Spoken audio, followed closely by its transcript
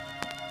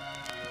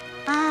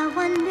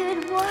Running,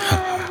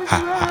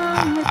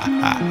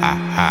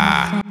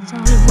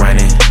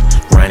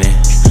 running,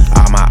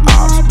 all my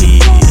ops be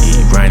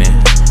running,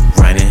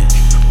 running,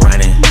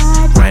 running,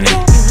 running,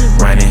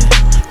 running,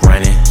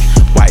 running.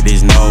 Wipe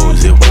his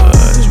nose, it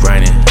was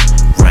running,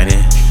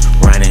 running,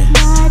 running,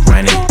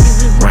 running,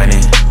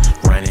 running,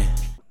 running.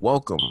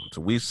 Welcome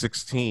to week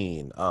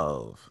 16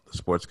 of the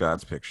Sports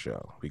Gods Pick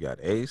Show. We got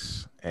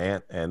Ace,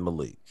 Ant, and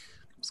Malik.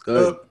 It's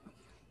good.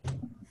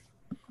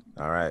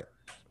 All right.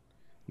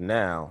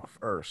 Now,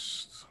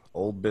 first,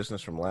 old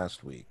business from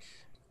last week.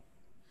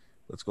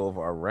 Let's go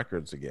over our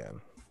records again.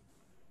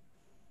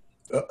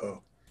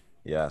 Uh-oh.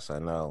 Yes, I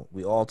know.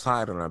 We all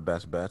tied on our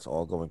best bets,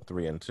 all going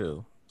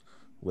 3-2,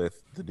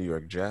 with the New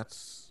York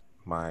Jets,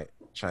 my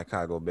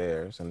Chicago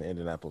Bears, and the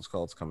Indianapolis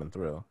Colts coming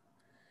through.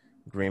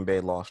 Green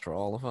Bay lost for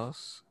all of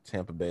us.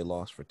 Tampa Bay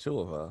lost for two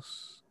of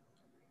us.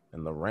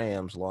 And the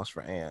Rams lost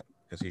for Ant,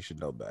 because he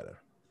should know better.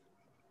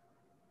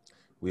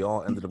 We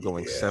all ended up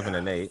going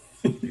 7-8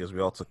 because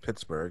we all took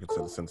Pittsburgh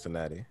instead of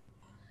Cincinnati.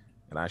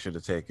 And I should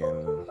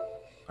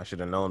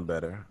have known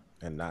better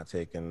and not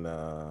taken,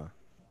 I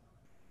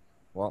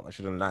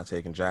should have not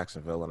taken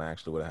Jacksonville, and I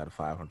actually would have had a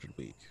 500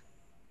 week.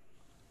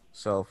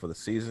 So for the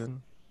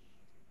season,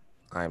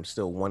 I am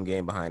still one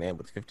game behind Ant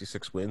with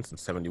 56 wins and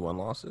 71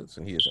 losses,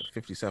 and he is at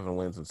 57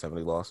 wins and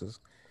 70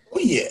 losses. Oh,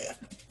 yeah.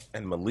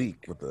 And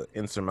Malik with the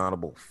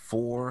insurmountable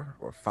 4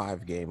 or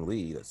 5 game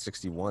lead at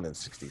 61 and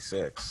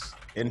 66,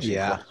 inching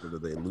closer to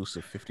the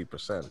elusive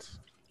 50%.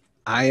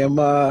 I am.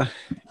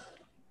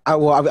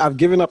 I've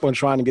given up on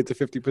trying to get to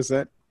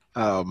 50%.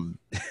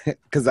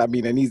 Because I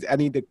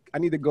need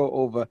to go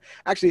over.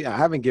 Actually, I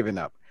haven't given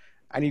up.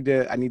 I need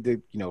to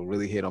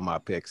really hit on my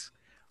picks,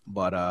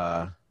 but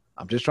I'm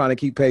just trying to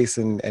keep pace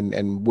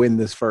and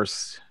win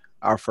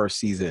our first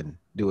season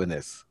doing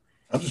this.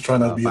 I'm just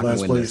trying not to be in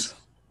last place.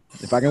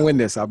 If I can win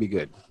this, I'll be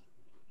good.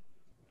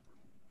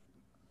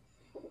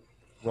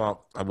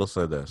 Well, I will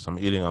say this. I'm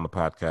eating on the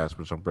podcast,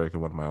 which I'm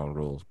breaking one of my own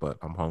rules, but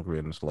I'm hungry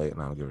and it's late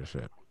and I don't give a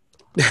shit.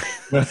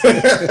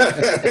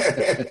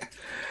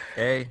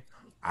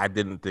 I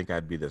didn't think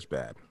I'd be this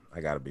bad.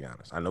 I got to be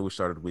honest. I know we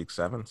started week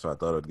 7, so I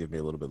thought it would give me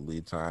a little bit of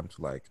lead time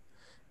to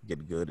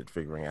get good at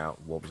figuring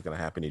out what was going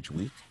to happen each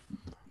week.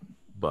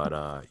 But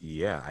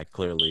I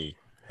clearly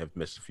have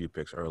missed a few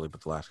picks early,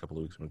 but the last couple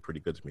of weeks have been pretty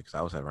good to me because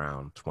I was at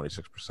around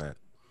 26%.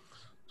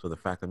 So the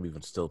fact that I'm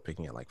even still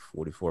picking at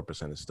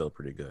 44% is still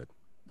pretty good.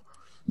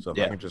 So if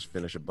I can just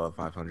finish above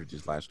 500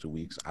 these last 2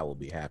 weeks, I will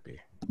be happy.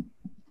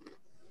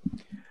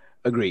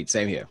 Agreed.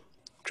 Same here.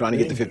 Trying to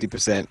get to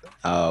 50%.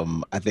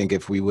 I think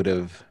if we would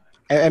have,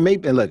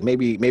 maybe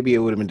it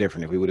would have been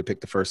different if we would have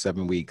picked the first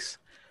 7 weeks,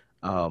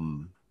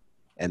 and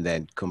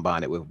then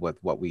combine it with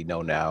what we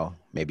know now.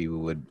 Maybe we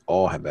would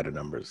all have better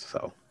numbers.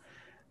 So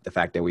the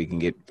fact that we can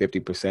get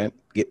 50%,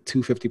 get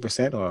to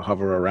 50%, or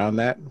hover around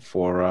that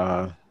for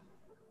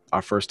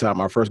our first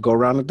go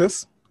around at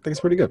this, I think it's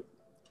pretty good.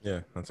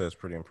 Yeah, I'd say it's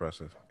pretty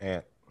impressive.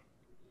 And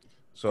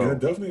so,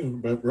 definitely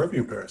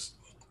revenue pairs.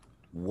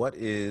 What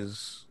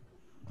is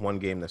one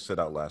game that stood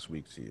out last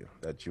week to you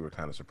that you were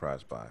kind of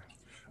surprised by?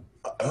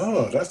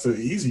 Oh, that's an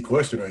easy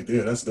question right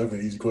there. That's definitely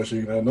an easy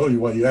question. I know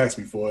why you asked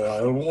me for it. I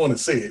don't want to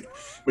say it.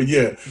 But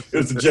yeah, it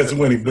was the Jets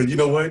winning. But you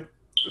know what?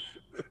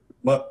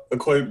 My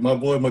boy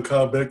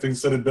Mekhi Becton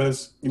said it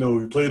best.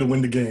 We play to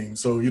win the game.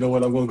 So you know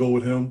what? I'm going to go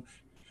with him.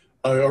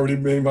 I already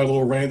made my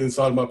little rant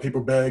inside my paper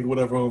bag,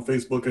 whatever, on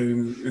Facebook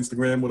and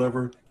Instagram,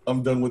 whatever.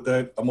 I'm done with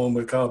that. I'm on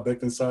Mekhi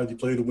Becton's side. You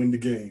play to win the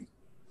game.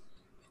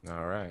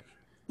 All right.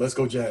 Let's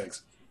go,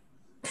 Jags.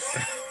 I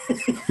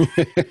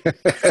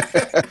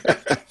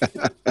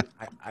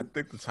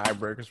think the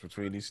tiebreakers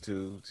between these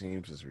two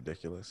teams is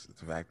ridiculous.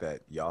 The fact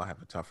that y'all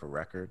have a tougher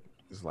record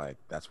is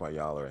that's why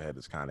y'all are ahead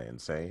is kind of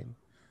insane.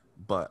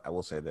 But I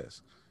will say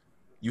this.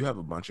 You have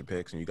a bunch of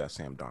picks and you got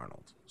Sam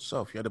Darnold.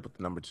 So if you end up with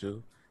the number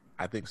 2,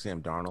 I think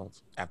Sam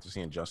Darnold, after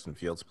seeing Justin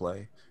Fields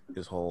play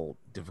his whole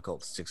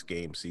difficult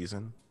 6-game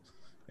season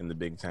in the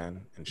Big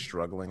Ten and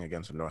struggling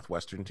against a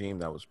Northwestern team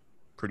that was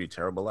pretty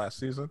terrible last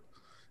season,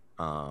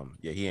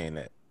 he ain't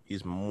it.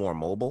 He's more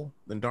mobile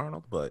than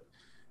Darnold, but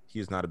he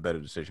is not a better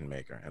decision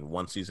maker. And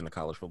one season of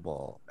college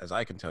football, as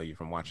I can tell you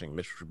from watching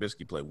Mitch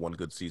Trubisky play one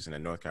good season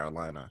in North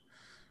Carolina,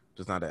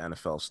 does not an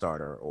NFL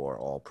starter or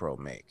all-pro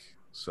make.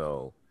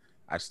 So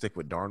I stick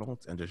with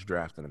Darnold and just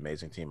draft an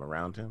amazing team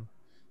around him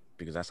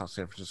because that's how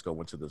San Francisco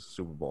went to the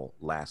Super Bowl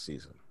last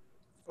season.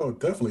 Oh,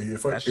 definitely.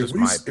 That's just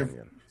my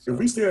opinion. If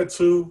we stay at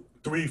 2,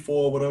 3,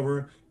 4,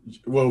 whatever,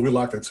 well, we're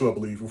locked at 2, I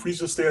believe. If we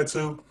just stay at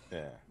 2,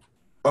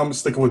 I'm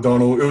sticking with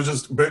Darnold. It was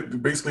just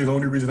basically the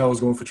only reason I was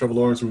going for Trevor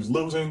Lawrence, who was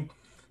losing.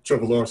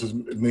 Trevor Lawrence is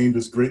named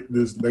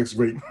this next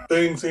great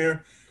things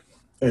here.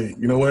 Hey,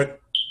 you know what?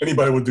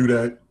 Anybody would do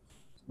that.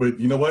 But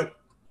you know what?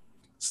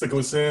 Sticking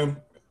with Sam.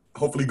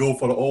 Hopefully go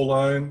for the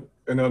O-line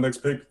in our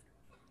next pick.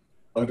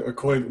 I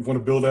quite want to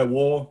build that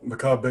wall.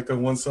 Mekhi Becton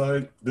on one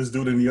side, this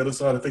dude on the other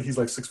side. I think he's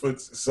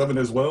 6'7"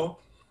 as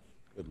well.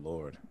 Good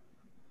Lord.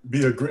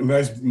 Be a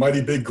nice, mighty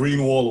big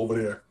green wall over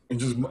there. And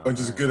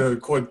just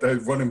get quite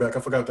that running back. I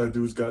forgot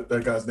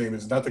that guy's name.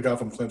 It's not the guy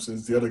from Clemson.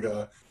 It's the other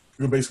guy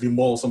you can basically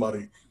maul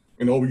somebody,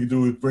 and all you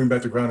do is bring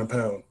back the ground and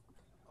pound.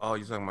 Oh,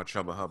 you're talking about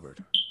Chuba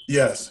Hubbard?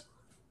 Yes.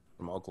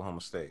 From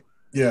Oklahoma State.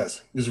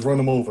 Yes, just run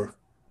them over.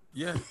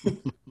 Yeah,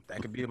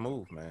 that could be a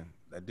move, man.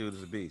 That dude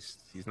is a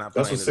beast. He's not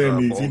That's playing what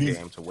Sam his needs.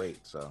 bowl game to wait.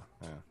 So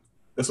yeah.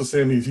 That's what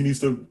Sam needs. He needs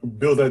to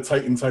build that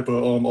Titan type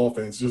of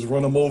offense. Just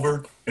run him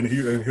over, and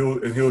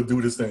he'll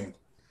do this thing.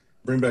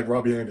 Bring back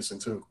Robbie Anderson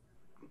too.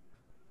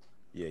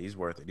 Yeah, he's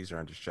worth it. He's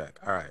earned his check.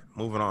 All right,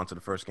 moving on to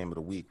the first game of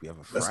the week. We have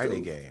a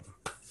Friday game.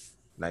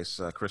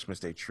 Nice Christmas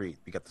Day treat.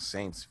 We got the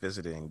Saints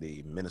visiting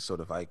the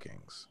Minnesota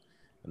Vikings,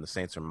 and the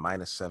Saints are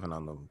 -7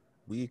 on the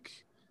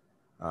week.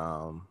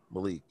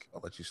 Malik, I'll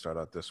let you start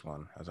out this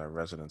one as our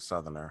resident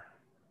Southerner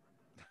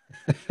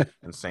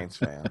and Saints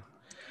fan.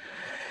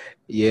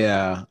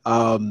 Yeah.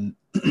 I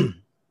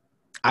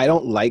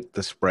don't like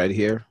the spread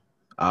here.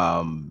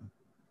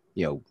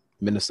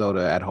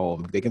 Minnesota at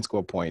home, they can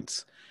score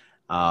points.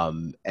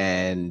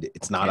 And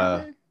it's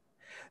not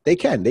they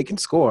can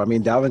score. I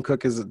mean, Dalvin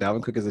Cook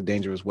is a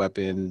dangerous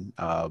weapon.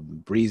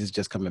 Breeze is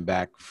just coming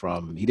back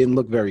he didn't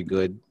look very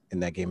good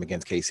in that game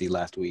against KC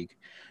last week.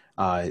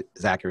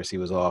 His accuracy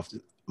was off.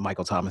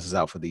 Michael Thomas is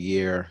out for the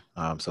year,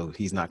 so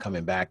he's not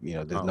coming back.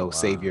 There's no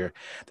savior.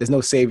 There's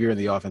no savior in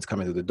the offense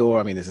coming through the door.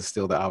 I mean, this is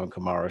still the Alvin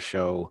Kamara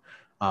show.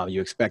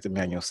 You expect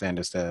Emmanuel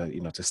Sanders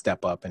to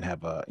step up and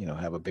have a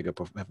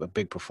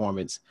big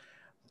performance,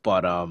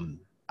 but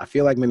I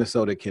feel like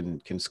Minnesota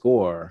can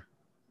score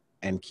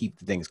and keep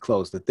the things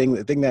close. The thing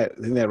that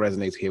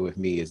resonates here with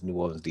me is New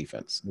Orleans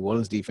defense. New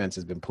Orleans defense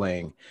has been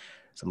playing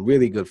some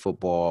really good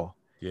football.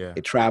 Yeah,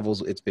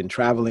 it's been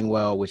traveling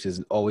well, which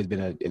has always been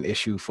an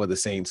issue for the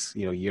Saints,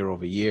 year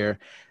over year.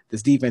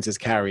 This defense is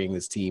carrying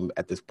this team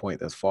at this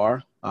point thus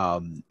far,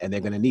 and they're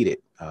going to need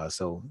it.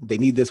 So they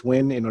need this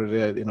win in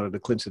order to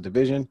clinch the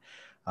division.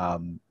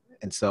 And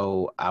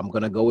so I'm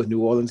going to go with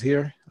New Orleans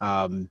here.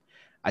 I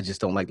just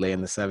don't like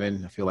laying the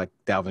 7. I feel like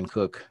Dalvin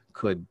Cook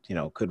could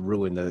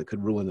ruin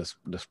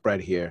the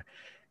spread here,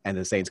 and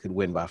the Saints could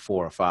win by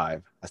 4 or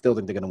 5. I still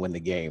think they're going to win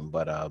the game,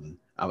 but so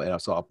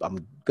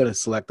I'm going to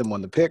select them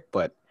on the pick,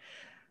 but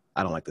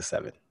I don't like the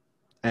 7.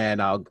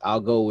 And I'll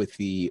go with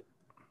the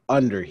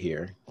under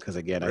here because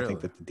again, really? I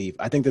think that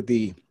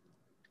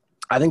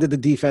the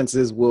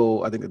defenses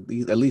will. I think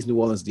at least New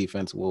Orleans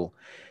defense will.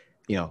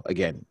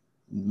 Again,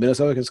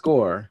 Minnesota can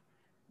score.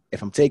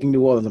 If I'm taking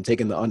New Orleans, I'm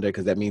taking the under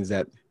because that means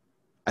that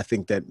I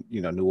think that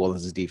New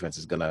Orleans' defense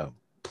is going to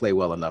play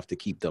well enough to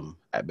keep them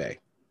at bay.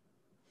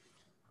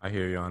 I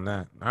hear you on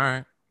that. All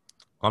right.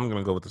 I'm going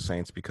to go with the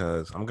Saints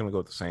because I'm going to go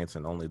with the Saints,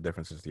 and the only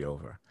difference is the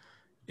over.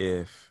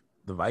 If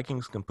the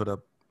Vikings can put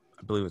up,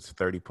 I believe it's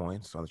 30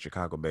 points on the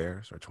Chicago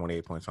Bears or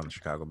 28 points on the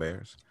Chicago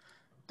Bears,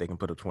 they can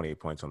put up 28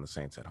 points on the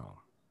Saints at home.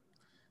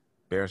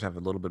 Bears have a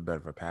little bit better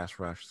of a pass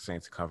rush. The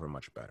Saints cover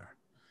much better.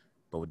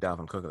 But with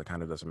Dalvin Cook, it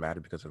kind of doesn't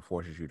matter because it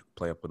forces you to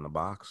play up in the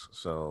box,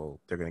 so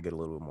they're going to get a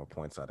little bit more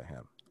points out of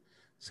him.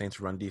 Saints'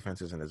 run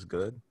defense isn't as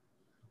good,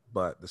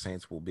 but the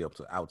Saints will be able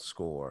to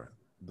outscore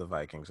the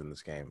Vikings in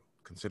this game,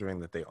 considering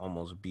that they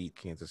almost beat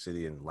Kansas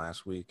City in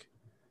last week.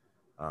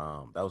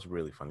 That was a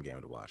really fun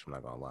game to watch. I'm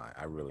not going to lie.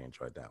 I really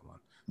enjoyed that one.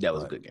 That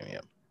was a good game,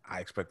 yeah. I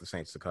expect the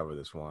Saints to cover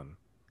this one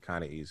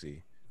kind of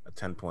easy. A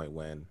 10-point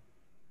win,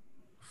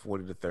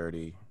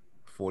 40-30,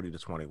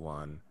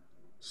 40-21,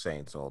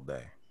 Saints all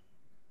day.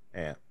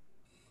 Yeah.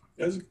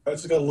 I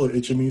just got a little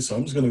itch in me, so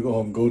I'm just going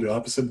to go the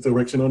opposite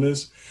direction on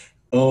this.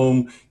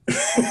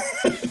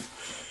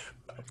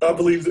 I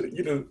believe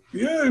that,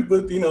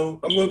 but I'm going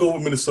to go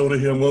with Minnesota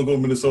here. I'm going to go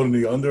with Minnesota in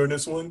the under in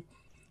this one.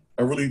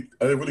 I really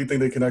think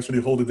they can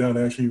actually hold it down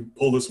and actually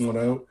pull this one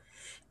out.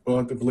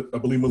 I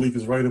believe Malik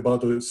is right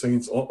about the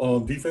Saints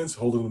defense,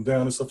 holding them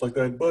down and stuff like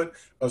that. But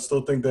I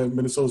still think that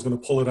Minnesota's going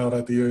to pull it out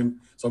at the end.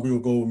 So I'm going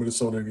to go with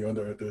Minnesota in the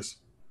under at this.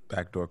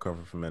 Backdoor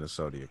cover for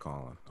Minnesota, you're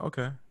calling.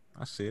 Okay,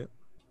 I see it.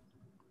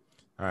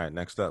 All right,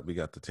 next up, we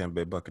got the Tampa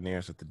Bay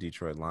Buccaneers at the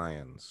Detroit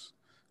Lions.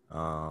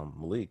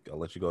 Malik, I'll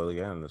let you go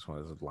again on this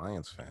one as a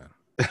Lions fan.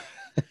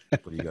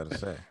 What do you got to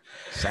say?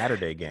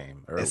 Saturday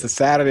game. Early. It's a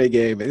Saturday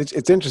game.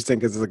 It's interesting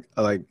because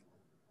like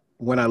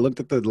when I looked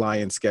at the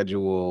Lions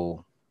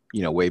schedule,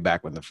 way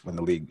back when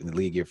the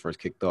league year first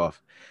kicked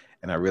off,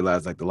 and I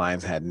realized like the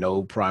Lions had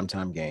no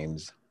primetime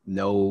games,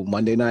 no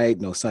Monday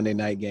night, no Sunday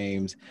night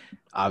games.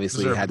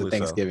 Obviously, had the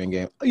Thanksgiving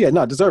game. Oh, yeah,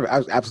 no, deserve it.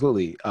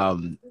 Absolutely.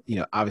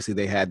 Obviously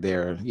they had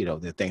their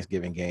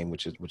Thanksgiving game,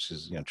 which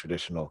is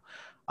traditional.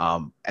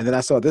 And then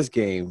I saw this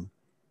game,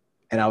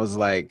 and I was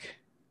like,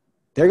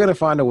 they're going to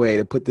find a way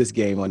to put this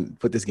game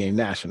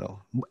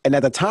national. And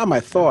at the time,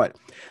 I thought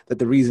that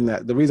the reason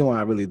why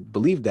I really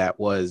believed that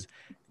was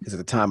because at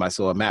the time I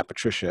saw Matt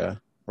Patricia,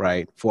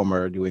 right,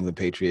 former New England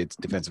Patriots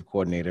defensive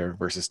coordinator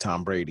versus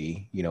Tom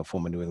Brady,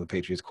 former New England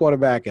Patriots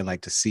quarterback, and like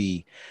to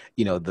see,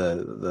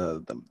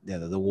 the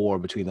war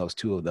between those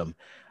two of them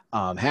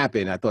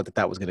happen. I thought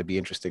that was going to be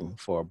interesting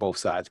for both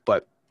sides,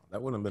 but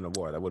that wouldn't have been a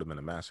war. That would have been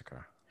a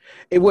massacre.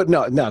 It would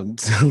no.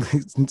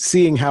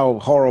 Seeing how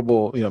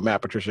horrible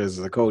Matt Patricia is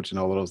as a coach and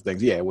all of those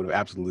things, yeah, it would have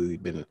absolutely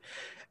been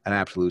an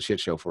absolute shit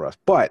show for us.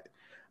 But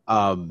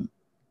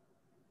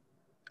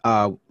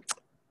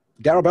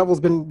Darrell Bevell's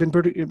been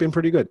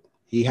pretty good.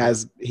 He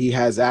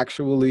has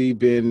actually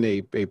been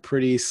a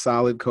pretty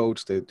solid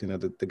coach. That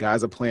the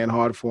guys are playing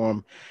hard for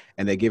him,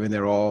 and they're giving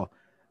their all.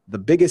 The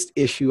biggest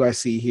issue I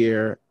see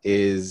here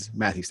is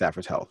Matthew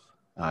Stafford's health.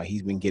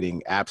 He's been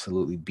getting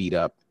absolutely beat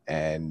up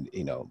and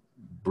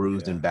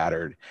bruised and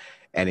battered,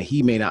 and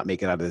he may not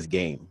make it out of this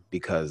game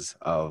because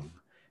of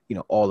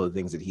all the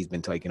things that he's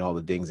been taking, all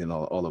the dings and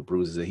all the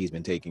bruises that he's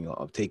been taking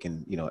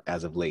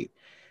as of late.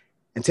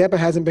 And Tampa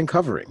hasn't been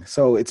covering,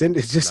 so it's an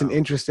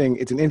interesting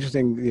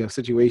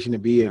situation to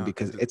be in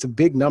because it's a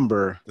big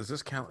number. Does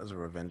this count as a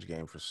revenge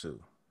game for Sue?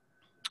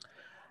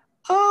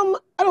 I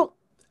don't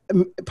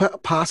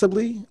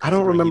possibly. I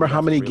don't remember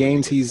how many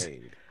games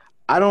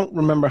I don't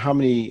remember how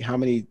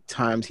many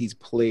times he's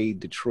played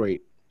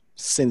Detroit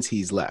since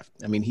he's left.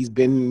 I mean, he's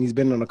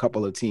been on a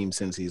couple of teams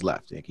since he's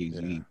left. Like he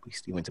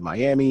went to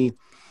Miami,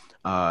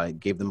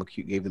 gave them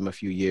a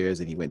few years,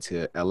 and he went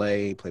to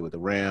LA, played with the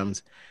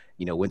Rams.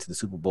 Went to the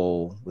Super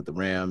Bowl with the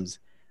Rams,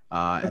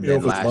 and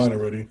then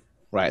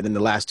and then the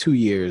last 2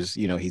 years,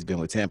 he's been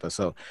with Tampa.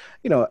 So,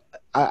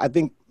 I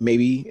think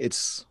maybe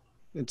it's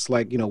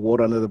like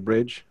water under the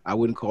bridge. I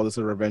wouldn't call this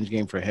a revenge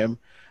game for him,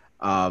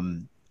 but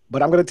I'm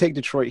going to take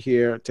Detroit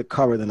here to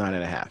cover the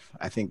 9.5.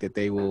 I think that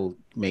they will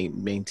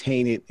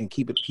maintain it and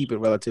keep it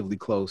relatively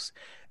close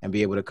and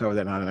be able to cover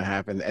that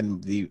 9.5.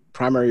 And the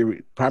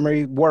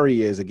primary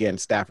worry is again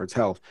Stafford's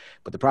health,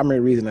 but the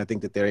primary reason I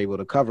think that they're able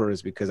to cover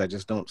is because I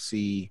just don't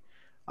see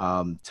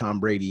Tom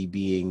Brady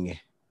being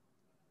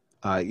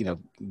able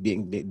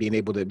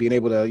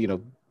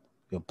to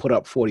put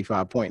up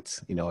 45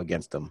 points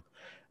against them.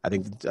 I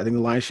think the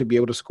Lions should be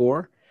able to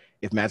score.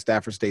 If Matt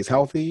Stafford stays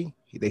healthy,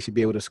 they should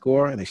be able to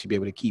score, and they should be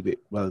able to keep it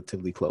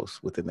relatively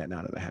close within that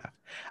 9.5.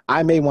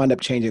 I may wind up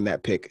changing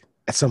that pick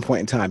at some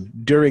point in time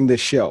during this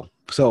show.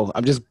 So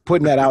I'm just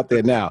putting that out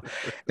there now,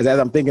 because as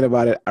I'm thinking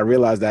about it, I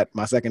realize that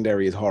my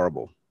secondary is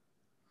horrible,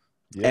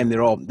 and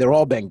they're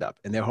all banged up,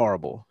 and they're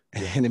horrible.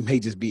 And it may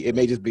just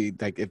be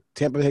like if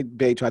Tampa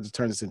Bay tries to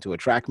turn this into a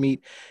track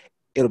meet,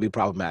 it'll be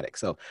problematic.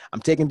 So I'm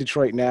taking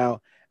Detroit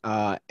now,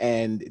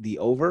 and the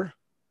over,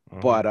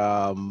 but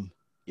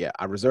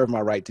I reserve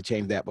my right to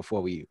change that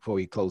before we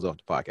close off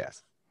the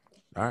podcast.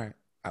 All right.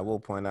 I will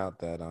point out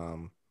that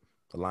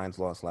the Lions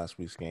lost last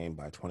week's game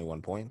by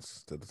 21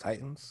 points to the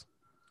Titans.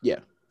 Yeah.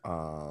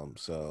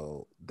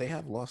 So they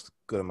have lost a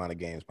good amount of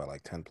games by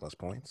like 10 plus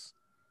points.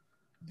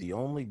 The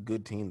only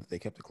good team that they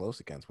kept it close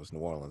against was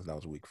New Orleans. That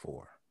was week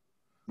 4.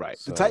 Right.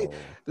 So,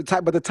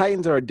 but the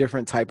Titans are a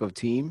different type of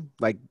team.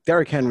 Like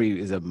Derrick Henry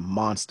is a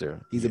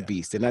monster. He's a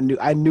beast. And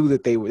I knew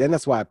that they were, and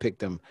that's why I picked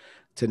them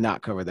to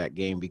not cover that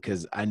game,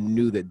 because I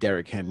knew that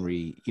Derrick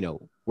Henry,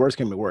 worst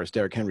came to worst,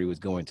 Derrick Henry was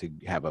going to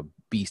have a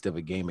beast of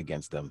a game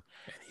against them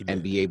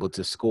and be able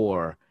to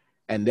score,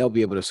 and they'll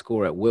be able to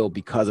score at will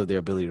because of their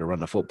ability to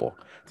run the football.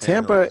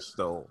 Tampa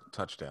stole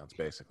touchdowns,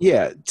 basically.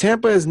 Yeah,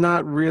 Tampa is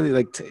not really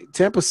like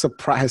Tampa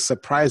has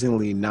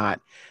surprisingly not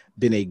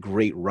been a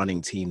great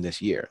running team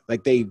this year.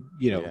 Like they've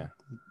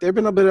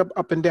been a bit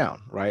up and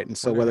down, right? And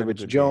so whether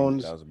it's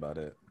Jones, that was about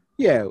it.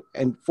 Yeah,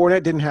 and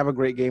Fournette didn't have a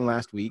great game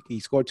last week. He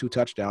scored 2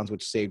 touchdowns,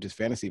 which saved his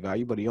fantasy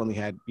value, but he only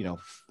had, I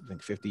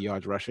think 50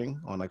 yards rushing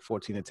on like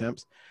 14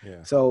 attempts.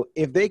 Yeah. So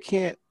if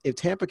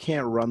Tampa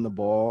can't run the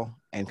ball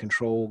and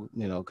control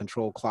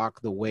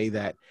clock the way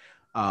that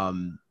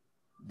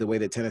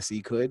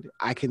Tennessee could,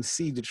 I can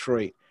see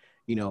Detroit,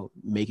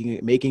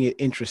 making it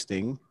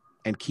interesting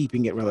and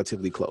keeping it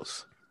relatively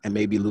close, and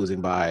maybe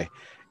losing by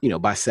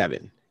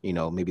 7,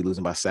 maybe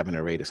losing by 7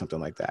 or 8 or something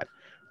like that.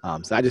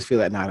 So I just feel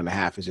that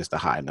 9.5 is just a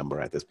high number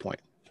at this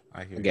point.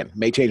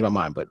 May change my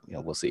mind, but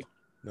we'll see.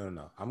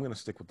 No. I'm going to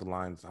stick with the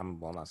Lions. I'm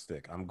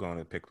going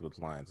to pick with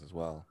the Lions as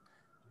well.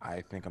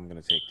 I think I'm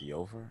going to take the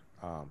over.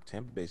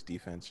 Tampa Bay's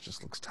defense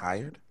just looks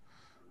tired.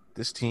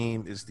 This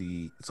team it's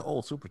an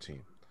old super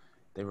team.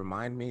 They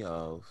remind me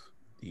of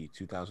the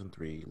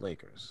 2003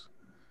 Lakers,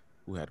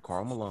 who had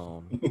Karl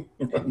Malone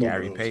and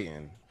Gary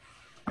Payton,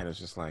 and it's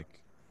just like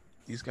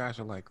these guys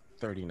are like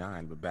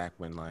 39, but back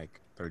when like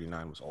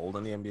 39 was old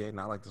in the NBA,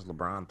 not like this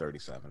LeBron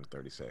 37,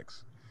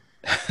 36.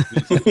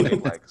 He's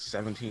played like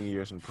 17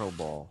 years in pro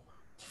ball,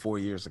 4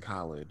 years of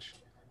college.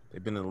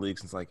 They've been in the league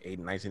since like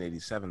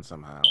 1987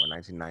 somehow, or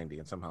 1990,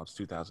 and somehow it's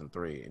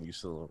 2003, and you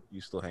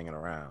still hanging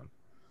around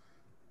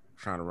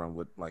trying to run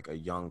with like a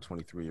young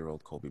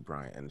 23-year-old Kobe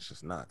Bryant, and it's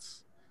just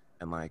nuts.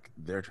 And like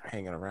they're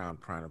hanging around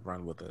trying to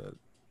run with the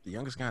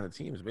youngest guy on the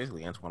team is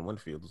basically Antoine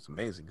Winfield. It's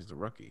amazing. He's a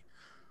rookie.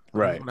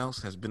 Right. Everyone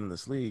else has been in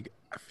this league,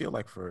 I feel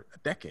like, for a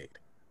decade.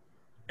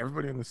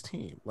 Everybody on this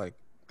team, like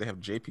they have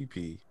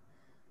JPP,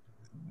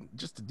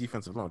 just the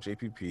defensive alone,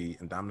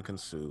 JPP and Dominican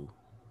Sue.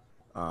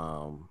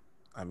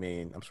 I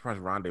mean, I'm surprised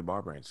Rondé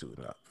Barber ain't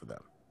suiting up for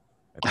them.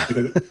 They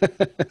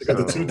got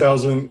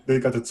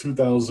the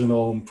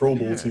 2000 Pro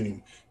Bowl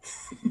team.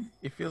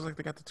 It feels like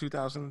they got the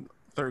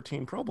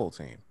 2013 Pro Bowl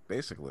team,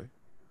 basically,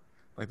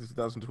 like the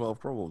 2012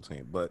 Pro Bowl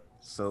team. But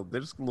so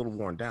they're just a little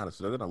worn down,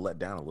 so they're going to let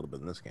down a little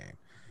bit in this game.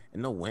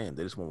 And no win,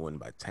 they just want to win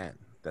by 10.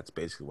 That's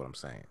basically what I'm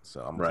saying.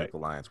 So I'm going to take the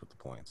Lions with the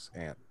points.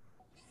 And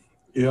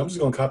Yeah, I'm just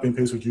gonna copy and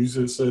paste what you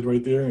just said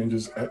right there, and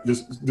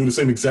just do the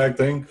same exact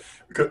thing.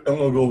 I'm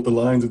gonna go with the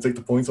lines and take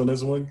the points on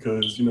this one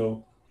because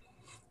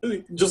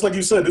just like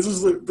you said, this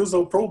is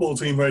a Pro Bowl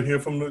team right here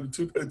from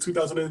the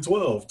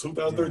 2012,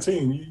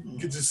 2013. You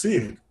can just see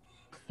it.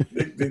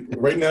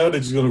 Right now, they're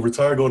just gonna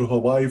retire, go to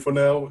Hawaii for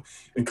now,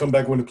 and come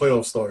back when the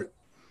playoffs start.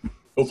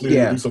 Hopefully,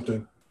 they do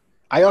something.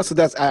 I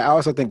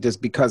also think just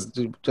because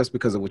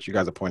of what you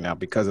guys are pointing out,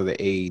 because of the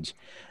age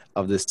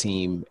of this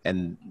team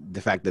and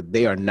the fact that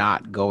they're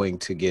not going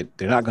to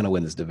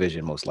win this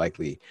division most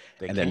likely,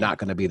 they're not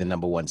going to be the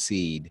number one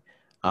seed.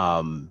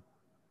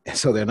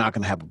 So they're not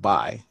going to have a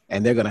bye,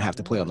 and they're going to have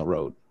to play on the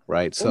road,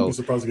 right? So I'm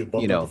surprised to get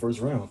bumped out the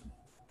first round.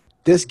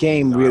 This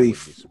game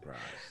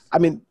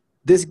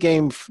this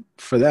game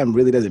for them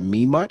really doesn't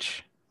mean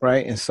much,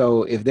 right? And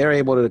so if they're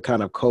able to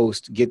kind of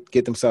coast,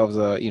 get themselves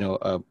a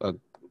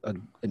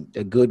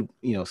good,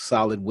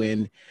 solid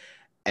win,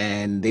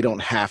 and they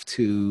don't have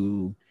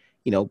to,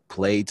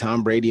 play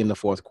Tom Brady in the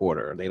fourth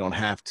quarter. They don't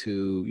have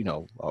to,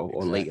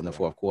 or late in the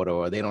fourth quarter,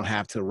 or they don't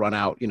have to run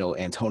out,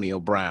 Antonio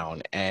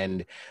Brown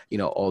and,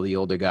 all the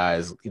older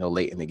guys,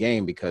 late in the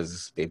game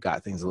because they've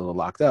got things a little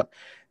locked up.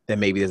 Then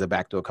maybe there's a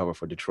backdoor cover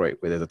for Detroit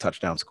where there's a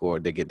touchdown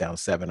scored, they get down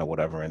 7 or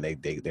whatever, and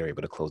they're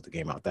able to close the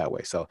game out that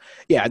way. So,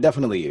 yeah, I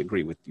definitely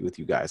agree with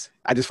you guys.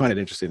 I just find it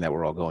interesting that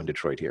we're all going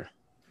Detroit here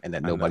and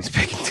that nobody's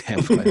picking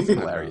Tampa. It's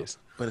hilarious.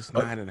 But it's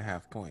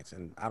 9.5 points,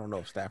 and I don't know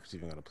if Stafford's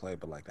even going to play,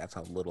 but, that's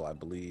how little I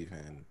believe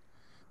in,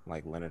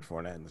 Leonard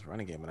Fournette in this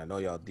running game. And I know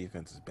y'all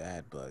defense is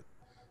bad, but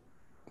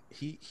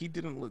he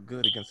didn't look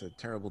good against a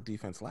terrible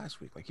defense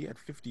last week. He had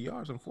 50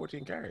 yards on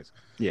 14 carries.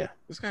 Yeah.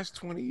 This guy's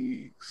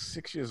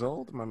 26 years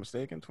old. Am I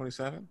mistaken?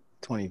 27?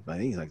 20. I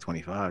think he's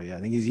 25. Yeah, I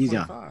think he's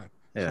young.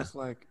 Yeah.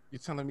 So it's you're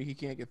telling me he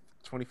can't get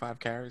 25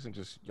 carries and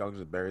y'all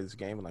just bury this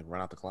game and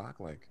run out the clock?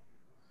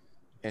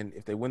 And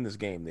if they win this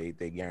game,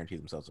 they guarantee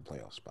themselves a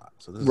playoff spot.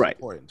 So this is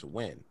important to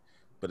win,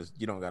 but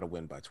you don't got to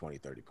win by 20,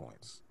 30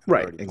 points.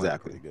 Right,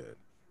 exactly. Pretty good.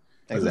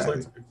 Exactly. I'd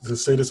just like to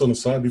say this on the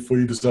side before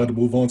you decide to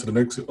move on to the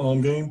next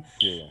game.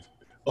 Yeah.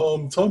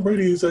 Tom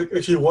Brady is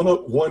actually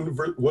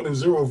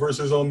 1-0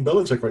 versus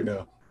Belichick right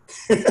now,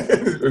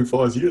 as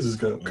far as years is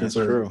concerned. That's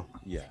true.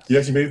 Yeah. He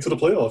actually made it to the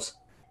playoffs.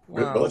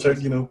 Well,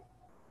 Belichick,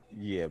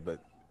 Yeah,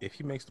 but if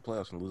he makes the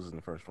playoffs and loses in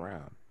the first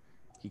round,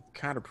 he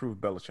kind of proved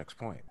Belichick's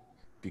point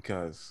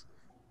because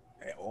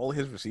all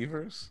his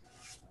receivers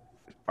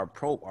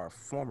are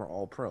former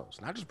All-Pros,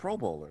 not just Pro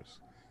Bowlers.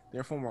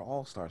 They're former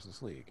All-Stars in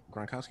this league.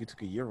 Gronkowski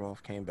took a year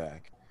off, came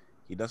back.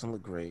 He doesn't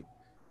look great,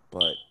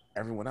 but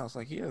everyone else,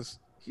 he has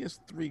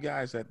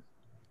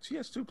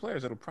 2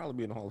 players that'll probably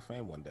be in the Hall of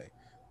Fame one day.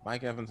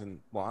 Mike Evans and,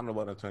 I don't know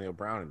about Antonio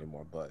Brown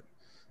anymore, but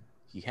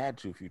he had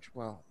 2 future.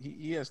 Well,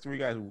 he has 3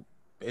 guys who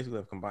basically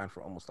have combined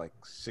for almost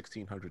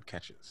 1,600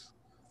 catches.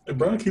 If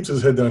Brown keeps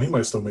his head down, he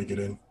might still make it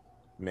in.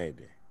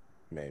 Maybe.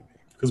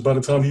 Because by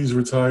the time he's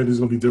retired, there's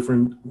going to be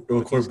different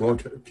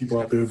people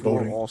out there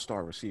voting. 4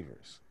 all-star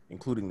receivers,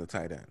 including the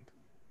tight end.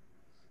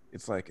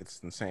 It's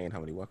insane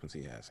how many weapons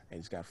he has. And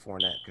he's got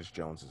Fournette because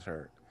Jones is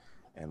hurt.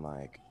 And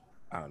I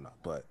don't know,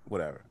 but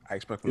whatever. I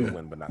expect them to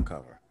win but not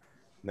cover.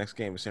 Next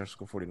game is San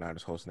Francisco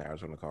 49ers hosting the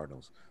Arizona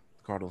Cardinals.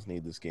 The Cardinals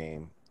need this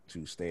game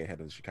to stay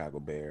ahead of the Chicago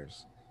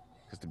Bears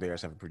because the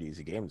Bears have a pretty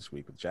easy game this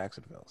week with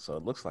Jacksonville. So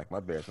it looks like my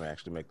Bears may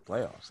actually make the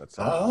playoffs.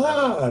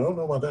 I don't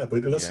know about that,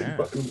 but let's see.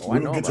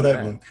 We'll get to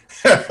that one.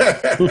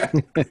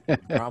 The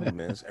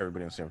problem is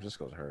everybody in San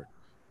Francisco is hurt.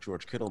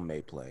 George Kittle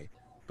may play,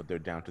 but they're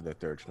down to their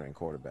third-string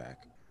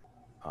quarterback.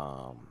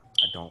 I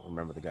don't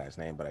remember the guy's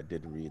name, but I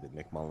did read that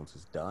Nick Mullins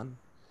is done.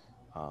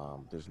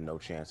 There's no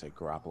chance that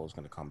Garoppolo is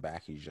going to come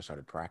back. He just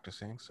started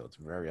practicing, so it's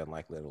very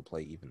unlikely that he'll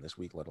play even this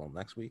week, let alone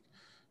next week.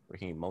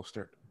 Raheem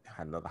Mostert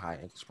had another high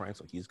ankle sprain,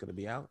 so he's going to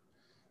be out.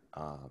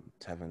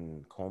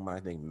 Tevin Coleman, I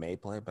think, may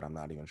play, but I'm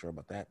not even sure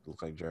about that. It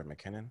looks like Jared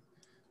McKinnon.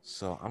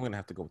 So I'm going to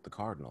have to go with the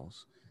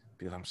Cardinals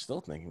because I'm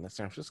still thinking that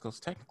San Francisco's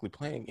technically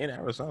playing in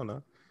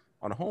Arizona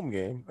on a home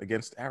game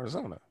against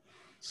Arizona.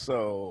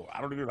 So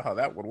I don't even know how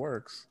that one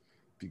works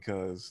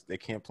because they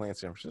can't play in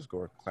San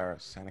Francisco or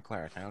Santa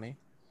Clara County.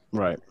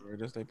 Right. Where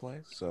does they play?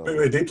 So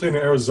wait, they playing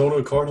in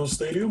Arizona Cardinals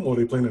Stadium or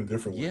they playing in a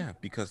different one? Yeah,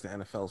 because the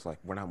NFL's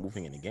we're not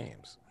moving any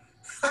games.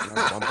 We're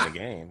not bumping the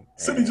game.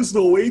 So they just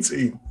no away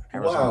team.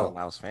 Arizona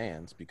allows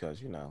fans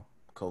because,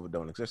 COVID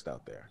don't exist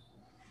out there.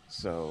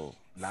 So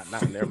not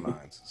in their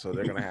minds. So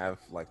they're gonna have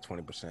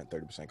 20%,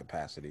 30%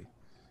 capacity,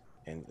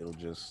 and it'll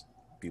just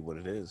be what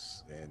it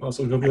is. And so it's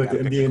gonna be like the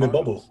NBA in the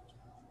bubble.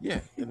 Yeah,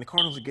 and the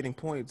Cardinals are getting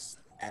points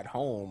at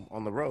home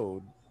on the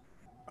road.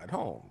 At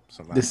home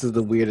somehow. This is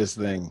the weirdest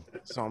thing.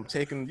 So I'm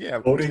taking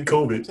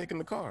COVID. I'm taking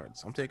the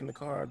Cards. I'm taking the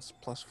Cards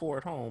 +4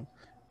 at home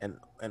and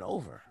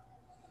over.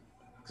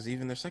 Because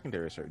even their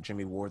secondary is hurt.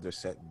 Jimmy Ward,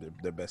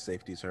 their best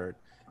safety is hurt,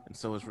 and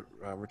so is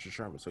Richard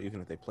Sherman. So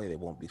even if they play, they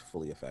won't be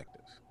fully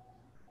effective.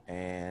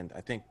 And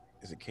I think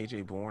is it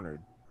KJ Bourne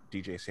or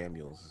DJ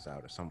Samuels is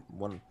out or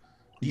someone.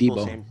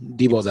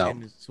 Debo's out.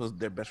 So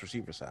their best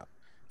receivers out.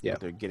 Yeah,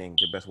 they're getting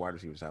their best wide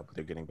receivers out, but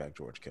they're getting back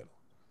George Kittle.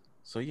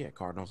 So yeah,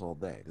 Cardinals all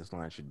day. This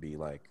line should be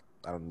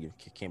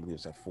can't believe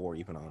it's at 4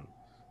 even on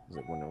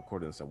when they're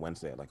recording this on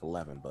Wednesday at like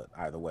 11. But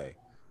either way,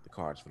 the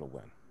Cards for the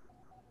win.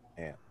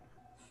 And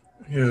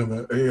Yeah,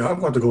 man. Hey, I'm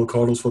about to go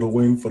Cardinals for the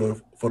win, for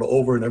the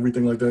over and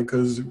everything like that.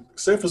 Because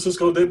San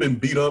Francisco, they've been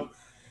beat up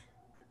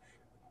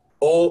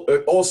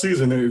all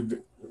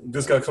season.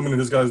 This guy coming in,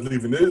 this guy's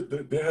leaving.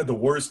 They had the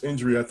worst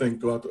injury, I think,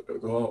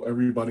 throughout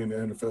everybody in the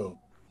NFL.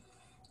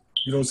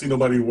 You don't see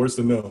nobody worse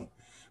than them.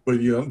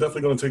 But yeah, I'm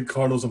definitely going to take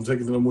Cardinals. I'm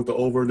taking them with the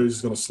over. They're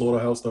just going to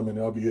slaughterhouse them, and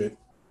that'll be it.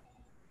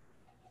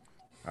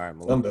 All right,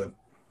 Malik. I'm done.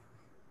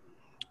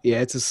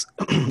 Yeah, it's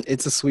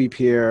a sweep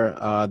here.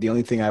 The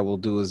only thing I will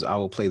do is I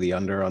will play the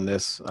under on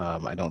this.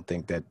 I don't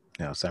think that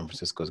San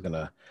Francisco is going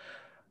to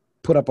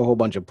put up a whole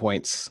bunch of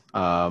points.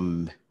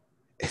 I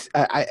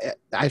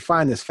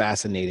find this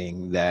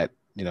fascinating that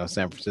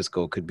San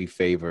Francisco could be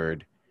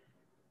favored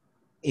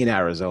in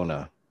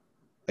Arizona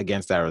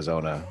against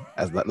Arizona,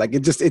 as like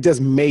it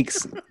just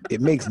makes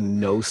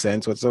no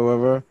sense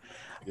whatsoever.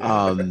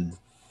 Yeah.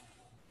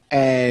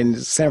 And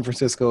San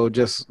Francisco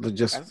just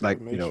like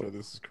make sure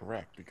this is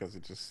correct, because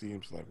it just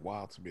seems like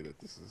wild to me that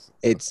this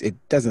is. It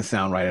doesn't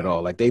sound right at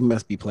all. Like they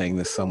must be playing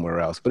this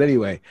somewhere else. But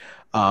anyway,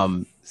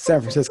 San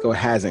Francisco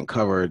hasn't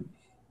covered.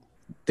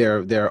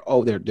 They're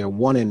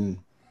 1-4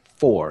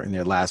 in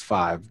their last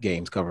 5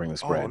 games covering the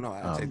spread. Oh no,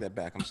 I take that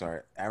back. I'm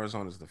sorry.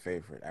 Arizona's the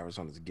favorite.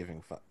 Arizona's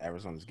giving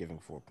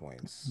 4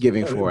 points.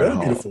 Giving 4 at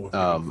home.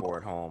 Giving 4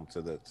 at home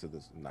to the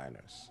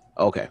Niners.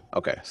 Okay.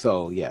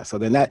 So yeah. So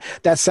then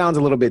that sounds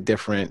a little bit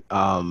different.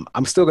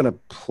 I'm still gonna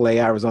play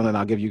Arizona, and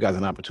I'll give you guys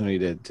an opportunity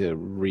to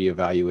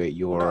reevaluate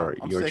your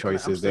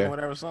choices there. With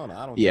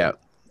Arizona.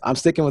 I'm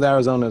sticking with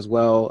Arizona as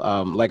well.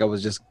 Like I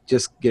was just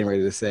getting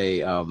ready to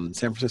say, San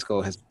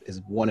Francisco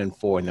is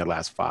 1-4 in their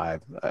last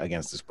 5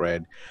 against the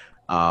spread.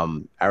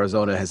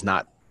 Arizona has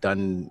not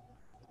done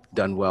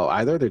well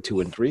either. They're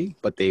 2-3,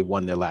 but they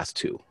won their last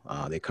 2.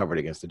 They covered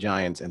against the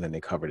Giants, and then they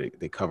covered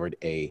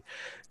a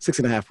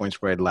 6.5 point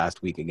spread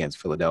last week against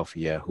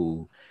Philadelphia,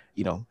 who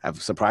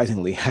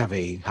surprisingly have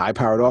a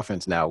high-powered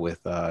offense now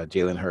with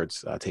Jalen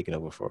Hurts taking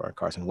over for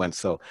Carson Wentz.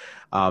 So,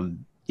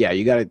 yeah,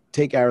 you got to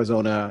take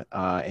Arizona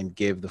and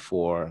give the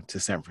 4 to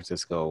San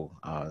Francisco.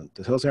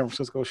 Until San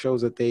Francisco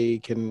shows that they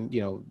can,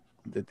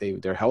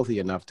 they're healthy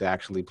enough to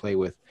actually play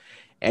with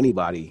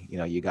anybody,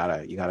 you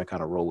gotta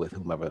kind of roll with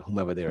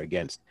whomever they're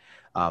against.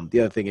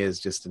 The other thing is,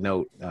 just to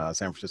note,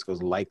 San Francisco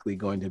is likely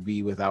going to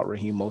be without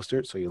Raheem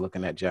Mostert, so you're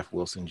looking at Jeff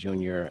Wilson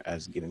Jr.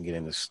 as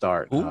getting the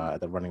start at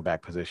the running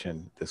back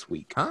position this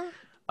week.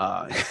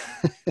 Huh?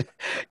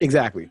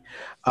 Exactly.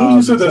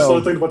 You said that, so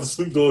I think about the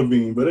Snoop Dogg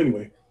meme, but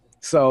anyway.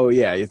 So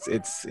yeah,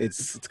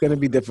 it's going to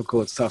be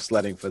difficult. It's tough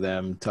sledding for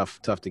them. Tough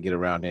to get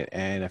around it.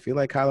 And I feel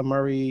like Kyler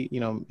Murray,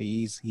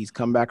 he's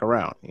come back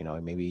around.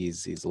 Maybe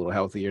he's a little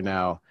healthier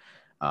now.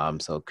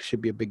 So it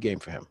should be a big game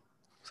for him.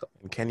 So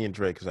and Kenyon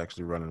Drake is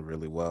actually running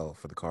really well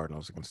for the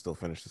Cardinals. He can still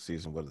finish the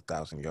season with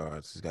 1,000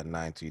 yards. He's got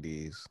 9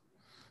 TDs,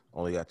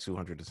 only got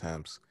 200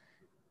 attempts.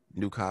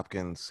 Nuke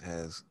Hopkins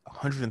has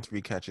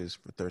 103 catches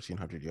for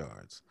 1,300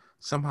 yards.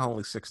 Somehow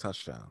only 6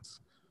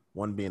 touchdowns,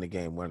 1 being a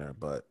game winner.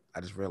 But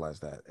I just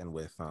realized that. And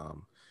with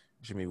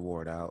Jimmy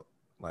Ward out,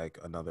 like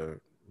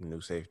another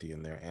new safety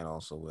in there, and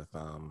also with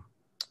I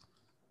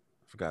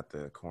forgot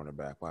the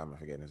cornerback. Why am I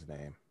forgetting his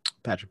name?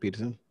 Patrick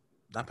Peterson.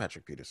 Not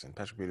Patrick Peterson.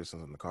 Patrick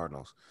Peterson's on the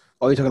Cardinals.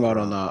 Oh, you're talking about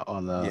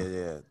on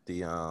the the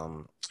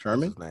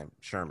Sherman? What's his name?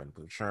 Sherman.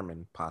 But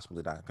Sherman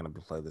possibly not going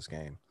to play this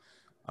game.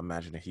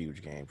 Imagine a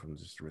huge game from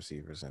just the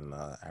receivers in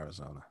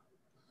Arizona.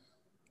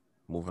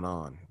 Moving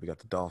on, we got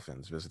the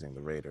Dolphins visiting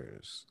the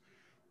Raiders.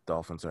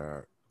 Dolphins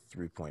are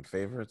 3-point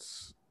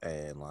favorites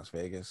in Las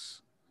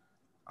Vegas.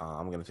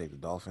 I'm going to take the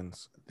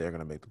Dolphins. They're going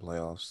to make the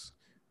playoffs.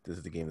 This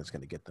is the game that's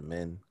going to get them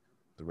in.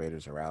 The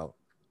Raiders are out.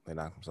 They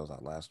knocked themselves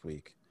out last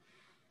week.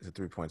 It's a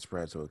 3-point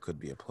spread, so it could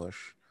be a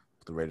push.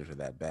 If the Raiders are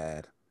that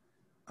bad,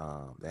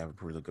 they have a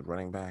really good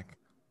running back.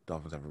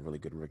 Dolphins have a really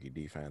good rookie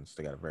defense.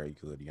 They got a very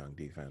good young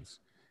defense.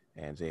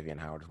 And Xavier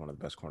Howard is one of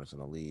the best corners in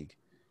the league.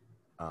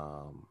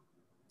 I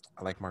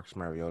like Marcus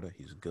Mariota.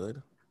 He's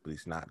good, but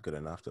he's not good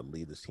enough to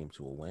lead this team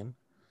to a win.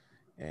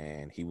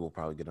 And he will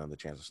probably get another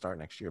chance to start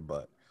next year.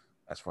 But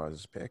as far as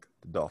his pick,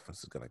 the Dolphins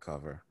is going to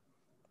cover.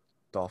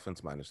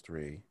 Dolphins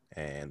 -3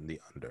 and the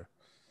under.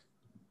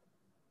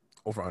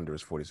 Over-under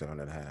is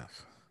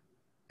 47.5.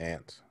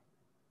 And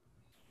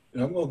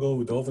I'm going to go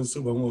with Dolphins,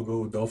 too. I'm going to go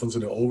with Dolphins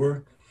in the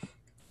over.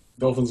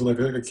 Dolphins, like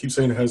I keep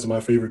saying, has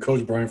my favorite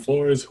coach, Brian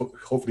Flores.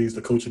 Hopefully he's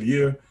the coach of the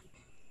year.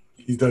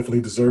 He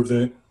definitely deserves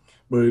it.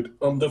 But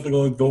I'm definitely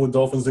going to go with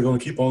Dolphins. They're going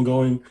to keep on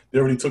going. They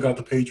already took out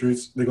the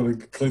Patriots. They're going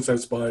to clinch that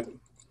spot.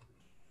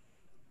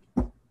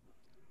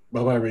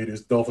 Bye-bye,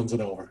 Raiders. Dolphins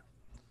and over.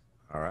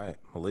 All right,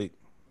 Malik.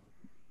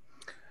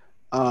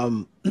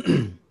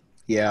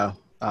 Yeah,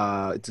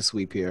 it's a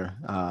sweep here.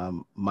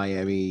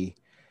 Miami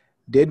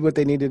did what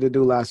they needed to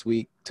do last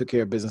week, took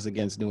care of business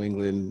against New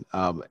England.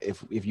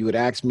 If you had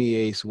asked me,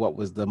 Ace, what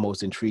was the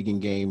most intriguing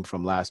game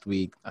from last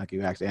week, like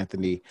you asked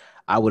Anthony,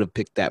 I would have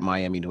picked that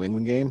Miami-New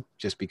England game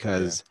just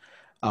because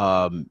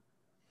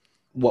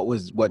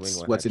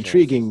what's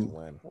intriguing.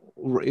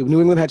 New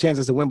England had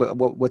chances to win, but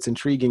what's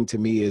intriguing to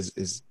me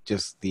is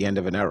just the end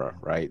of an era,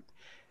 right?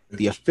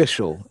 The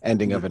official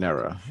ending of an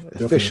era.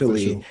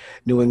 Officially,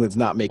 New England's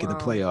not making the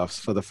playoffs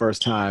for the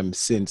first time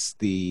since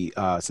the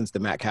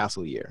Matt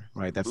Castle year,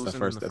 right? That's the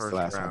first. That's the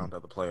last round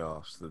of the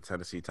playoffs. The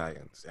Tennessee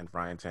Titans and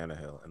Ryan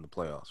Tannehill in the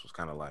playoffs was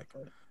kind of like,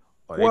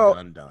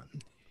 done.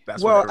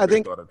 That's what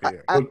everybody thought up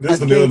here. This is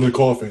the nail in the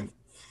coffin.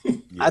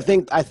 Yeah.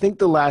 I think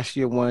the last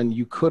year one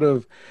you could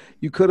have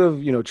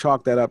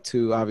chalked that up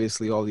to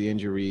obviously all the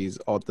injuries,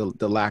 all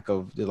the lack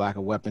of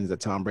weapons that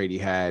Tom Brady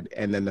had,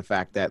 and then the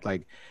fact that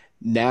like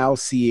now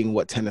seeing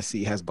what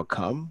Tennessee has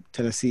become.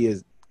 Tennessee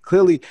is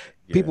clearly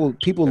people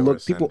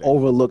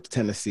overlooked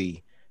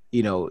Tennessee,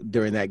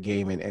 during that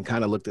game and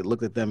kind of looked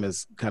at them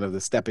as kind of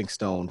the stepping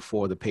stone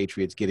for the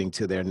Patriots getting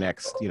to their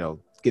next,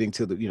 getting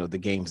to the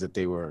games that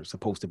they were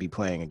supposed to be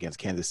playing against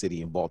Kansas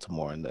City and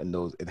Baltimore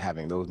and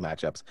having those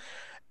matchups.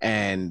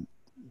 And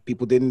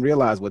people didn't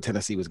realize what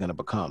Tennessee was going to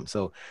become.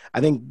 So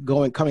I think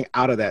coming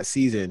out of that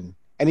season,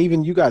 and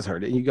even you guys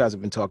heard it, you guys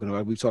have been talking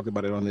about it, we've talked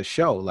about it on this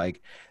show,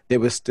 like there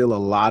was still a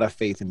lot of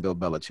faith in Bill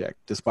Belichick,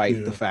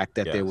 despite the fact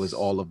that there was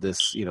all of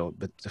this,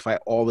 despite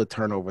all the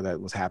turnover that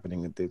was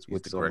happening with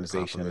this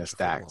organization and the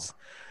stacks,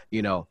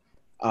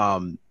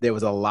 there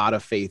was a lot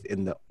of faith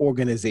in the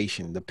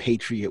organization, the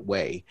Patriot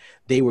way.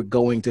 They were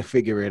going to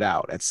figure it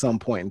out at some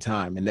point in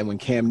time. And then when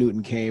Cam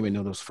Newton came in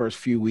those first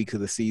few weeks of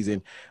the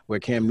season where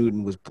Cam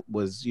Newton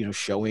was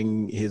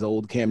showing his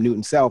old Cam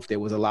Newton self, there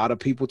was a lot of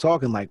people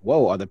talking like,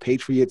 whoa, are the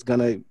Patriots going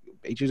to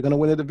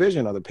win the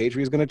division? Are the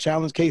Patriots going to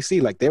challenge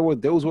KC? Like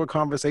those were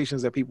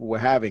conversations that people were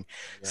having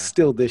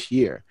still this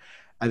year.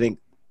 I think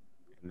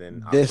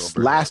this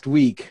last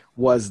week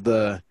was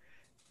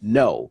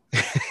no,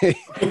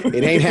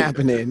 it ain't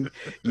happening.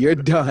 You're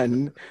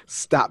done.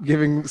 Stop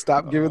giving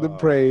the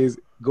praise.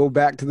 Go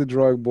back to the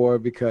drawing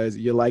board because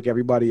you're like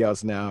everybody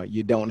else now.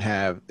 You don't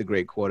have the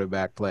great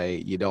quarterback play.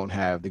 You don't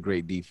have the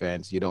great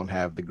defense. You don't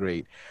have the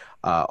great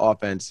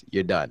offense.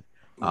 You're done.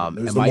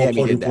 And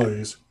Miami did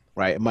that.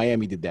 Right.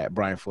 Miami did that.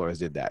 Brian Flores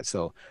did that.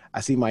 So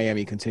I see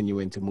Miami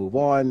continuing to move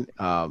on,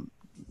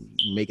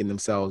 making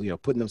themselves,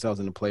 putting themselves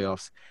in the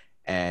playoffs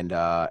and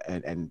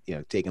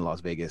taking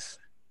Las Vegas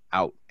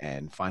out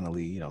and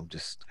finally,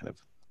 just kind of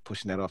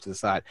pushing that off to the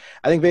side.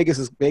 I think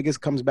Vegas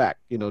comes back,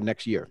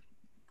 next year.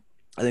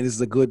 I think this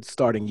is a good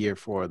starting year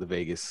for the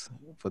Vegas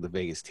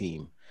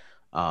team,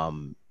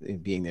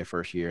 being their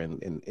first year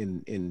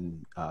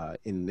in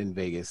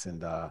Vegas,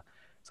 and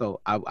so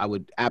I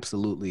would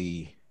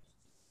absolutely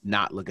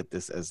not look at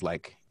this as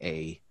like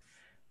a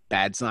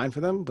bad sign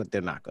for them, but they're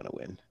not going to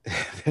win.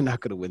 They're not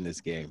going to win this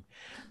game,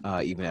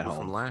 even at home.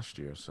 From last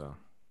year, so.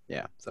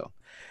 Yeah. So,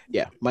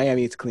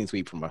 Miami, it's a clean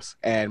sweep from us,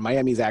 and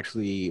Miami's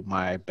actually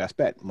my best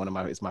bet.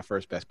 It's my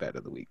first best bet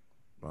of the week.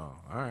 Oh, all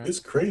right. It's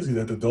crazy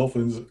that the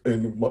Dolphins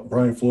and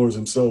Brian Flores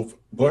himself.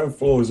 Brian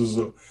Flores is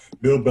a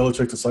Bill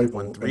Belichick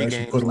disciple, and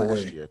actually put him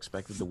away. Year,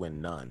 expected to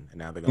win none, and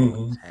now they're going to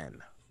win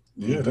 10.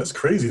 Yeah, that's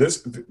crazy.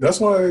 That's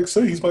why I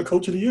say he's my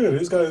coach of the year.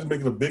 This guy is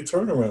making a big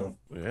turnaround.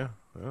 Yeah.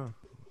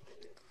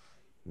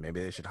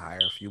 Maybe they should hire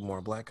a few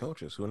more black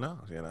coaches. Who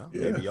knows?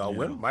 Maybe y'all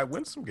might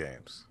win some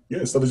games. Yeah,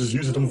 instead of just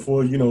using them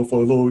for a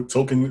little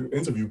token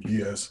interview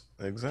BS.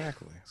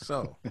 Exactly.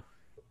 So,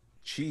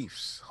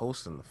 Chiefs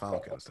hosting the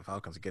Falcons. The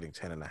Falcons are getting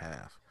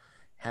 10.5.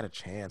 Had a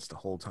chance to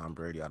hold Tom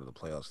Brady out of the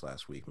playoffs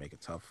last week, make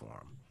it tough for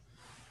him,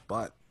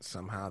 but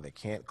somehow they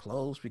can't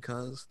close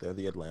because they're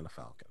the Atlanta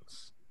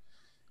Falcons.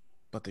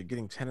 But they're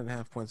getting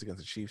 10.5 points against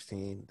the Chiefs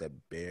team that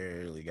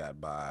barely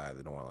got by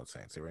the New Orleans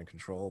Saints. They were in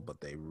control,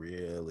 but they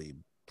really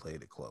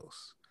played it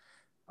close.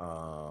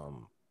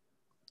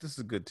 This is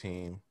a good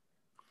team.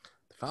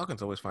 The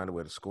Falcons always find a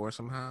way to score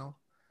somehow.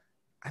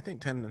 I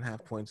think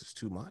 10.5 points is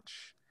too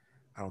much.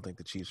 I don't think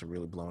the Chiefs are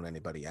really blowing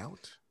anybody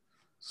out.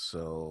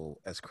 So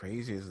as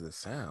crazy as this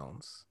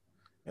sounds,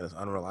 and as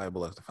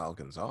unreliable as the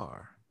Falcons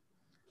are,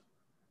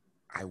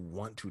 I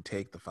want to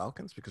take the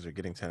Falcons because they're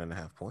getting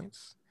 10.5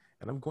 points.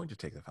 And I'm going to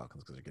take the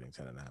Falcons because they're getting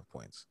 10.5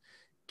 points.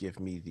 Give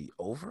me the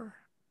over.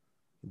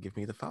 Give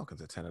me the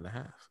Falcons at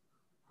 10.5.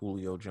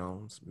 Julio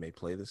Jones may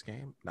play this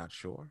game, not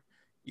sure.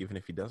 Even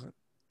if he doesn't,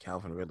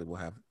 Calvin Ridley will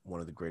have one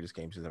of the greatest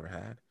games he's ever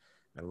had,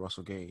 and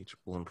Russell Gage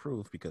will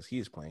improve because he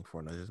is playing for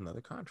another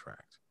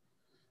contract.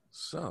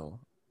 So,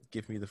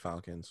 give me the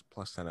Falcons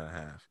plus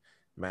 10.5.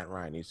 Matt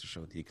Ryan needs to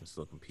show that he can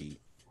still compete.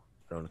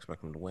 I don't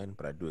expect him to win,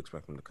 but I do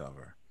expect him to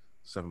cover.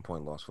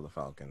 7-point loss for the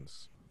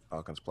Falcons.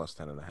 Falcons plus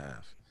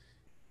 10.5,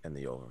 and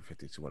the over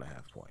 52.5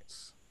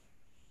 points.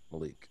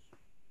 Malik.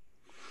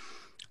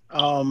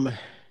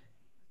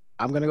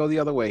 I'm going to go the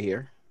other way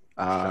here.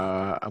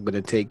 I'm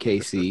going to take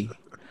KC.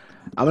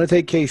 I'm going to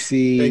take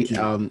KC.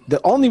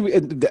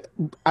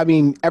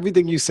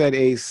 Everything you said,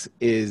 Ace,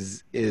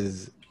 is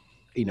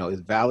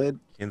valid.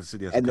 Kansas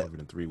City hasn't covered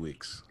in 3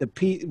 weeks.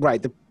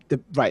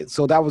 Right.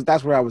 So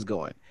that's where I was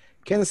going.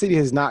 Kansas City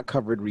has not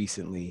covered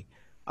recently.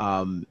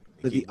 But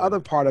the other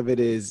part of it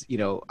is,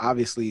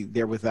 obviously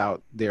they're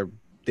without their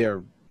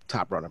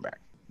top running back.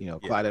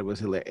 Clyde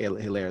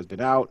Edwards-Helaire has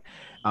been out.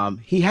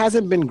 He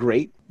hasn't been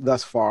great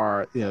thus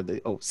far,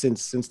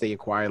 since they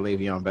acquired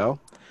Le'Veon Bell.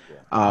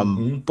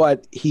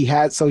 But he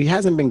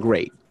hasn't been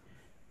great.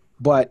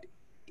 But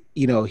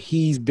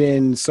he's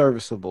been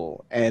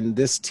serviceable, and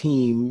this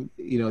team,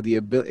 the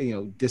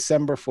ability,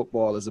 December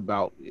football has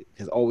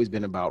always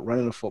been about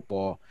running the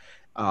football,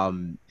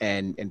 and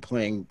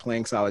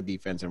playing solid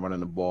defense and running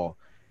the ball.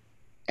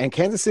 And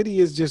Kansas City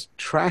is just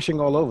trashing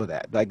all over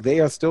that. Like, they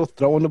are still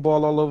throwing the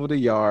ball all over the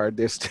yard.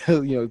 They're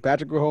still,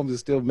 Patrick Mahomes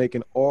is still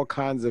making all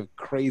kinds of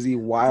crazy,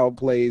 wild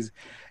plays,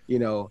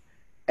 and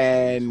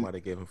that's why they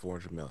gave him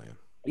 $400 million.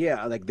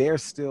 Yeah, like, they're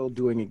still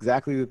doing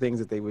exactly the things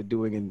that they were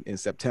doing in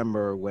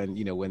September when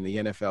the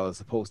NFL is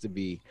supposed to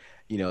be,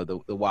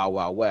 the Wild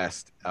Wild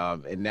West,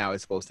 and now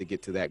it's supposed to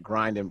get to that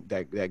grind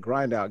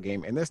out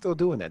game, and they're still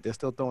doing that. They're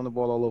still throwing the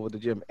ball all over the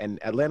gym, and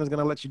Atlanta's going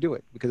to let you do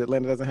it because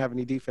Atlanta doesn't have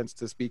any defense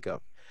to speak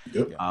of.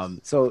 Yep.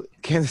 So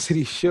Kansas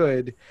City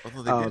should.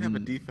 Although they did have a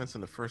defense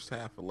in the first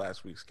half of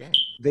last week's game.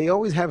 They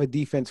always have a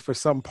defense for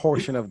some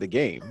portion of the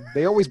game.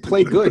 They always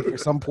play good for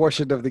some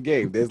portion of the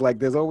game.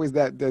 There's always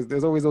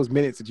those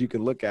minutes that you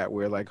can look at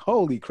where, like,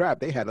 holy crap,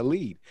 they had a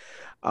lead.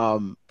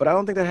 But I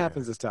don't think that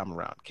happens this time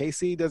around.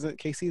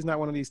 KC is not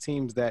one of these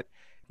teams that,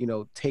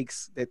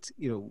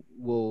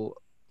 will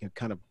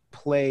kind of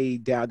play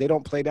down. They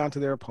don't play down to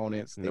their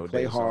opponents. They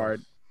play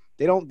hard.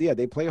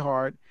 They play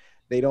hard.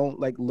 They don't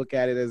look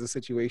at it as a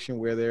situation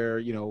where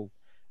they're,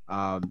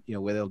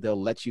 where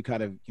they'll let you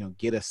kind of,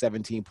 get a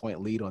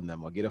 17-point lead on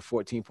them or get a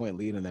 14-point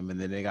lead on them,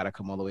 and then they got to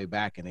come all the way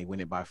back and they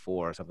win it by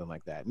 4 or something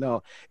like that.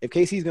 No, if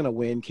KC's going to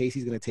win,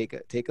 KC's going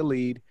to take a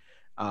lead,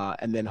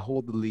 and then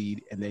hold the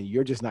lead, and then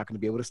you're just not going to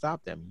be able to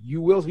stop them.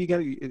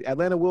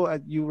 Atlanta will.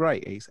 You're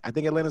right, Ace. I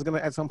think Atlanta's going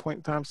to at some point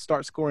in time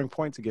start scoring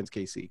points against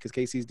KC because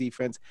KC's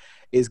defense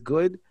is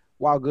good.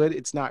 While good,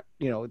 it's not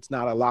a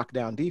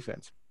lockdown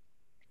defense.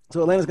 So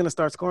Atlanta's going to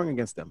start scoring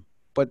against them,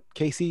 but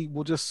KC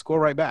will just score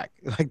right back.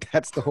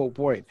 That's the whole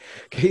point.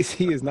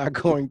 KC is not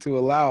going to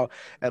allow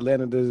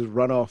Atlanta to just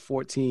run off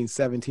 14,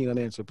 17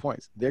 unanswered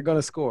points. They're going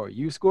to score.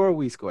 You score,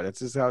 we score. That's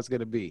just how it's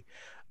going to be.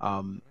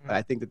 But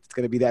I think that it's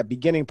going to be that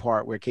beginning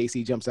part where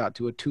KC jumps out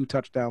to a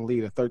 2-touchdown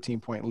lead, a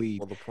 13-point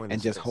lead,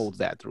 and just holds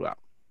that throughout.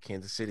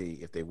 Kansas City,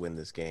 if they win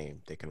this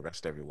game, they can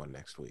rest everyone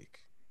next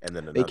week, and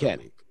then another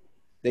week.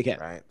 They can.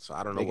 Right? So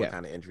I don't know what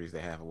kind of injuries they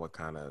have and what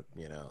kind of,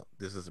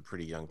 this is a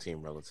pretty young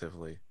team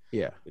relatively.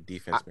 Yeah. The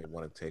defense may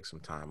want to take some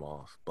time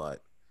off,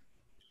 but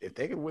if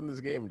they can win this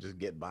game and just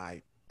get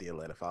by the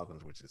Atlanta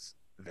Falcons, which is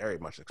very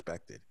much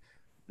expected,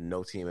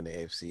 no team in the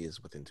AFC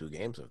is within 2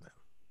 games of them.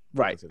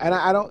 Right. And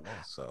I don't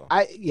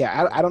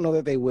know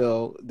that they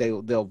will.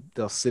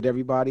 They'll sit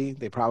everybody.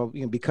 They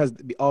probably, because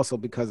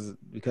of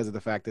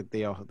the fact that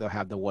they'll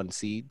have the 1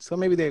 seed. So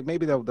maybe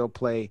they'll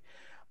play.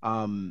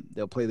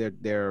 They'll play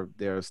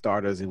their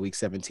starters in week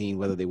 17,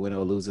 whether they win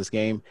or lose this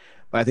game.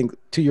 But I think,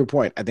 to your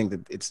point, I think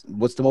that it's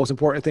what's the most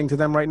important thing to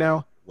them right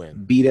now?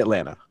 Win. Beat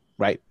Atlanta,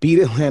 right? Beat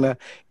Atlanta,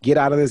 get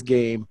out of this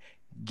game,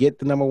 get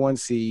the number 1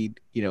 seed,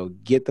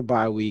 get the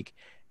bye week,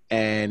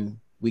 and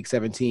week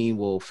 17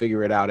 will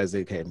figure it out as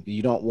they can.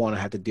 You don't want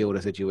to have to deal with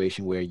a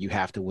situation where you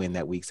have to win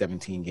that week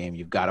 17 game.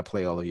 You've got to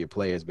play all of your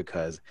players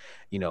because,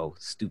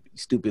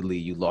 stupidly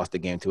you lost the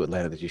game to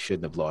Atlanta that you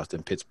shouldn't have lost,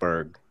 in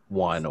Pittsburgh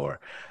won, or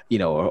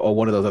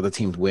one of those other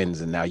teams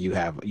wins, and now you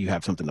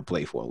have something to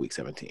play for in week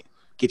 17.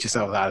 Get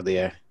yourself out of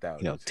there.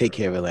 Take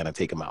care of Atlanta,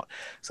 take them out.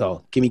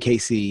 So give me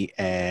KC,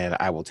 and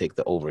I will take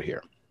the over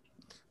here.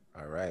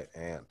 All right,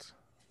 Ant.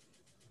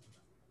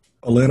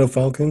 Atlanta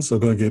Falcons are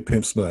going to get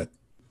pimp smack.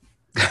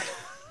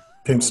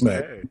 Pimp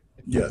smack.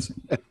 Yes.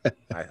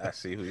 I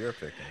see who you're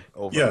picking.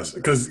 Over. Yes,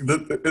 because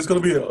it's going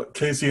to be a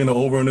KC and the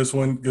over in this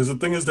one. Because the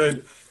thing is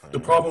that the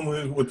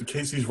problem with the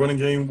KC's running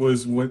game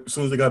was as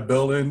soon as they got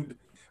Bell in,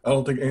 I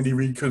don't think Andy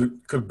Reid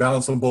could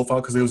balance them both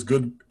out because they was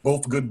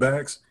both good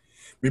backs.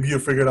 Maybe he'll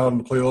figure it out in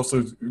the playoffs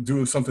to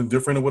do something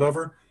different or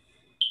whatever.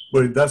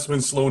 But that's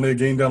been slowing their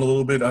game down a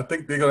little bit. I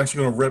think they're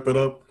actually going to wrap it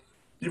up.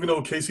 Even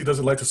though KC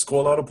doesn't like to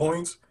score a lot of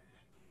points,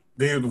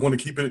 they want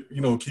to keep it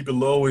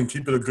low and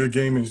keep it a good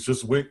game and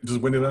just win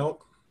it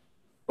out.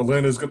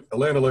 Atlanta's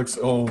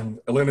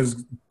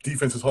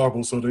defense is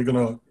horrible, so they're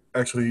gonna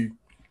actually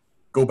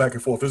go back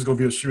and forth. This is gonna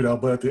be a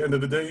shootout, but at the end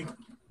of the day,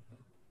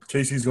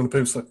 KC's gonna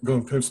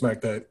pimp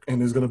smack that,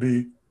 and there's gonna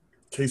be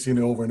KC in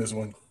the over in this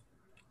one.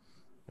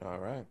 All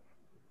right.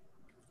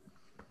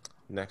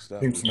 Next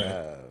up, we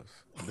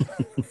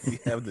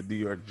have the New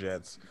York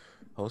Jets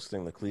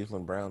hosting the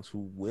Cleveland Browns,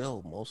 who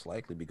will most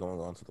likely be going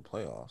on to the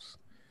playoffs.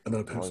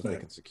 Another as long as they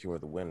can secure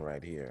the win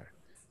right here.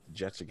 The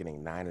Jets are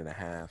getting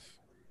 9.5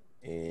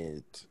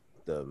 at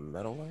the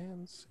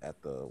Meadowlands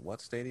at the what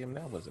stadium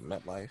now? Was it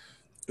MetLife?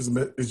 It's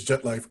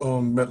JetLife.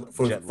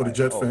 For the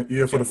Jet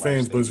fan, for the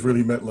fans, but it's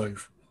really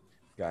MetLife.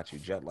 Got you.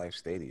 JetLife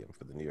Stadium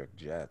for the New York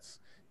Jets,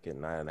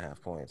 getting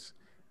 9.5 points.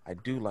 I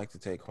do like to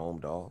take home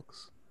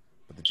dogs,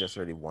 but the Jets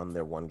already won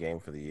their 1 game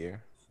for the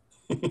year.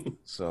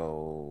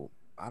 So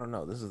I don't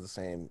know. This is the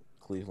same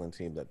Cleveland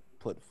team that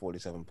put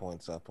 42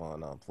 points up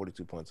on the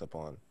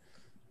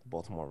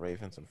Baltimore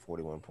Ravens and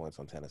 41 points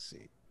on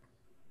Tennessee.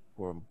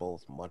 were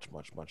both much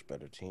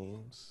better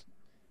teams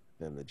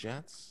than the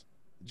Jets.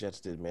 The Jets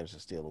did manage to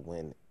steal a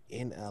win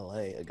in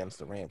LA against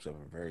the Rams, who have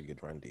a very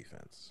good run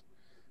defense.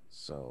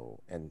 So,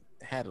 and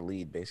had a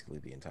lead basically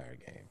the entire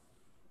game.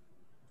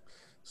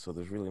 So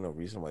there's really no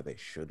reason why they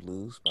should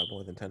lose by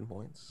more than 10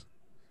 points.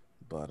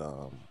 But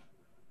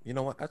you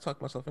know what? I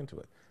talked myself into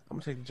it. I'm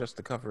gonna take the Jets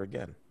to cover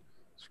again.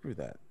 Screw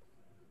that.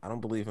 I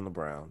don't believe in the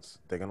Browns.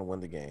 They're gonna win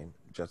the game.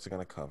 Jets are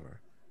gonna cover.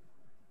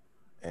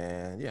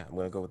 And yeah, I'm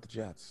gonna go with the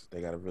Jets.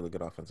 They got a really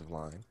good offensive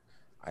line.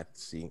 I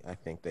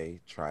think they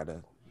try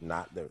to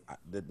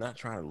they're not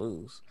trying to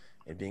lose.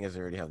 And being as they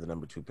already have the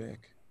number 2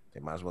 pick, they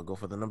might as well go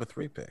for the number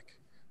 3 pick.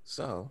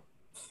 So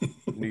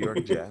New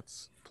York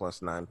Jets plus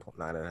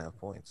 9.5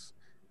 points,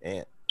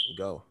 and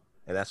go.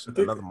 And that's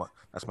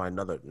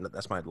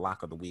my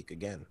lock of the week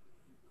again.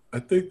 I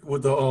think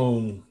with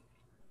the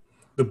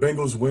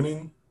Bengals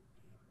winning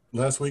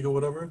last week or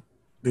whatever,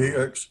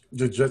 the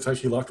Jets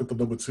actually locked up the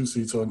number 2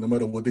 seed. So no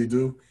matter what they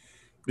do,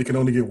 they can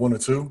only get 1 or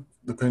 2.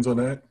 Depends on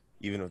that.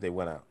 Even if they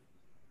went out.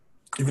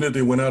 Even if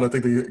they went out, I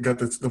think they got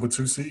the number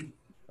 2 seed.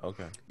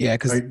 Okay. Yeah,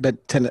 because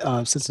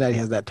Cincinnati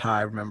has that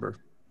tie. Remember,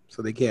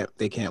 so they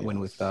can't win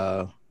with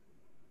the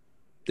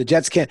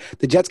Jets.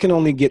 The Jets can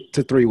only get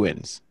to 3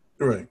 wins.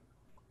 Right.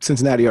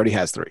 Cincinnati already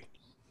has 3.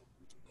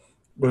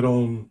 But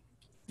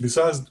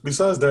besides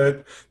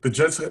that, the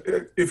Jets.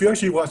 If you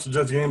actually watch the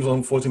Jets games,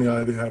 unfortunately,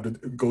 I did have to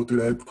go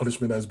through that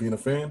punishment as being a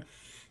fan.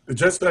 The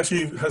Jets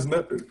actually has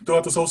not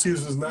throughout this whole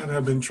season has not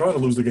have been trying to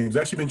lose the games.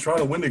 They've actually been trying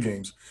to win the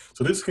games.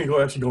 So this can go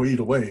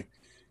either way.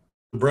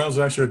 The Browns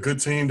are actually a good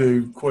team. They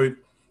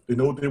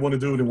know what they want to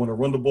do. They want to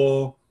run the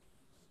ball,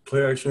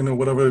 play action, or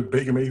whatever.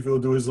 Baker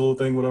Mayfield do his little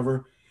thing,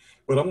 whatever.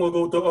 But I'm gonna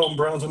go with the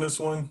Browns on this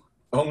one.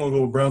 I'm gonna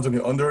go with Browns on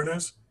the under in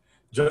this.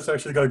 Jets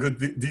actually got a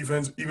good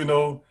defense, even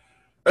though.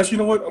 Actually,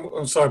 you know what?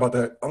 I'm sorry about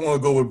that. I'm gonna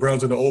go with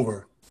Browns on the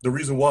over. The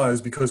reason why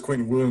is because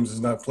Quentin Williams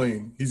is not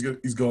playing.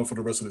 He's gone for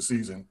the rest of the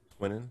season.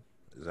 Winning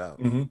is out.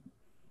 Mm-hmm.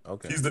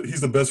 Okay.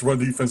 He's the best run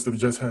defense that the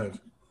Jets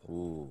have.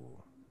 Ooh,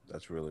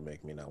 that's really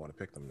making me not want to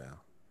pick them now.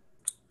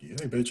 Yeah,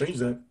 you better change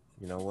that.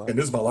 You know what? And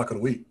this is my lock of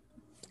the week.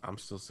 I'm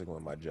still sticking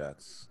with my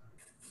Jets.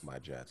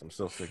 I'm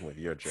still sticking with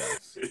your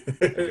Jets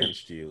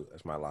against you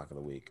as my lock of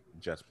the week.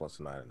 Jets plus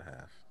 9.5.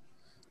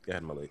 Go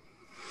ahead, Malik.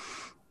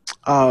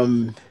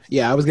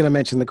 Yeah, I was gonna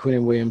mention the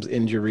Quentin Williams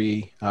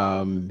injury.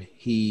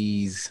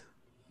 He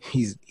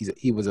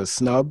was a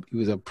snub. He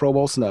was a Pro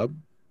Bowl snub.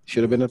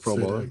 Should have been a Pro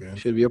Bowler.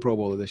 Should be a Pro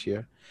Bowler this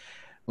year.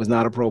 Was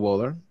not a Pro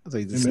Bowler. So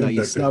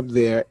he's snubbed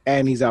there,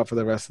 and he's out for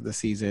the rest of the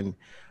season.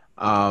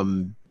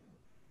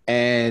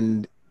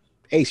 And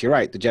Ace, you're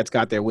right. The Jets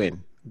got their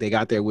win. They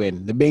got their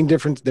win. The main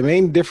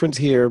difference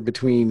here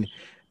between,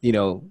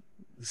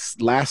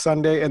 last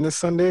Sunday and this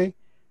Sunday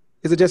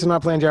is the Jets are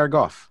not playing Jared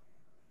Goff.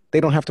 They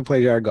don't have to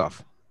play Jared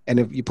Goff. And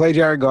if you play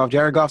Jared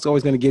Goff's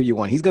always going to give you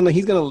one. He's gonna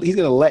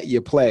let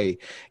you play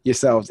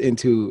yourselves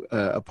into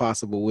a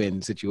possible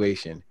win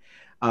situation.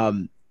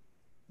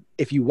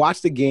 If you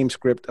watch the game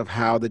script of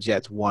how the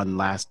Jets won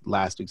last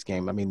week's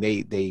game, I mean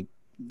they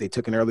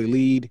took an early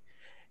lead,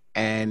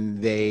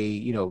 and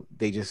they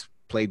just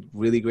played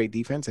really great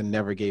defense and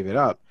never gave it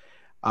up.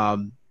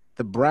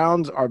 The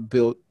Browns are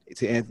built,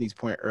 to Anthony's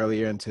point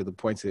earlier, and to the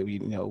points that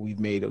we've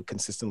made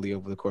consistently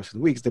over the course of the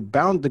weeks. The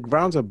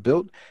Browns are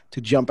built to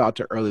jump out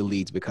to early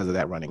leads because of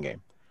that running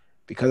game,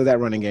 because of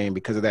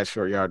that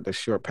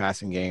short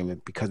passing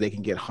game, because they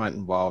can get Hunt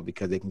involved,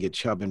 because they can get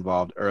Chubb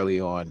involved early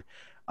on,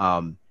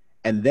 and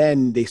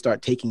then they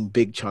start taking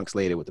big chunks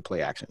later with the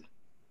play action.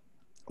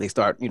 They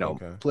start,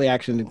 play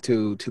action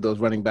to those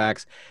running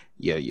backs.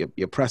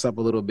 You press up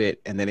a little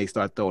bit, and then they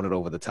start throwing it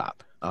over the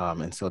top.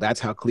 And so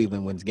that's how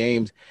Cleveland wins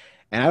games.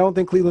 And I don't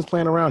think Cleveland's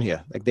playing around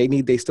here. Like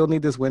they still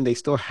need this win. They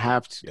still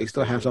have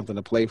something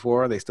to play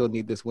for. They still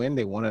need this win.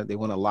 They want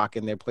to lock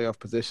in their playoff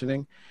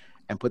positioning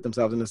and put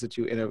themselves in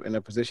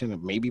a position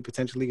of maybe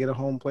potentially get a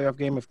home playoff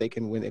game if they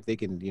can win. If they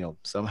can,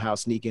 somehow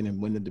sneak in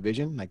and win the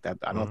division like that.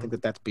 I don't think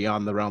that's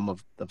beyond the realm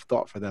of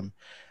thought for them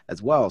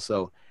as well.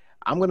 So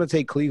I'm going to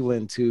take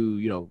Cleveland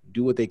to,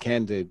 do what they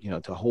can to,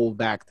 to hold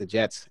back the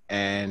Jets.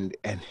 And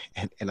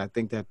I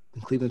think that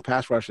Cleveland's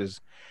pass rush is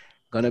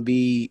going to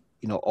be,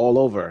 all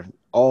over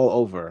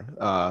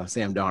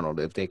Sam Darnold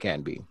if they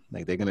can be.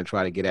 Like, they're going to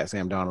try to get at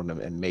Sam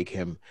Darnold and make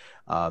him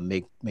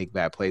make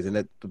bad plays.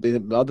 And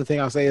the other thing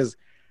I'll say is,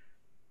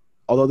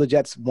 although the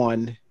Jets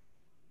won,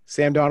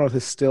 Sam Darnold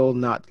has still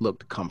not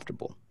looked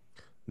comfortable.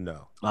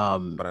 No.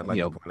 But I'd like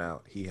to point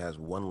out he has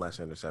one less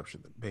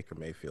interception than Baker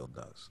Mayfield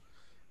does.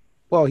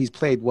 Well, he's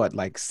played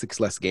like 6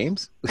 less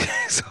games,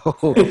 so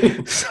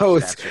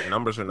it's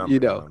numbers are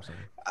numbers.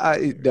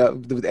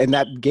 And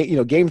that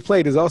game, games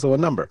played is also a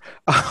number.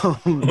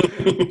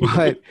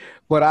 But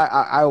what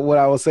I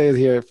will say is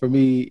here for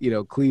me,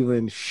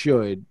 Cleveland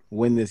should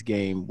win this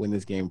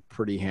game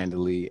pretty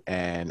handily,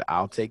 and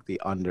I'll take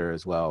the under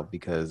as well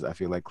because I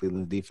feel like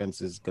Cleveland's defense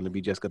is going to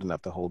be just good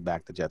enough to hold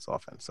back the Jets'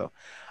 offense. So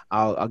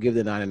I'll give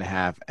the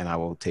 9.5, and I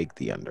will take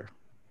the under.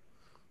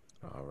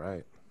 All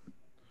right.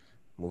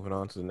 Moving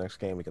on to the next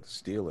game, we got the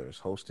Steelers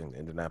hosting the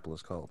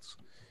Indianapolis Colts.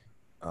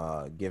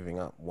 giving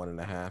up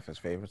 1.5 as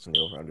favorites, and the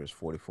over/under is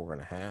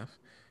 44.5.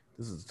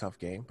 This is a tough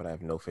game, but I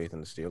have no faith in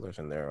the Steelers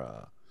and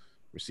their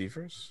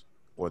receivers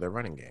or their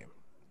running game.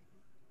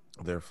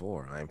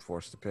 Therefore, I am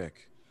forced to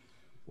pick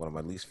one of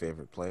my least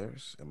favorite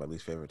players and my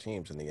least favorite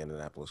teams in the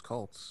Indianapolis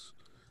Colts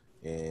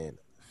in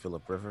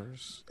Phillip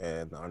Rivers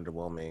and the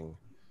underwhelming,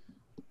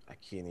 I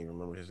can't even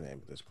remember his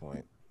name at this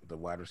point, the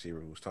wide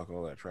receiver who was talking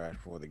all that trash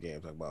before the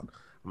game, talking about,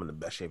 I'm in the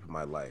best shape of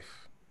my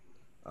life,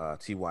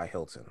 T.Y.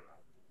 Hilton,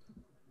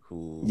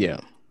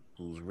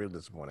 who's really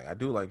disappointing. I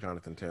do like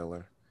Jonathan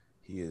Taylor.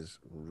 He is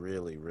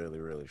really, really,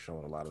 really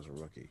showing a lot as a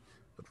rookie.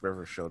 But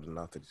Rivers showed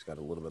enough that he's got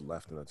a little bit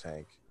left in the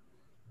tank.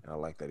 And I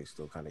like that he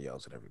still kind of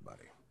yells at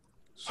everybody.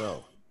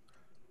 So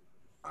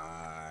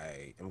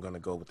I am going to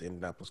go with the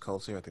Indianapolis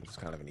Colts here. I think it's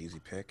kind of an easy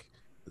pick.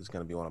 This is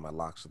going to be one of my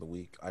locks of the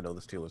week. I know the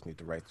Steelers need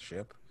to right the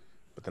ship,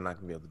 but they're not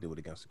going to be able to do it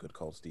against a good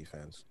Colts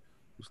defense,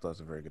 who still has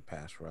a very good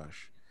pass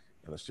rush.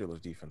 And the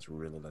Steelers defense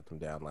really let them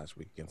down last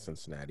week against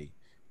Cincinnati.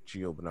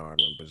 Gio Bernard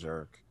went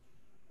berserk.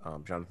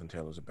 Jonathan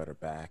Taylor's a better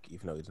back.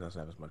 Even though he doesn't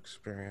have as much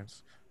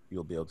experience,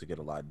 he'll be able to get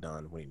a lot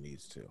done when he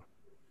needs to.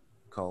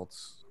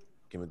 Colts,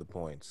 give me the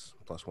points,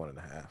 plus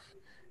 1.5,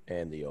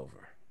 and the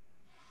over,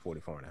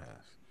 44.5.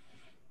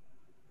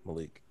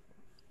 Malik.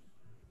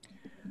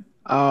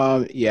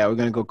 Yeah, we're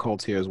gonna go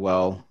Colts here as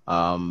well.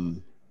 I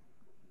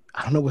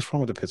don't know what's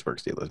wrong with the Pittsburgh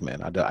Steelers,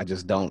 man. I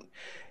just don't,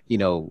 you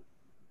know,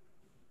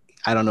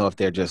 I don't know if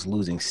they're just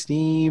losing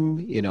steam.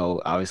 You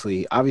know,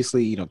 obviously,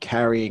 you know,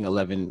 carrying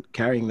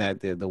that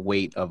the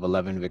weight of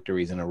 11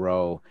 victories in a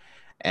row,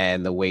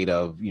 and the weight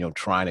of, you know,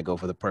 trying to go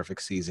for the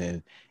perfect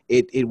season.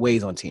 It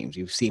weighs on teams.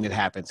 You've seen it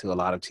happen to a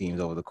lot of teams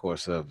over the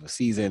course of a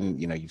season.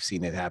 You know, you saw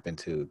it happen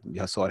to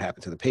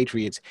the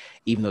Patriots,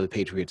 even though the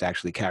Patriots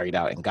actually carried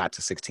out and got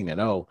to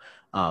 16-0.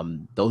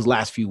 Those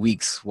last few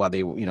weeks while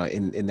they were, you know,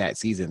 in that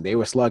season, they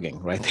were slugging,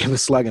 right? They were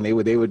slugging. They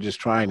were just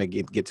trying to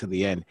get to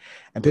the end.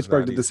 And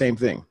Pittsburgh did the same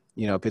thing.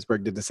 You know,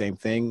 Pittsburgh did the same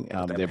thing.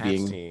 That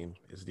Pats team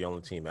is the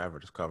only team ever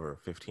to cover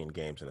 15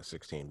 games in a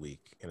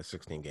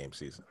 16-game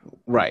season.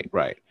 Right.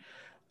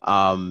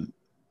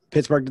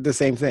 Pittsburgh did the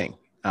same thing.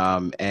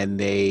 And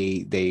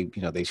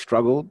they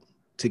struggled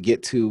to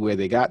get to where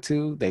they got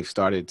to. They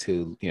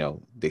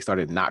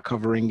started not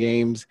covering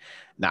games,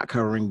 not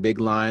covering big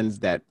lines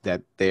that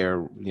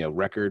their, you know,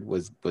 record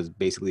was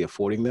basically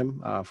affording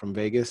them from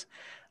Vegas.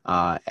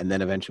 And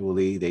then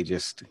eventually they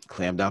just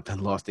clammed up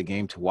and lost the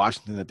game to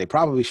Washington that they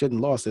probably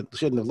shouldn't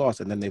have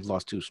lost. And then they've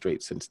lost 2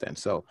 straight since then.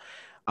 So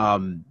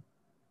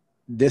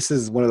this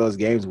is one of those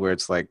games where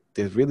it's like,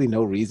 there's really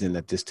no reason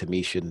that this to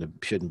me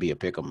shouldn't be a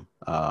pick 'em,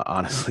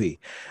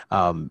 honestly,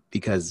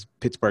 because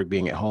Pittsburgh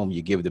being at home,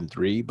 you give them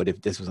 3, but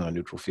if this was on a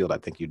neutral field, I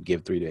think you'd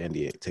give 3 to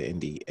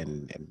Indy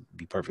and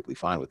be perfectly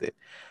fine with it.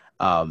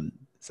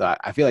 So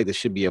I feel like this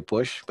should be a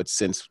push, but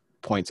since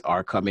points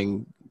are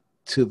coming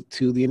to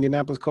the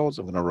Indianapolis Colts,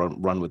 I'm going to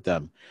run with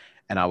them,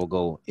 and I will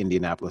go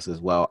Indianapolis as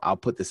well. I'll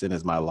put this in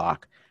as my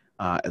lock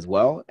as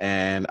well,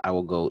 and I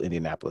will go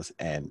Indianapolis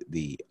and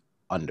the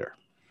under.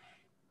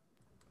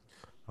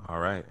 All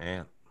right,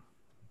 and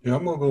yeah,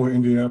 I'm gonna go with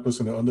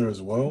Indianapolis and the under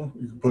as well.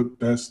 But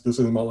this is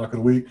my lock of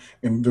the week,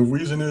 and the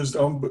reason is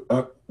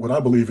what I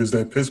believe is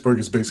that Pittsburgh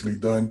is basically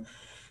done.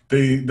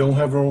 They don't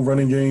have their own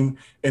running game,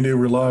 and they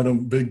relied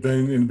on Big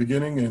Ben in the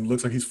beginning, and it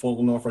looks like he's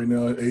falling off right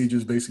now. Age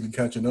is basically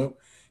catching up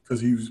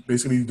because he was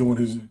basically doing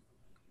his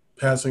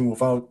passing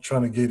without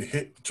trying to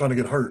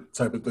get hurt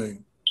type of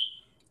thing.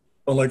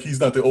 Unlike he's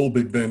not the old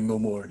Big Ben no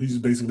more. He's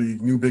basically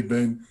new Big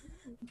Ben.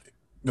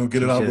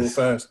 Get it out real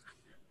fast.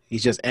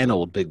 He's just an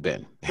old Big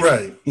Ben.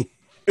 Right.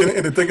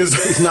 And the thing is,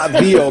 he's not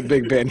the old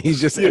Big Ben. He's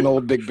just an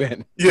old Big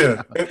Ben.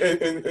 Yeah,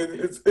 and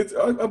it's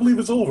I believe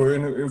it's over,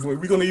 and we're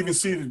going to even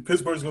see that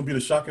Pittsburgh's going to be the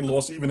shocking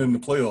loss even in the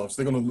playoffs.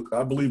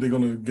 I believe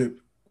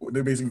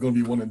they're basically going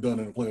to be one and done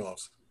in the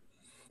playoffs.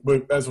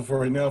 But as of for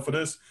right now, for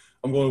this,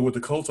 I'm going with the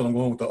Colts, and I'm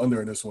going with the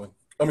under in this one.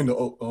 I mean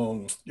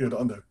the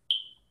under.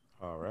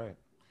 All right.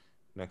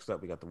 Next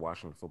up, we got the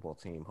Washington football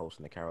team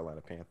hosting the Carolina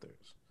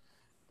Panthers.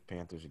 The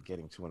Panthers are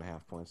getting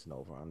 2.5 points, and the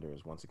over/under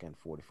is once again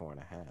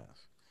 44.5.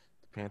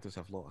 Panthers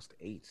have lost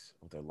 8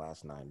 of their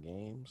last 9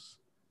 games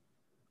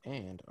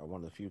and are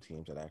one of the few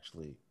teams that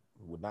actually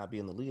would not be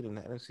in the lead in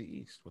the NFC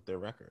East with their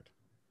record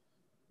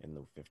in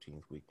the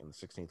 16th week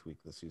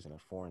of the season at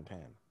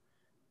 4-10.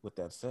 With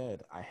that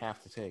said, I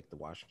have to take the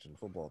Washington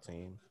football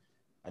team.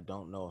 I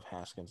don't know if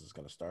Haskins is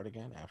going to start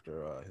again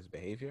after his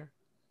behavior.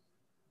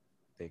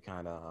 They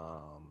kind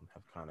of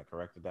have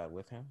corrected that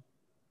with him.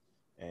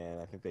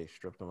 And I think they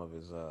stripped him of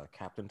his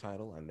captain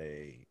title, and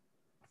they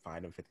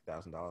fined him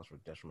 $50,000 for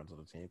detrimental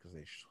to the team because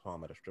they saw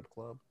him at a strip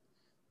club.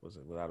 Was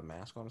it without a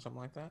mask on or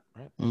something like that?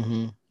 Right.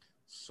 Mm-hmm.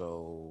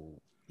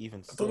 So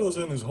even I thought it was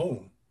in his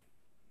home.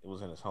 It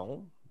was in his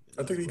home.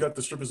 I think he got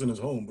the strippers in his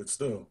home, but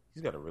still,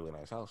 he's got a really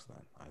nice house. Then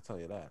I tell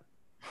you that.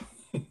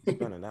 He's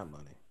spending that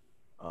money.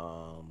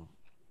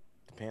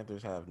 The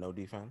Panthers have no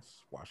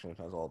defense.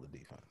 Washington has all the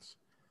defense.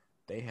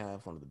 They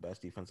have one of the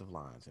best defensive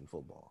lines in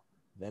football.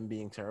 Them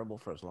being terrible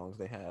for as long as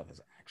they have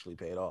has actually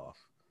paid off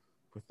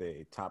with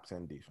a top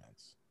 10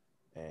 defense.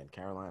 And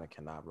Carolina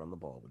cannot run the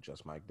ball with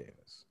just Mike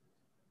Davis.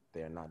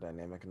 They are not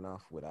dynamic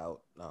enough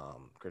without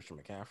Christian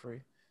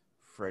McCaffrey,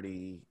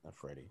 not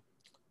Freddie.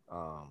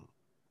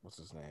 What's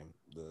his name?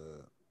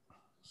 The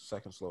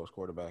second slowest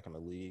quarterback in the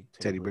league,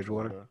 Teddy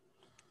Bridgewater,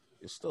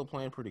 is still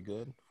playing pretty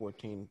good.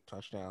 14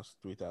 touchdowns,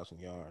 3,000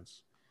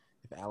 yards.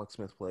 If Alex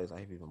Smith plays,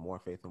 I have even more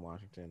faith in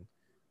Washington.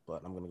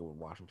 But I'm going to go with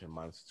Washington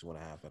minus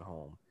 2.5 at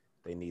home.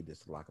 They need this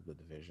to lock up the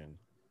division,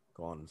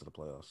 going into the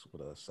playoffs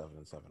with a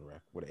 7-7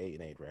 record, with an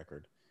 8-8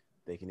 record.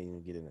 They can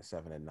even get in at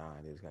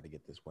 7-9. They just got to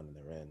get this one and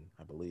they're in,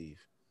 I believe.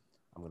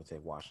 I'm going to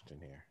take Washington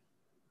here.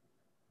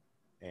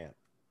 And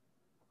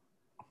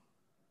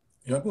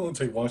yeah, I'm going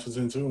to take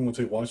Washington too. I'm going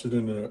to take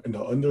Washington in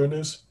the under in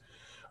this.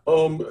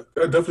 I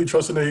definitely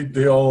trust in their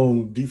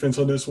defense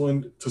on this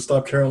one to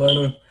stop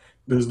Carolina.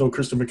 There's no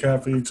Christian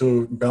McCaffrey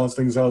to balance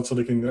things out so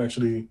they can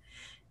actually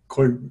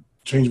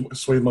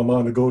sway my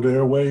mind to go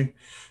their way.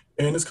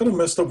 And it's kind of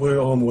messed up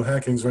with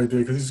Hackins right there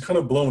because he's kind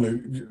of blown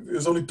it.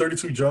 There's only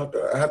 32 jobs.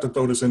 I have to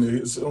throw this in there.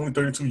 It's only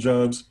 32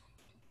 jobs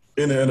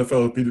in the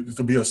NFL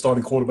to be a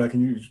starting quarterback,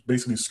 and you're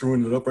basically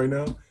screwing it up right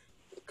now.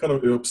 Kind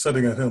of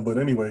upsetting at him. But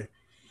anyway,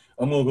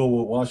 I'm going to go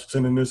with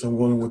Washington in this. I'm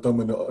going with them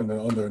in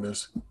the under in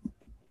this.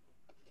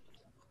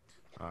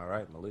 All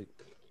right, Malik.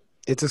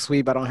 It's a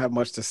sweep. I don't have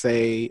much to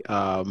say.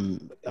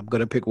 I'm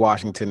going to pick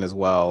Washington as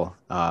well,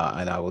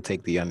 and I will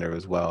take the under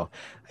as well.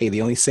 Hey,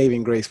 the only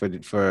saving grace for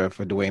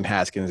Dwayne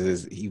Haskins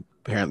is he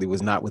apparently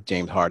was not with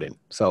James Harden.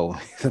 So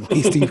at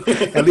least he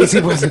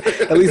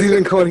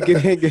didn't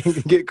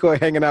get caught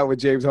hanging out with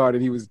James Harden.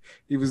 He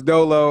was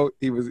dolo.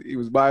 He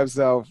was by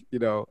himself.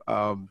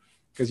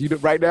 Because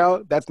right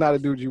now that's not a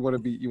dude you want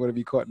to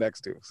be caught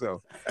next to.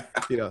 So,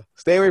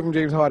 stay away from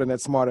James Harden.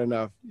 That's smart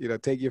enough.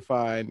 Take your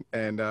fine,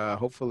 and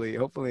hopefully,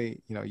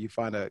 you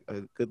find a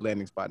good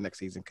landing spot next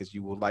season because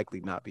you will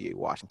likely not be a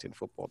Washington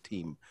football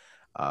team,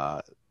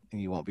 and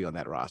you won't be on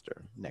that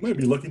roster next year.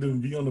 Might be lucky to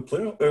be on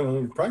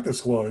the practice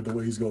squad the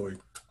way he's going.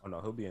 Oh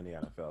no, he'll be in the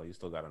NFL. He's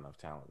still got enough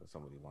talent that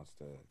somebody wants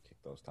to kick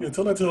those. Yeah,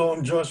 tell that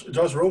to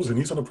Josh Rosen.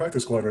 He's on the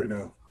practice squad right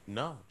now.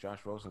 No, Josh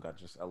Rosen got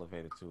just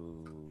elevated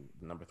to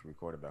the number 3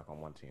 quarterback on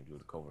one team due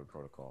to COVID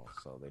protocol,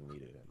 so they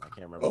needed him. I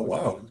can't remember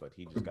who, but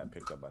he just got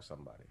picked up by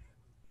somebody.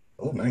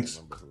 Oh, nice.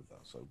 I don't remember who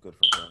though. So good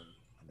for him.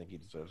 I think he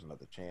deserves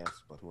another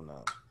chance, but who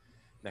knows?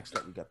 Next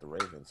up, we got the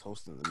Ravens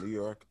hosting the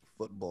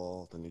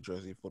New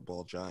Jersey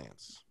Football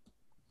Giants.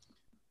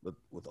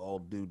 With all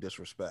due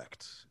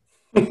disrespect,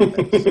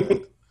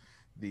 the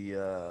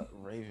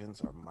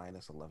Ravens are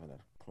minus 11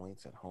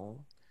 points at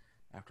home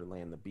after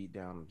laying the beat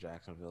down in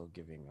Jacksonville,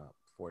 giving up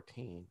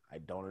 14. I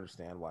don't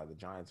understand why the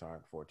Giants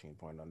aren't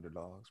 14-point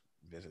underdogs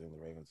visiting the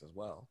Ravens as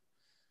well.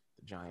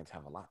 The Giants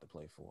have a lot to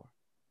play for.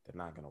 They're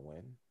not going to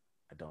win.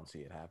 I don't see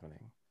it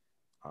happening.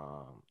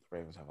 The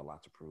Ravens have a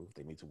lot to prove.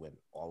 They need to win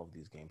all of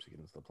these games to get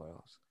into the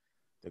playoffs.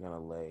 They're going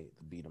to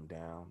beat them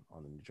down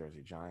on the New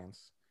Jersey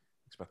Giants.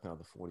 Expect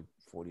another 40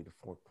 to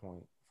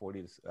 14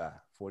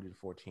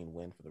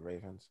 win for the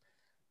Ravens.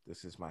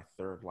 This is my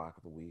third lock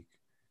of the week.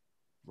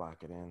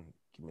 Lock it in.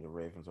 Give me the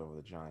Ravens over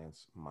the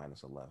Giants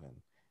minus 11.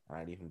 And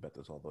I'd even bet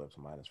this all the way up to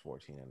minus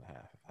 14.5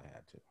 if I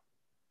had to.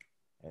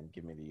 And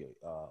give me the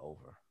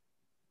over.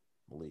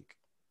 Malik.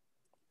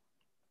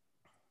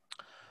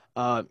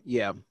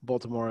 Yeah,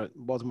 Baltimore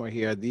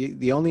here.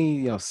 The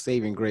only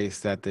saving grace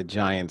that the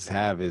Giants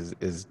have is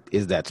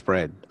that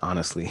spread.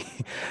 Honestly,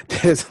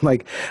 there's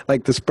like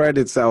the spread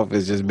itself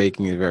is just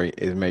making it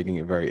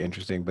very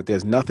interesting. But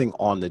there's nothing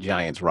on the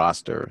Giants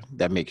roster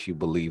that makes you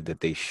believe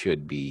that they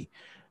should be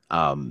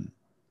able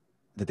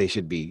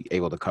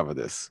to cover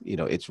this.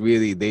 It's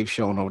really, they've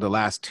shown over the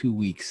last 2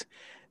 weeks,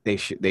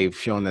 they've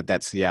shown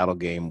that Seattle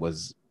game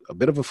was a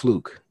bit of a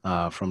fluke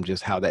from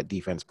just how that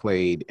defense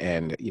played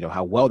and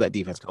how well that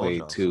defense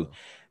played to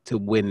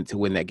win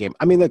that game.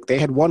 I mean, look, they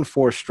had won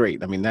 4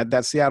 straight. I mean,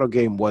 that Seattle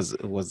game was the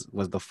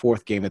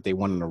 4th game that they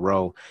won in a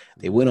row.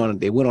 They went on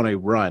a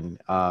run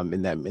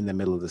in the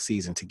middle of the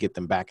season to get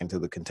them back into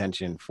the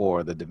contention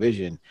for the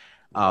division.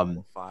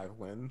 5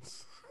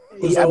 wins.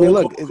 I mean,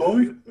 look.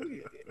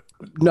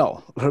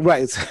 No,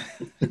 right.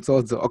 So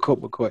it's a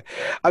Colt McCoy.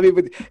 I mean,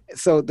 but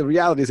so the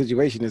reality of the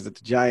situation is that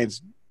the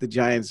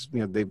Giants,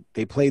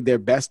 they played their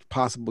best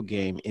possible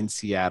game in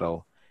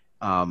Seattle,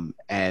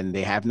 and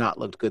they have not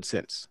looked good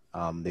since.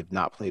 They've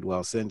not played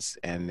well since,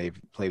 and they've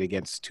played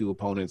against 2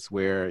 opponents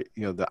where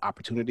the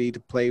opportunity to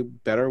play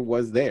better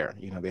was there.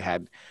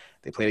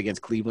 They played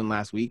against Cleveland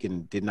last week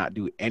and did not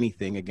do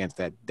anything against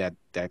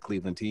that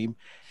Cleveland team.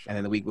 And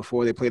then the week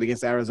before, they played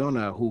against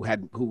Arizona, who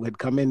had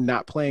come in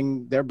not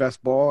playing their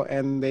best ball,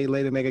 and they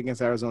laid an egg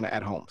against Arizona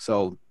at home.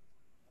 So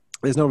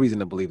there's no reason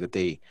to believe that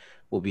they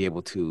will be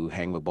able to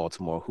hang with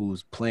Baltimore,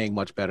 who's playing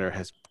much better,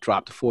 has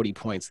dropped 40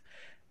 points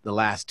the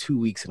last 2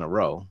 weeks in a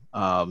row.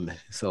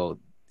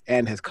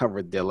 And has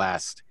covered their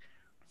last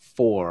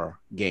 4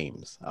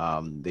 games.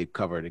 They've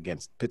covered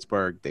against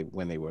Pittsburgh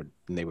when they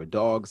were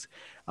dogs,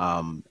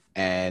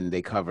 and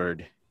they've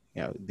covered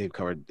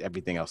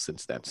everything else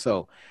since then.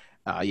 So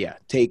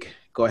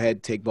Go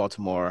ahead, take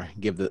Baltimore.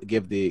 Give the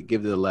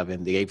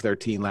 11. They gave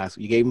 13 last.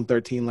 You gave them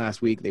 13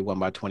 last week. They won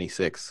by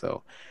 26,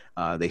 so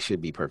they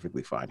should be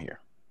perfectly fine here.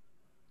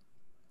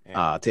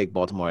 Take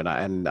Baltimore,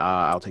 and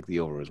I'll take the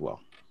over as well.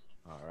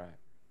 All right,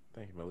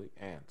 thank you, Malik.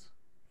 Ants.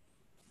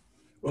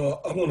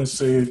 Well, I want to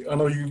say, I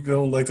know you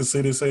don't like to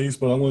say this, Ace,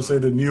 but I want to say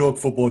the New York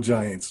Football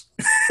Giants.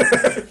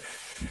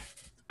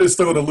 They're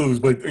still going to lose,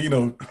 but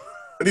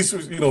at least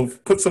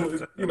put some.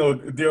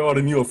 There are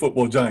the New York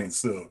Football Giants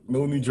still.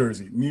 No New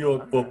Jersey, New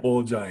York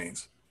Football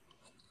Giants.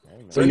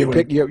 So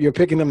anyway, you're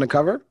picking them to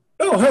cover?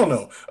 Oh, hell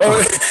no!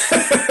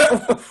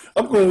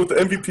 I'm going with the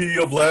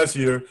MVP of last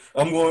year.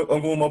 I'm going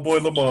with my boy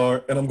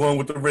Lamar, and I'm going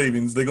with the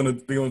Ravens. They're gonna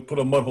put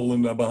a mud hole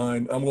in there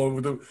behind. I'm going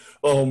with the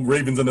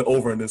Ravens and the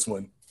over in this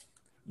one.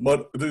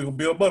 There'll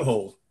be a mud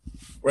hole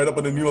right up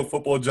in the New York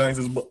Football Giants.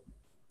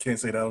 Can't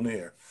say that on the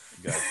air.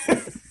 That's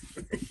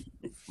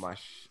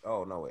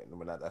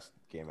the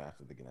game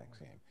after the next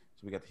game.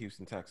 So we got the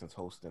Houston Texans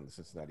hosting the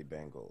Cincinnati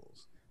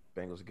Bengals.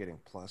 Bengals are getting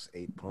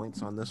 +8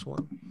 points on this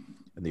one,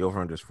 and the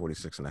over/under is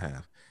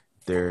 46.5.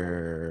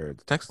 The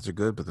Texans are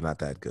good, but they're not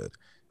that good.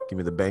 Give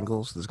me the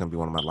Bengals. This is going to be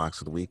one of my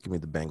locks of the week. Give me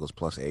the Bengals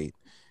 +8.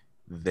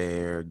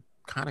 They're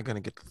kind of going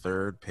to get the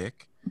third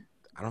pick.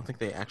 I don't think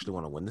they actually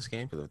want to win this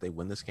game, because if they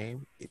win this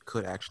game, it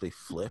could actually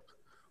flip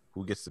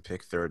who gets to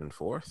pick third and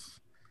fourth.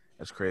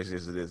 As crazy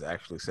as it is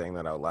actually saying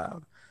that out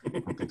loud. I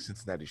don't think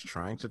Cincinnati's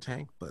trying to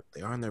tank, but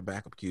they are in their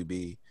backup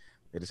QB.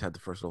 They just had the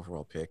first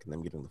overall pick, and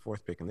them getting the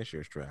fourth pick in this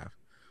year's draft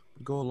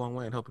would go a long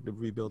way in helping to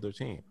rebuild their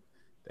team.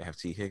 They have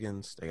T.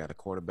 Higgins. They got a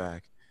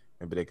quarterback.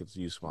 Maybe they could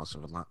use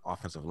some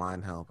offensive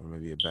line help, or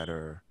maybe a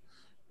better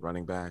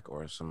running back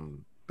or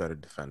some better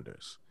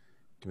defenders.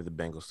 Give me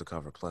the Bengals to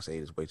cover.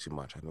 +8 is way too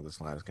much. I know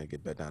this line is going to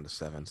get bet down to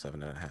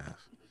 7.5.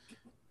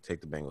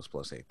 Take the Bengals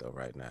 +8, though,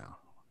 right now.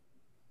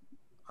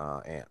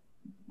 Ant.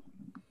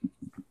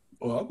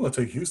 Well, I'm going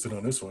to take Houston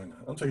on this one.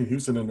 I'm taking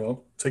Houston, and I'm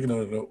taking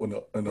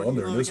the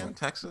under in this one.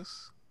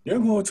 Texas? Yeah,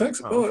 I'm going with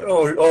Texas.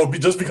 Okay.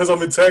 Just because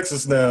I'm in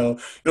Texas now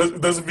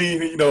doesn't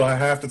mean I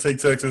have to take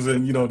Texas,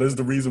 and there's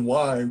the reason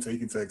why I'm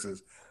taking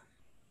Texas.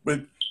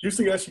 But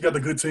Houston actually got a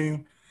good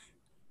team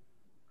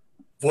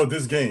for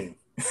this game,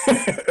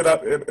 and I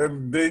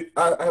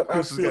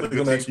feel they're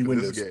going to actually win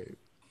this game.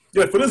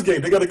 Yeah, for this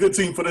game, they got a good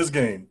team for this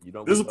game.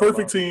 This is a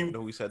perfect team.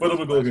 We said for them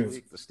to go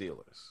against the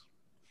Steelers.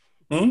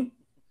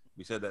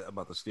 We said that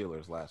about the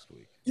Steelers last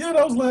week. Yeah,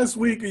 that was last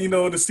week. The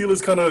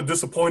Steelers kind of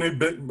disappointed.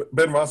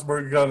 Ben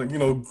Roethlisberger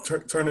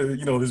got turned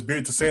his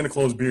beard to Santa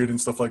Claus beard and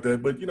stuff like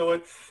that. But you know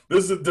what?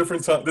 This is a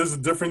different time. This is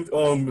a different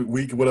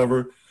week,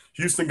 whatever.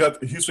 Houston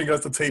got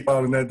the tape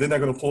out in that. They're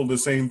not going to pull the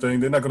same thing.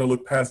 They're not going to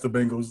look past the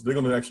Bengals. They're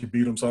going to actually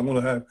beat them. So I'm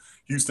going to have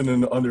Houston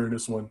in the under in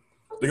this one.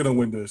 They're going to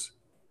win this.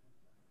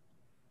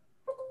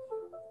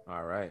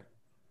 All right,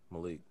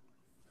 Malik.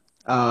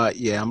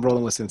 Yeah, I'm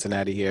rolling with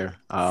Cincinnati here.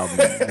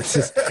 It's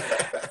just.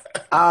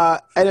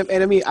 And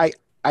I mean,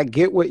 I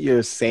get what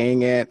you're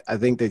saying, Ed. I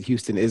think that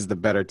Houston is the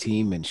better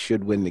team and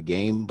should win the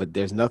game, but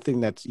there's nothing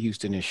that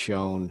Houston has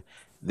shown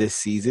this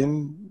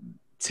season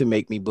to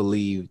make me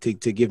believe, to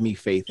give me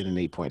faith in an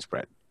 8-point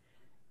spread.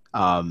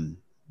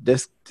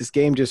 This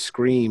game just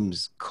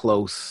screams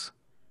close,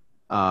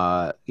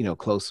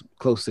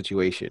 close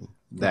situation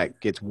that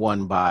gets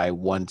won by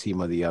one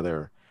team or the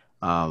other,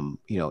 in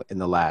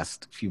the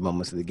last few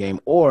moments of the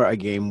game, or a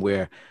game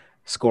where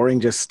scoring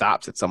just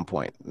stops at some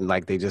point.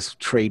 Like they just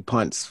trade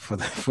punts for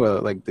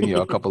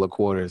a couple of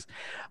quarters,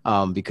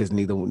 because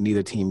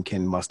neither team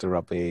can muster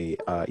up a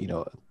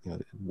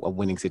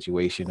winning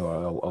situation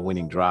or a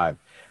winning drive.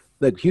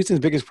 Look, Houston's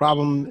biggest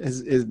problem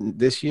is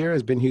this year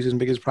has been Houston's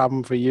biggest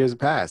problem for years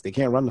past. They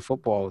can't run the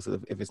football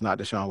if it's not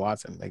Deshaun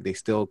Watson. Like they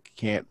still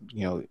can't,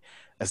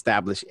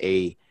 establish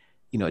a,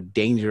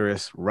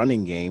 dangerous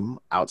running game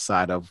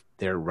outside of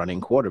their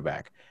running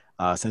quarterback.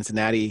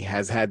 Cincinnati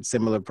has had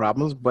similar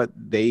problems, but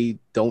they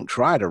don't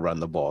try to run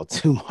the ball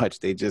too much.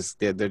 They're just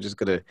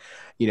gonna,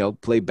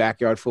 play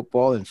backyard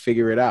football and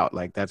figure it out.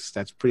 Like that's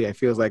pretty. It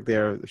feels like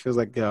they're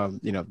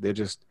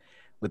just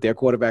with their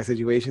quarterback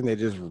situation, they're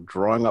just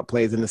drawing up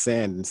plays in the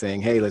sand and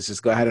saying, "Hey, let's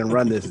just go ahead and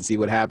run this and see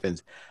what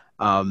happens."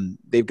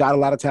 They've got a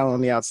lot of talent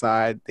on the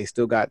outside. They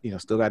still got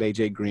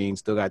AJ Green,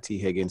 still got T.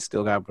 Higgins,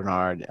 still got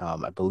Bernard.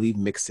 I believe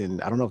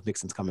Mixon. I don't know if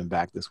Mixon's coming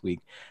back this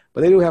week,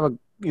 but they do have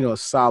a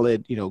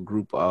solid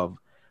group of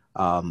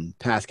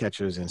pass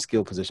catchers and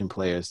skill position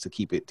players to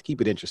keep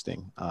it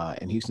interesting.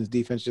 And Houston's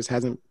defense just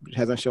hasn't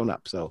shown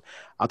up. So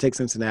I'll take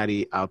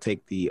Cincinnati. I'll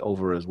take the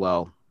over as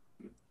well,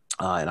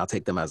 and I'll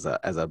take them as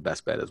a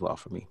best bet as well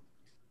for me.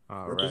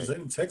 All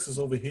representing right. Texas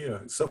over here,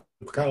 except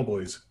the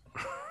Cowboys.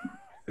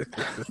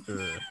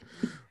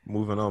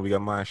 Moving on, we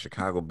got my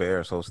Chicago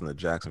Bears hosting the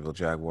Jacksonville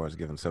Jaguars,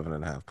 giving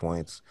 7.5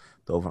 points.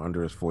 The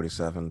over/under is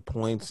 47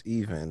 points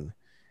even,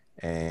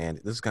 and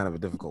this is kind of a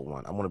difficult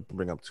one. I want to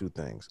bring up two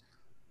things.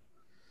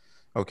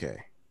 Okay,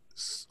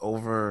 since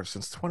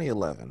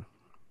 2011,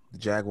 the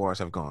Jaguars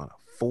have gone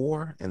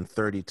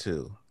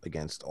 4-32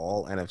 against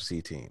all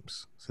NFC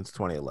teams since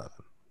 2011.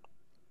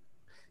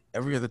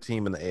 Every other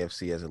team in the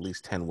AFC has at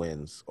least 10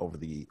 wins over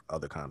the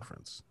other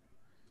conference.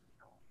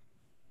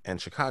 And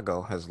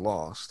Chicago has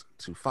lost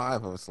to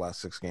 5 of its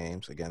last 6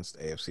 games against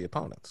AFC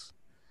opponents.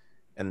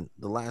 And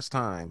the last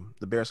time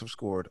the Bears have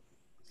scored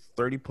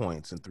 30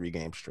 points in 3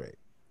 games straight.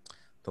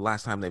 The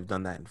last time they've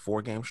done that in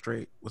 4 games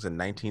straight was in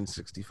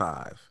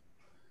 1965.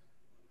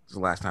 It's the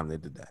last time they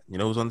did that. You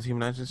know who's on the team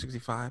in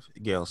 1965?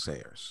 Gale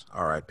Sayers,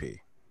 R.I.P.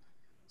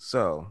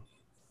 So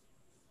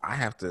I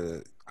have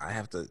to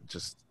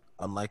just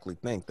unlikely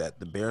think that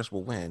the Bears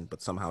will win,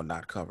 but somehow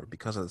not cover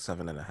because of the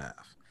 7.5.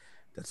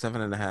 That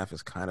 7.5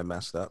 is kind of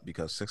messed up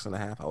because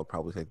 6.5, I would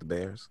probably take the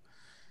Bears.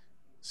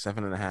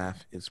 7.5,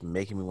 it's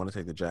making me want to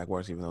take the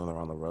Jaguars even though they're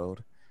on the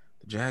road.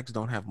 The Jags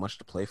don't have much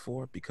to play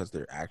for because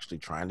they're actually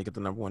trying to get the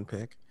number 1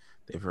 pick.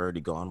 They've already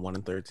gone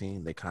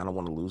 1-13. They kind of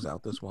want to lose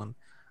out this one.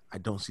 I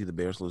don't see the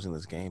Bears losing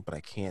this game, but I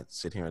can't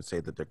sit here and say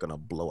that they're going to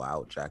blow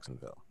out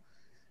Jacksonville.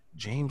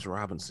 James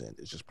Robinson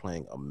is just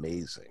playing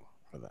amazing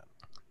for them.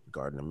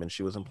 Gardner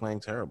Minshew isn't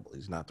playing terrible.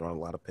 He's not throwing a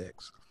lot of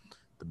picks.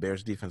 The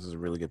Bears' defense is a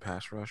really good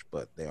pass rush,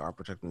 but they are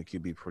protecting the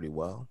QB pretty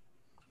well.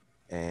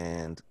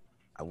 And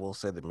I will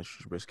say that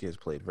Mr. Trubisky has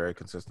played very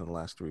consistent the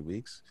last 3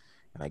 weeks,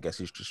 and I guess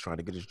he's just trying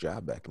to get his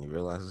job back, and he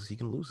realizes he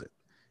can lose it.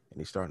 And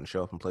he's starting to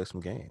show up and play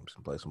some games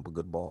and play some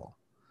good ball.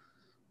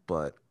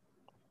 But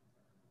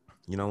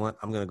you know what?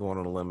 I'm going to go on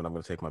a limb, and I'm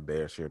going to take my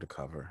Bears here to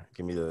cover.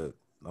 I'm going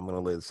to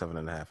lay the 7.5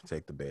 and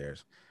take the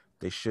Bears.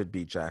 They should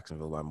beat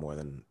Jacksonville by more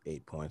than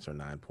 8 points or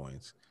 9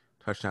 points.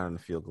 Touchdown and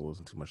the field goal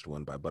isn't too much to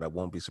win by, but I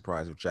won't be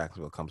surprised if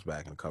Jacksonville comes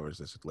back and covers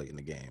this late in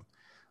the game.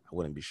 I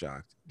wouldn't be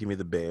shocked. Give me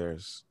the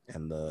Bears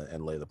and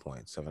lay the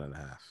points,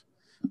 7.5.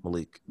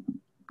 Malik.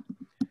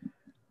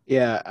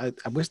 Yeah,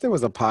 I wish there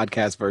was a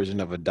podcast version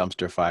of a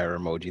dumpster fire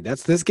emoji.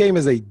 This game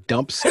is a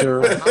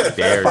dumpster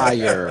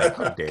fire.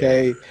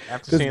 Okay,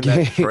 after seeing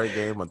that Detroit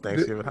game on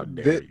Thanksgiving, how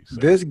dare you?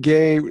 This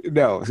game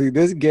is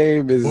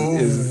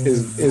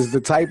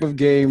the type of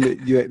game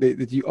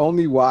that you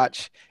only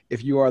watch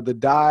if you are the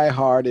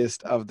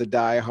die-hardest of the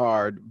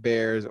die-hard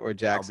Bears or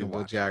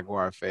Jacksonville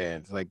Jaguar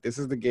fans. Like, this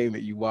is the game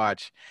that you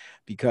watch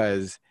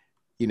because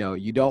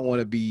you don't want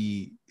to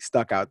be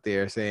stuck out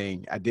there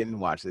saying, I didn't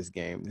watch this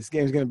game. This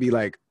game is going to be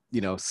like,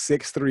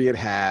 6-3 at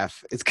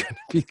half. It's going to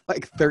be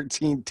like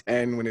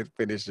 13-10 when it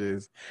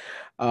finishes.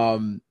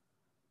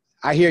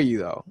 I hear you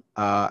though.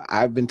 I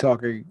had been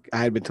talking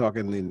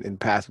in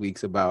past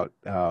weeks about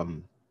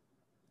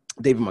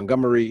David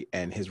Montgomery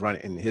and his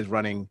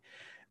running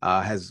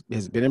has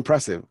been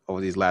impressive over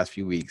these last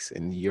few weeks.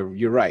 And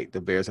you're right.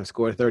 The Bears have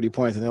scored 30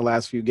 points in their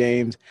last few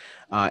games,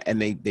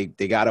 and they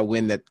got a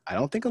win that I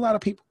don't think a lot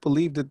of people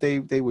believed that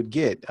they would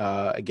get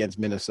against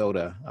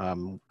Minnesota,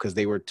 because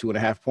they were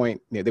 2.5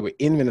 point. They were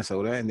in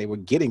Minnesota and they were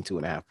getting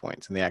 2.5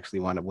 points, and they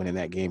actually wound up winning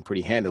that game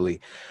pretty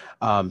handily.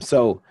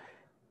 So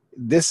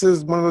this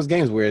is one of those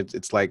games where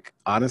it's like,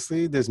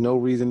 honestly, there's no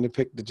reason to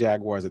pick the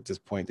Jaguars at this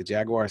point. The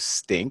Jaguars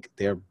stink.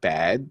 They're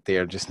bad.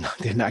 They're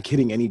not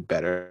getting any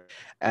better.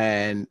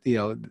 And,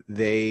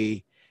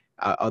 they,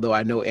 although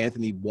I know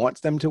Anthony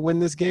wants them to win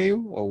this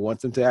game or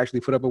wants them to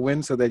actually put up a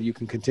win so that you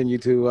can continue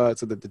to,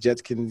 so that the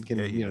Jets can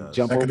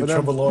jump over them.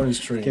 Trevor Lawrence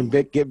train. Can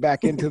get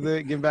back into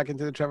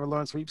the Trevor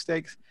Lawrence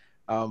sweepstakes.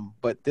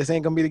 But this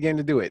ain't going to be the game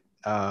to do it.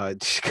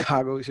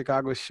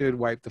 Chicago should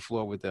wipe the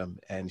floor with them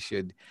and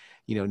should,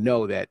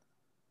 know that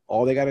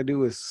all they got to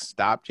do is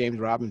stop James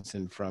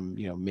Robinson from,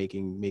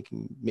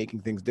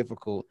 making things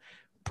difficult,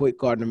 put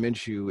Gardner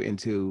Minshew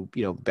into,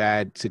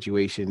 bad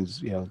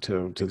situations,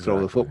 to throw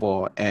the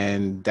football,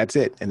 and that's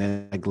it. And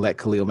then let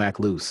Khalil Mack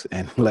loose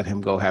and let him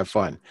go have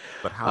fun.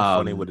 But how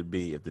funny would it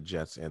be if the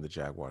Jets and the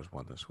Jaguars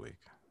won this week?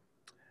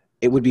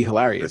 It would be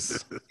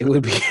hilarious. It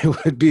would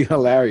be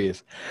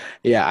hilarious.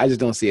 Yeah, I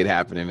just don't see it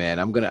happening, man.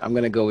 I'm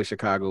gonna go with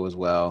Chicago as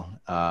well.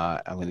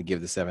 I'm gonna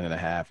give the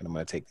 7.5, and I'm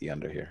gonna take the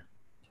under here.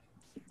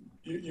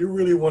 You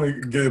really want to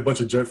get a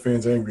bunch of Jet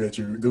fans angry at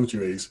you, don't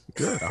you, Ace?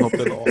 Good. I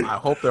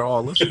hope they're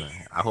all listening.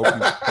 I hope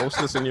you post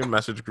this in your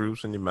message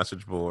groups and your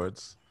message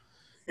boards,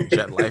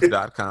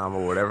 jetlife.com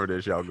or whatever it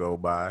is y'all go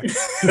by.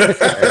 And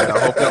I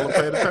hope y'all are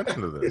paying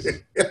attention to this.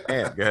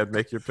 And go ahead and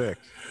make your pick.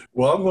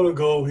 Well, I'm gonna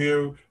go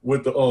here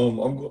with the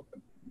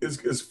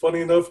It's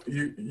funny enough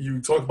you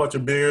talk about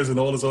your Bears and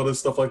all this other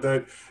stuff like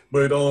that,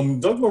 but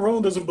Doug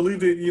Marrone doesn't believe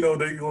that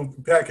they're going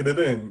to pack it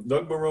in.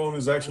 Doug Marrone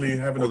is actually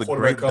having a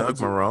quarterback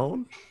competition. Doug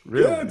Marrone,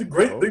 really? Yeah, the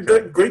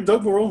great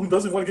Doug Marrone who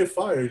doesn't want to get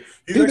fired.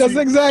 That's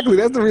exactly.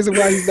 That's the reason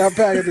why he's not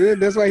packing it in.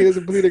 That's why he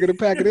doesn't believe they're going to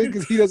pack it in,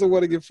 because he doesn't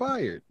want to get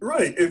fired.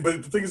 Right,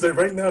 but the thing is that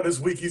right now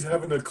this week he's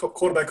having a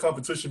quarterback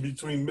competition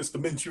between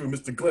Mr. Minshew and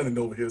Mr. Glennon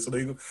over here, so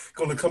they're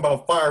going to come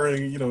out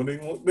firing. They're going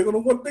to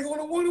want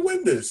to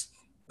win this.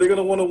 They're going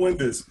to want to win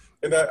this.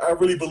 And I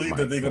really believe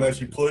that they're going to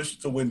actually push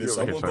to win this.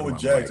 So I'm going to go with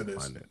Jags in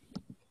this.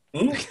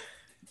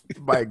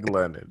 Mike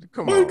Glennon.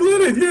 Come on. Mike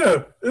Glennon,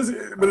 yeah.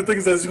 But the thing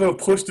is that he's going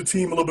to push the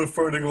team a little bit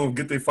further. They're going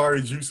to get their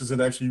fiery juices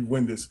and actually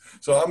win this.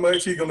 So I'm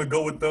actually going to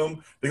go with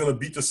them. They're going to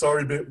beat the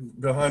sorry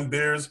behind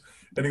Bears.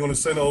 And they're going to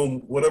send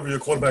on whatever your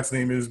quarterback's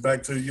name is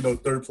back to,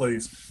 third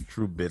place.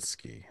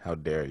 Trubisky. How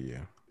dare you?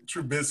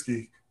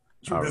 Trubisky.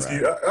 Right.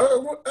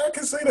 I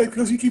can say that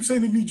because you keep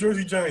saying the New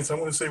Jersey Giants. I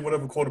want to say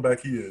whatever quarterback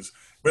he is.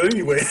 But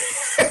anyway,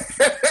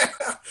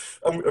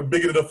 I'm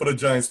big enough for the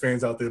Giants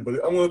fans out there, but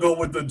I'm going to go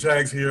with the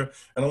Jags here,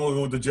 and I'm going to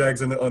go with the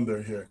Jags in the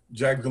under here.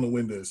 Jags going to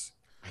win this.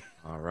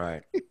 All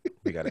right.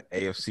 We got an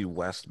AFC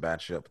West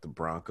matchup. The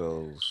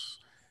Broncos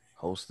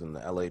hosting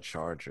the LA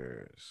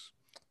Chargers.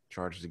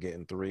 Chargers are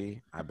getting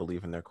 3. I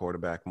believe in their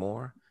quarterback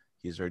more.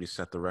 He's already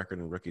set the record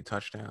in rookie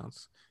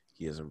touchdowns.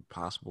 He has a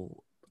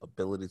possible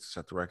ability to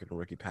set the record in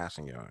rookie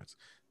passing yards.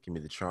 Give me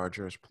the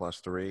Chargers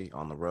 +3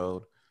 on the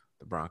road.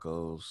 The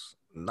Broncos,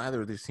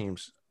 neither of these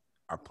teams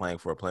are playing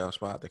for a playoff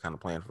spot. They're kind of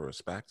playing for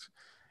respect.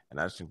 And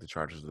I just think the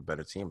Chargers are the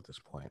better team at this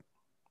point.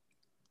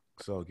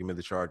 So give me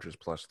the Chargers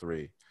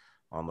 +3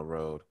 on the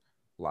road,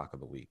 lock of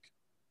the week.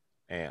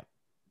 And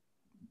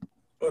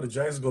the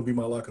Giants is going to be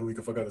my lock of the week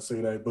if I got to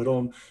say that. But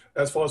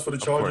as far as for the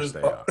Chargers,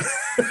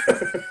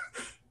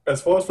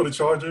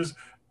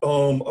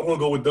 I'm going to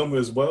go with them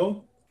as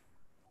well.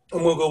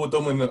 I'm going to go with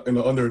them in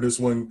the under this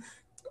one.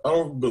 I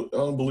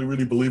don't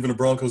really believe in the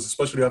Broncos,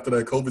 especially after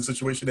that COVID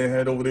situation they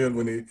had over there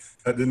when they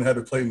didn't have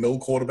to play no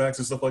quarterbacks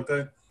and stuff like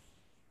that.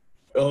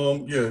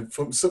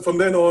 From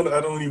then on, I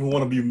don't even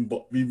want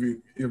to be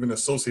even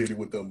associated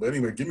with them. But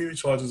anyway, give me the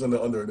Chargers and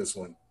the under this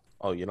one.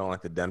 Oh, you don't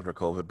like the Denver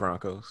COVID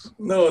Broncos?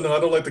 No, I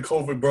don't like the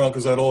COVID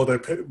Broncos at all.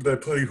 That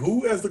played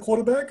who as the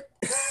quarterback?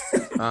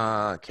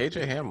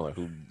 KJ Hamler,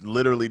 who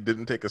literally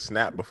didn't take a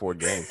snap before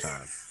game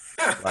time.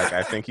 Like,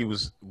 I think he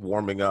was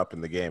warming up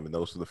in the game, and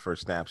those were the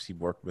first snaps he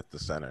worked with the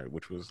center,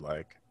 which was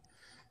like,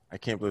 I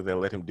can't believe they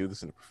let him do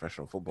this in a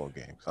professional football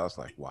game. So I was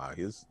like, wow,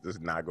 this is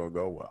not going to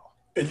go well.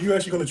 And you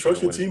actually going to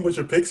trust your team with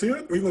your picks here?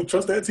 Are you going to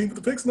trust that team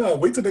with the picks? No,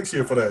 wait till next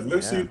year for that.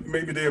 Let's see,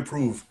 maybe they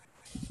improve.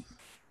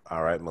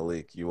 All right,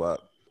 Malik, you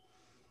up.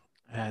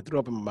 I threw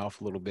up in my mouth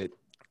a little bit,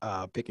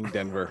 picking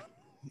Denver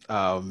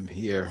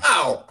here.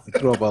 Ow! I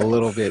threw up a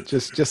little bit,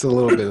 just a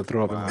little bit of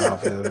throw up in my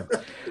mouth.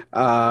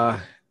 A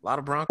lot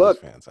of Broncos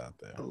fans out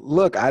there.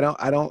 Look, I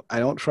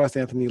don't trust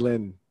Anthony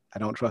Lynn. I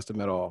don't trust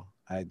him at all.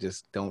 I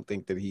just don't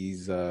think that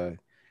he's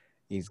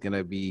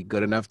gonna be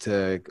good enough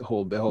to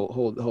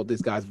hold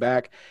these guys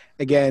back.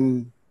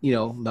 Again,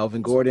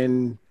 Melvin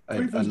Gordon,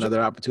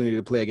 another opportunity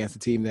to play against the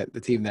team that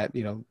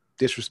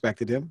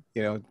disrespected him,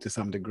 to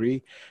some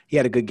degree. He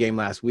had a good game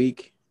last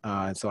week,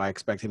 and so I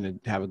expect him to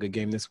have a good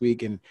game this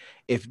week. And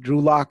if Drew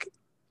Lock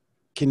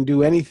can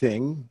do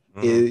anything,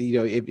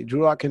 if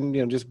Drew Lock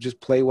can,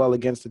 just play well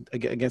against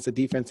a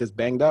defense that's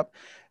banged up,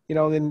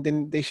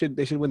 then they should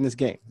win this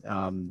game.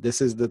 This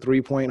is the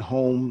 3-point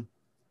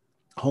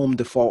home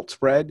default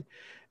spread.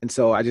 And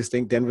so I just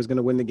think Denver's going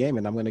to win the game,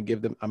 and I'm going to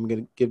give them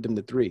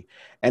the 3.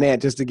 And then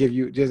just to give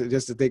you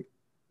just to think,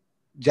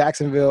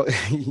 Jacksonville,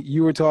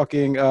 you were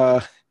talking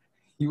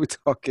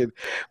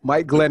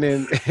Mike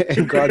Glennon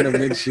and Gardner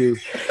Minshew.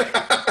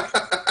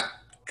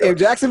 If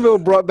Jacksonville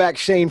brought back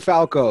Shane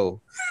Falco,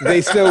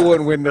 they still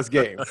wouldn't win this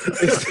game.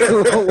 They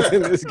still won't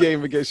win this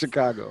game against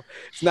Chicago.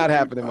 It's not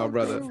happening, my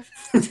brother.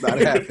 It's not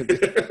happening.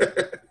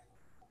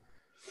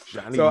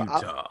 Johnny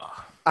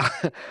Utah.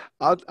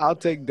 I'll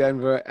take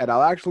Denver, and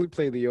I'll actually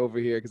play the over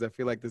here because I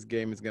feel like this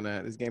game is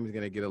gonna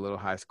get a little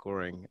high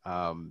scoring.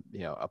 Up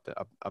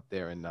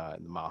there in the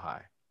Mile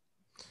High.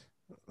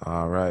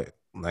 All right.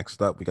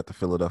 Next up, we got the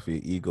Philadelphia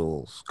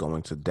Eagles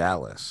going to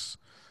Dallas.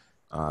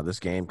 This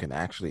game can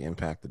actually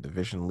impact the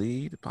division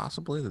lead,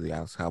 possibly. The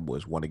Dallas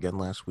Cowboys won again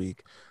last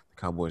week. The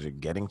Cowboys are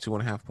getting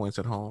 2.5 points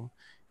at home.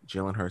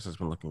 Jalen Hurts has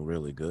been looking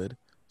really good,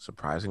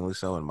 surprisingly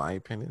so, in my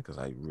opinion, because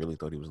I really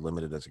thought he was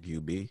limited as a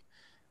QB.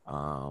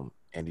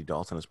 Andy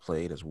Dalton has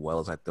played as well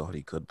as I thought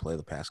he could play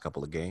the past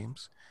couple of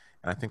games.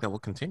 And I think that will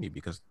continue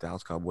because the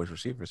Dallas Cowboys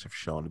receivers have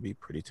shown to be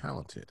pretty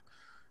talented.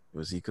 If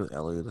Ezekiel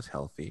Elliott is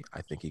healthy,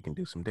 I think he can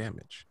do some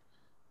damage.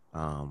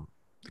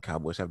 The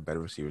Cowboys have better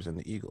receivers than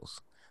the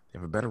Eagles. They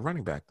have a better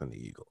running back than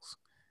the Eagles.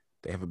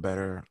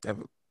 Their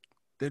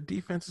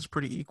defense is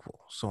pretty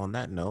equal. So on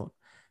that note,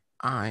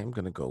 I'm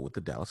going to go with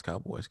the Dallas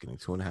Cowboys getting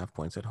 2.5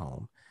 points at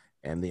home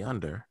and the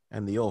under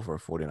and the over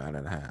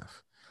 49.5.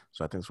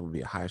 So I think this will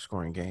be a high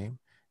scoring game.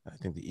 I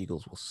think the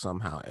Eagles will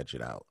somehow edge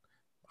it out,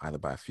 either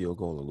by a field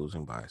goal or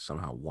losing by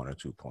somehow 1 or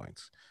 2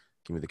 points.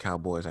 Give me the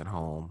Cowboys at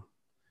home.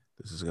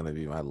 This is going to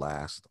be my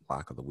last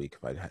lock of the week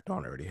if I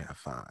don't already have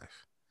 5.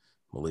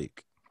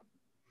 Malik.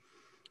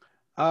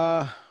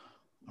 I'm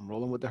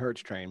rolling with the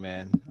Hurts train,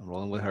 man. I'm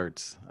rolling with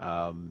Hurts.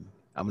 I'm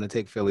going to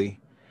take Philly.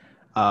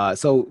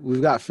 So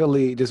we've got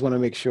Philly. Just want to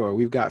make sure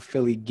we've got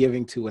Philly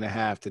giving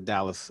 2.5 to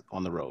Dallas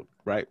on the road,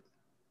 right?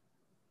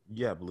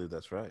 Yeah, I believe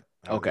that's right.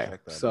 Okay.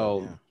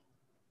 So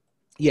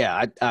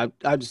yeah,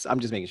 I'm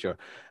just making sure.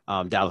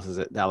 Dallas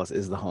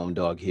is the home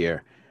dog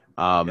here.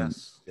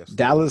 Yes.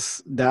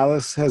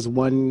 Dallas has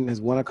won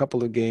a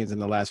couple of games in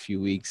the last few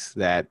weeks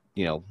that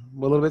were a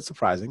little bit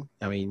surprising.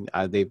 I mean,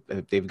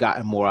 they've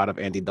gotten more out of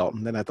Andy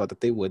Dalton than I thought that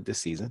they would this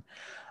season,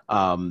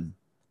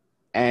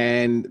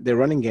 and their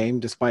running game,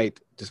 despite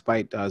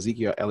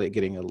Ezekiel Elliott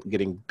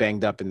getting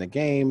banged up in the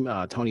game,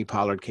 Tony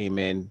Pollard came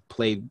in,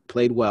 played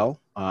well,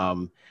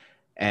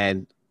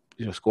 and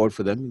scored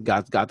for them,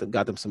 got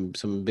them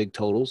some big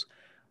totals.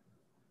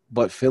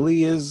 but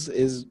Philly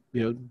is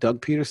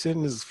Doug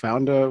Peterson has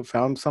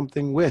found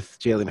something with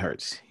Jalen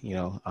Hurts.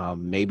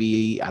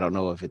 Maybe I don't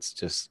know if it's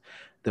just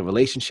the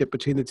relationship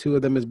between the two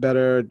of them is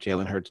better.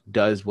 Jalen Hurts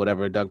does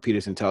whatever Doug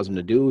Peterson tells him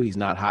to do. He's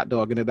not hot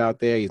dogging it out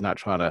there. He's not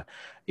trying to,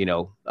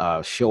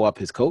 show up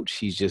his coach.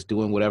 He's just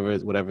doing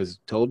whatever's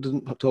told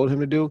him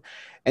to do.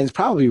 And it's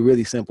probably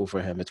really simple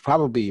for him. It's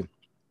probably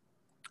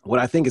what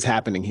I think is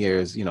happening here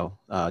is,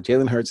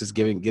 Jalen Hurts is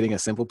getting a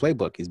simple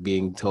playbook. He's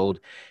being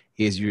told,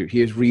 here's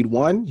read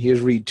 1,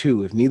 here's read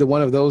 2. If neither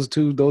one of those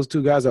two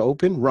guys are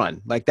open,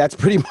 run. Like that's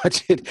pretty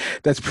much it.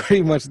 That's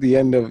pretty much the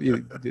end of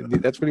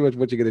that's pretty much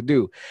what you're gonna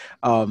do.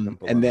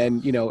 And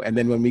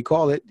then when we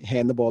call it,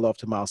 hand the ball off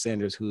to Miles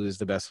Sanders, who is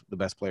the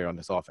best player on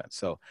this offense.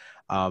 So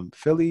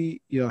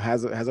Philly,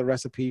 has a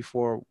recipe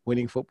for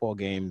winning football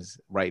games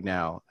right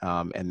now,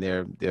 and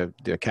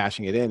they're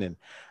cashing it in, and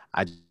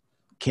I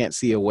can't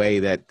see a way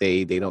that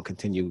they don't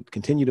continue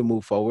to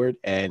move forward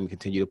and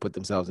continue to put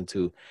themselves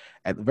into,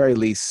 at the very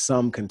least,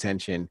 some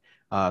contention.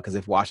 Because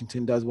if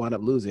Washington does wind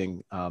up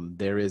losing,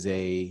 there is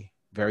a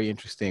very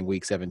interesting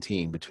Week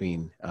 17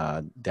 between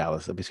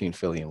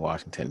Philly and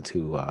Washington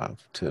to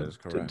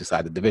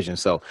decide the division.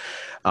 So,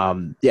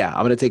 I'm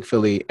going to take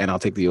Philly, and I'll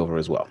take the over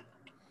as well.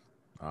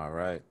 All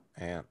right,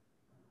 and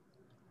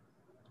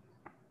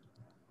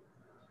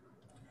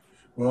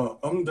well,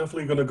 I'm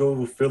definitely going to go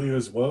with Philly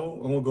as well.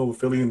 I'm going to go with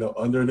Philly in the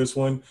under in this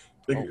one.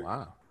 Oh,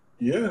 wow.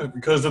 Yeah,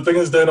 because the thing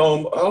is that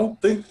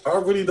I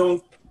really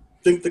don't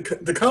think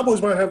the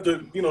Cowboys might have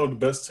the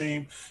best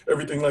team,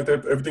 everything like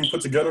that, everything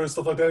put together and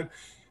stuff like that.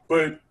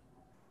 But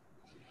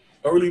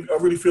I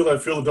really feel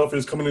like Philadelphia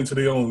is coming into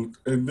their own.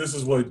 And this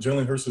is what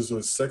Jalen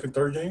Hurts' second,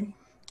 third game?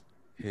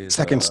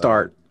 Second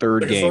start,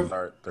 third game.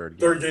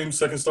 Third game,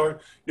 second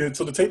start. Yeah,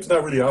 so the tape's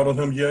not really out on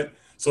him yet.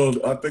 So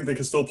I think they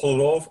can still pull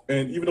it off.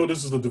 And even though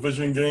this is a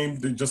division game,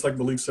 just like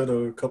Malik said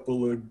a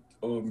couple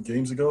of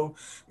games ago,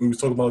 when we was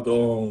talking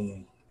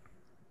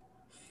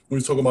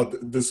about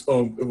this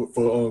for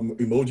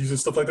emojis and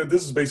stuff like that,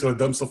 this is basically a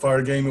dumpster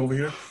fire game over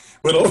here.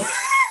 But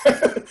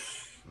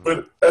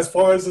but as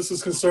far as this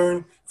is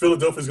concerned,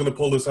 Philadelphia's going to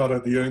pull this out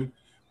at the end.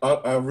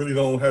 I really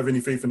don't have any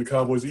faith in the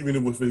Cowboys,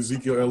 even with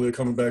Ezekiel Elliott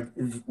coming back.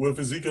 With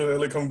Ezekiel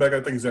Elliott coming back,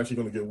 I think it's actually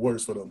going to get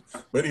worse for them.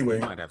 But anyway,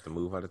 you might have to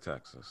move out of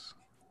Texas.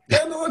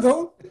 Yeah, no, I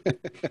don't.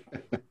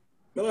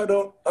 No, I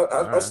don't.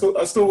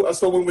 I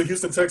still went with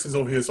Houston Texans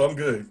over here, so I'm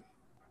good.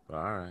 All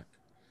right.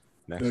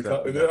 Next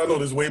up, I know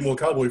there's way more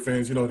Cowboy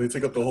fans. They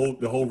take up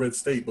the whole red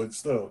state, but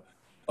still,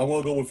 I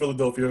want to go with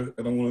Philadelphia,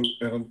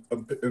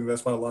 and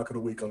that's my lock of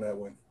the week on that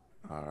one.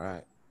 All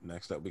right.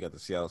 Next up, we got the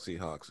Seattle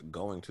Seahawks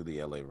going to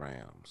the LA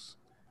Rams.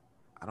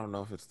 I don't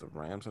know if it's the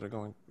Rams that are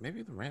going.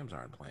 Maybe the Rams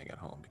aren't playing at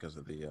home because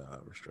of the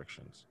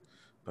restrictions,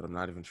 but I'm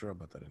not even sure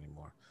about that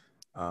anymore.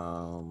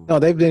 No,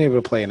 they've been able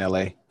to play in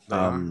LA.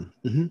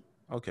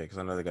 Okay, because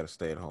I know they got a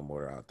stay-at-home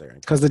order out there.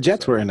 Because the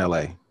Jets were in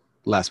LA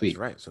last week. That's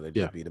right, so they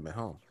just beat them at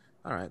home.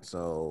 All right,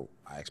 so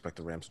I expect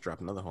the Rams to drop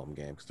another home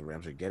game because the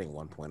Rams are getting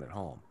 1 point at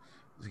home.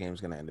 This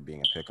game's going to end up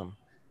being a pick'em.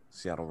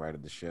 Seattle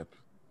righted the ship.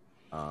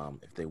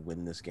 If they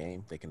win this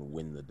game, they can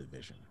win the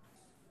division.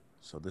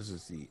 So this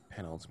is the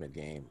penultimate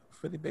game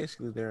for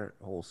basically their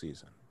whole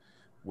season.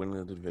 Winning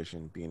the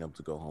division, being able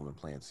to go home and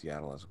play in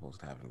Seattle as opposed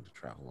to having to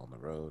travel on the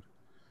road.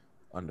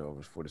 Under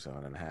over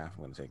 47.5. I'm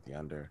going to take the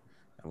under.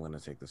 I'm going to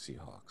take the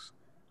Seahawks.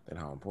 They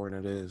know how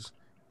important it is.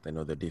 They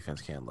know their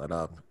defense can't let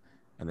up.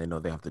 And they know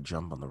they have to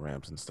jump on the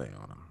Rams and stay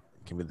on them.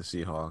 Give me the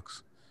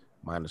Seahawks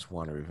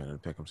 -1 or even in a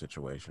pick'em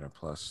situation, or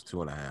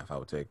 +2.5 I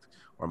would take,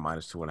 or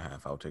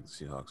 -2.5 I would take the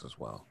Seahawks as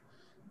well.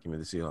 Give me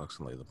the Seahawks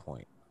and lay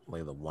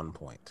the 1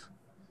 point.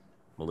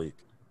 Malik.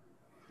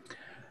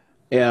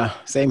 Yeah,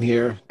 same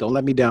here. Don't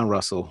let me down,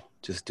 Russell.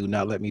 Just do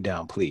not let me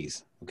down,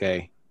 please.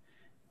 Okay.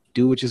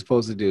 Do what you're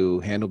supposed to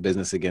do. Handle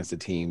business against a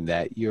team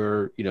that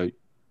you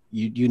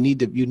need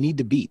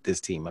to beat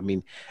this team. I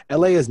mean,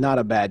 LA is not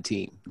a bad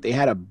team. They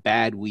had a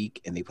bad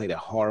week and they played a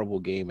horrible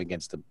game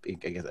against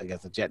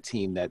a Jet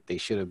team that they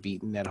should have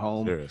beaten at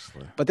home.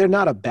 Seriously. But they're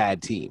not a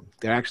bad team.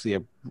 They're actually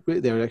a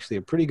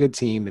pretty good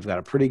team. They've got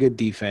a pretty good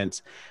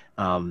defense.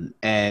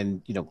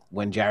 And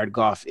when Jared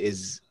Goff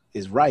is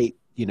right,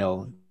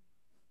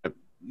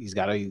 he's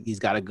got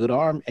a good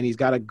arm, and he's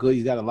got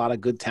a lot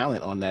of good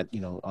talent on that,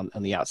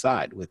 on the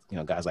outside with,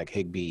 guys like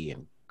Higbee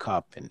and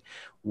Kupp and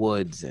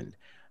Woods. And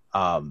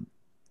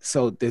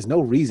so there's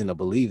no reason to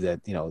believe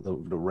that,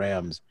 the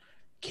Rams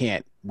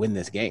can't win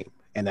this game.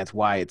 And that's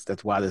why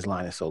this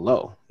line is so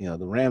low. The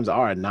Rams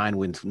are a nine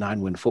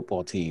win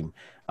football team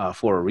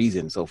for a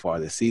reason so far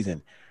this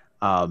season.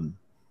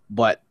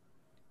 But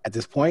at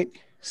this point,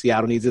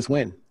 Seattle needs this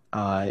win.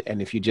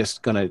 And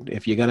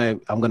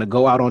I'm gonna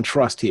go out on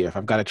trust here. If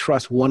I've got to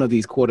trust one of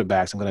these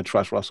quarterbacks, I'm gonna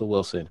trust Russell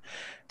Wilson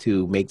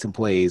to make some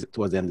plays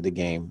towards the end of the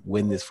game,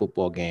 win this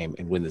football game,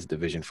 and win this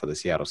division for the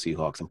Seattle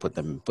Seahawks, and put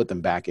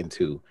them back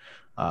into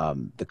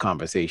the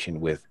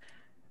conversation with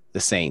the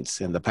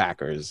Saints and the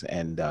Packers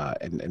and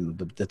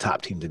the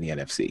top teams in the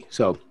NFC.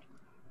 So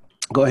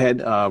go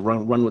ahead,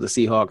 run with the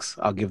Seahawks.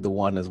 I'll give the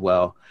 1 as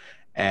well,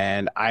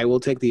 and I will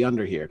take the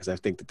under here because I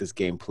think that this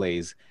game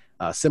plays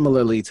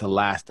Similarly to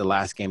the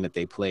last game that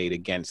they played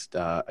against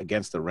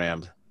the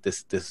Rams,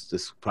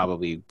 this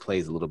probably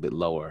plays a little bit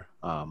lower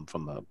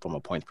from a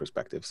points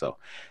perspective. So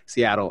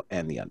Seattle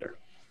and the under.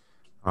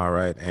 All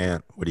right,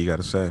 and what do you got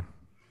to say?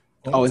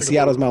 And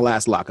Seattle's my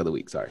last lock of the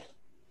week. Sorry.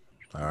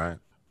 All right.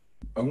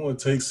 I'm going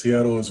to take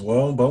Seattle as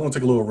well, but I'm going to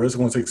take a little risk.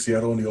 I'm going to take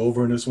Seattle on the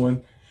over in this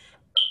one.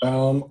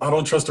 I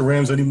don't trust the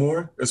Rams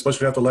anymore,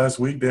 especially after last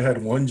week. They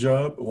had one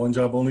job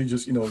only,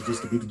 just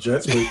to beat the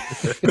Jets.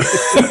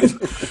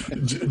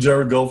 But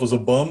Jared Goff was a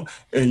bum,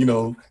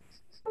 and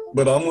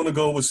but I'm going to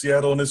go with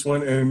Seattle on this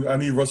one, and I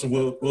need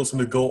Russell Wilson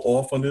to go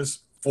off on this,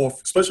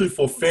 especially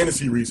for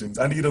fantasy reasons.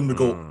 I need him to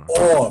go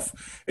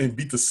off and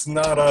beat the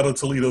snot out of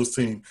Toledo's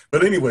team.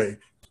 But anyway,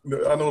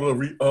 I know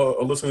the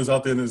listeners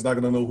out there is not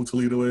going to know who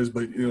Toledo is,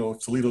 but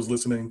if Toledo's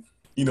listening,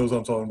 he knows what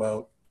I'm talking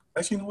about.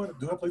 Actually, you know what?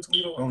 Do I play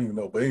Toledo? I don't even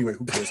know. But anyway,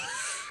 who cares?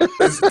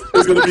 It's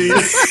going to be.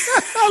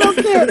 I don't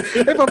care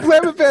if I'm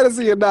playing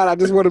fantasy or not. I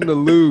just want him to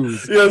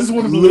lose. Yeah, I just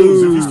want him to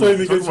lose. If he's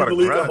playing against you,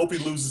 believe, I hope he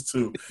loses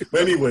too.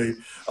 But anyway,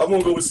 I'm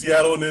going to go with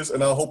Seattle in this,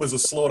 and I hope it's a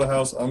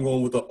slaughterhouse. I'm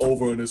going with the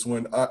over in this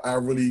one.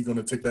 I'm really going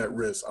to take that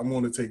risk. I'm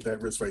going to take that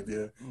risk right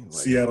there.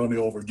 Seattle on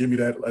the over. Give me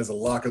that as a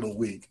lock of the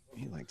week.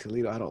 Like,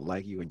 Toledo, I don't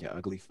like you and your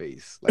ugly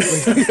face.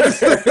 He's like,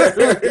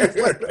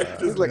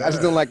 I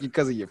just don't like you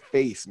because of your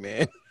face,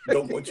 man.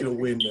 Don't want you to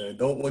win, man.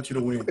 Don't want you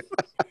to win.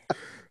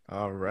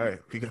 All right.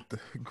 We got the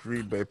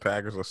Green Bay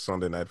Packers on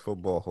Sunday Night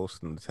Football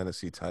hosting the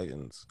Tennessee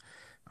Titans.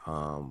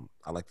 I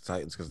like the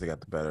Titans because they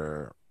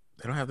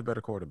don't have the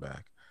better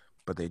quarterback,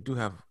 but they do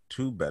have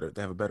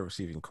they have a better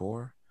receiving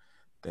core.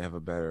 They have a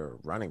better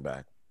running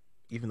back,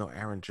 even though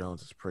Aaron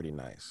Jones is pretty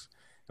nice.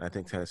 And I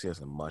think Tennessee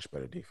has a much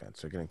better defense.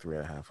 They're getting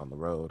 3.5 on the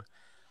road.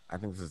 I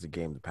think this is a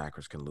game the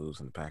Packers can lose,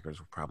 and the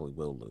Packers probably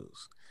will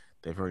lose.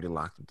 They've already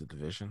locked up the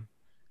division,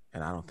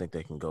 and I don't think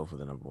they can go for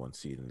the number 1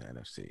 seed in the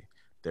NFC.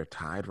 They're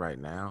tied right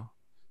now,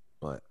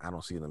 but I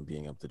don't see them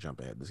being able to jump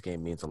ahead. This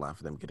game means a lot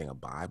for them getting a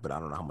bye, but I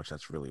don't know how much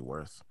that's really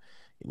worth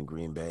in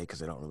Green Bay because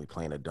they don't really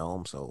play in a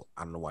dome, so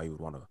I don't know why you would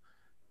want to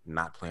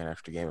not play an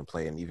extra game and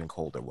play in even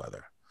colder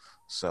weather.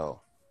 So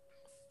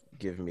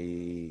give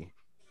me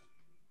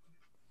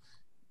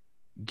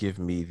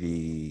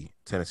the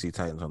Tennessee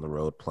Titans on the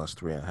road plus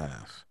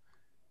 3.5.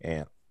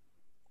 And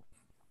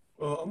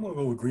I'm going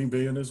to go with Green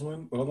Bay in this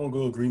one. I'm going to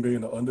go with Green Bay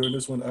in the under in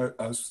this one.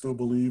 I still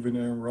believe in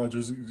Aaron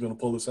Rodgers. He's going to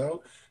pull this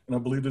out. And I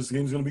believe this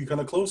game's going to be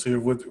kind of close here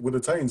with the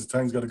Titans. The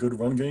Titans got a good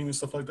run game and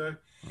stuff like that.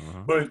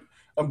 Uh-huh. But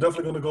I'm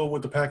definitely going to go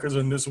with the Packers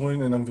in this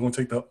one, and I'm going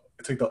to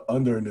take the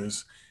under in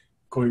this.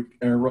 I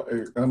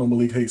know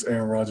Malik hates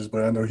Aaron Rodgers,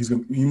 but I know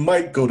he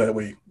might go that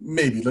way.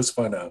 Maybe. Let's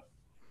find out.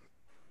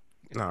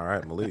 All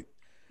right, Malik.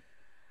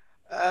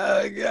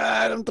 Oh,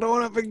 God, I'm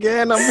throwing up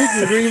again. I'm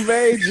picking Green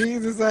Bay.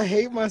 Jesus, I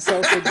hate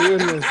myself for doing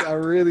this. I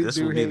really do hate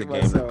myself. This will be the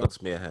game that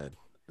puts me ahead.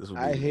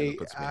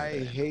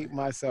 I hate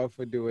myself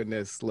for doing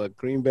this. Look,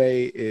 Green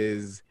Bay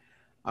is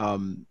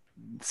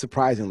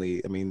surprisingly,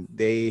 I mean,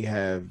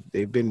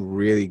 they've been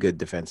really good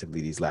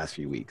defensively these last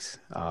few weeks.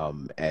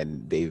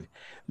 And they've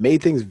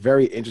made things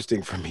very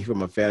interesting for me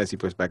from a fantasy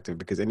perspective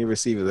because any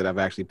receiver that I've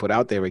actually put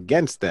out there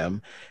against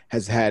them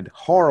has had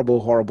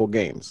horrible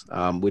games,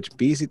 which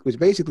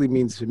basically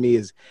means to me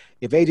is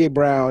if A.J.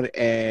 Brown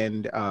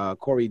and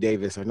Corey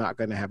Davis are not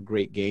going to have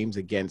great games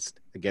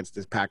against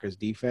this Packers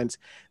defense,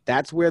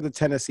 that's where the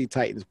Tennessee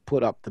Titans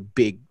put up the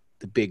big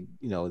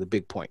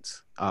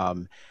points.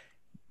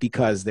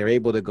 Because they're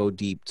able to go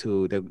deep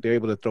they're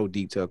able to throw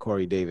deep to a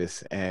Corey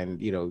Davis and,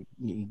 you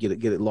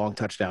get it long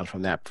touchdowns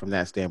from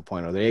that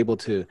standpoint, or they're able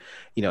to,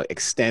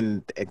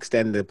 extend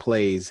the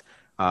plays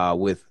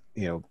with,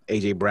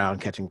 A.J. Brown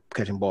catching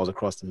balls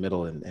across the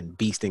middle and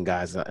beasting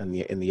guys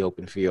in the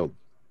open field.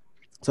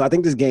 So I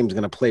think this game is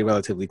going to play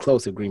relatively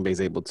close if Green Bay is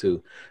able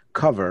to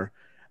cover.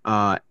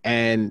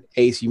 And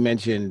Ace, you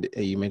mentioned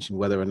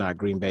whether or not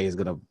Green Bay is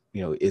going to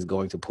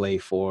play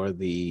for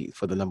the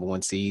number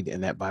 1 seed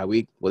in that bye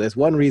week. Well, there's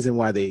one reason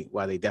why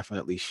they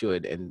definitely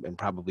should and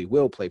probably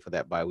will play for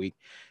that bye week.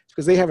 It's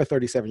because they have a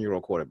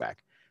 37-year-old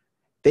quarterback.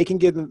 They can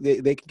get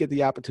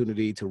the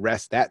opportunity to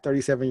rest that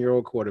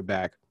 37-year-old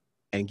quarterback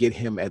and get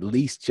him at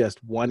least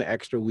just one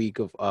extra week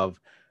of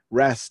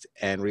rest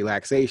and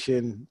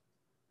relaxation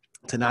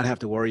to not have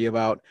to worry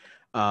about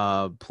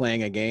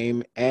playing a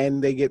game,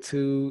 and they get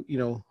to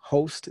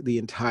host the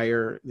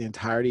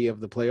entirety of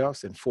the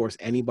playoffs and force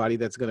anybody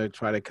that's going to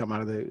try to come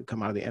out of the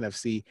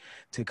NFC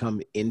to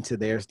come into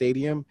their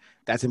stadium.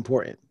 That's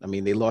important. I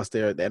mean, they lost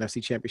the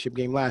NFC Championship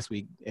game last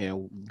week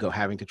and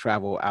having to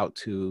travel out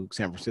to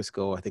San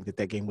Francisco. I think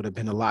that game would have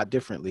been a lot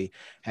differently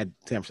had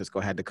San Francisco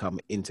had to come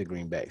into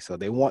Green Bay. So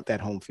they want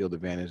that home field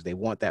advantage. They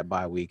want that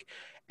bye week.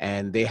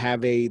 And they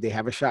have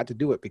a shot to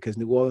do it because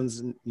New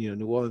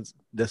Orleans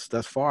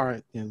thus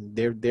far, and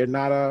they're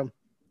not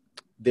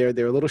they're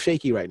a little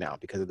shaky right now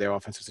because of their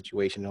offensive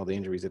situation and all the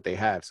injuries that they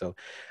have. So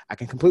I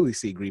can completely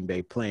see Green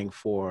Bay playing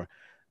for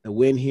the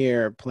win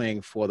here,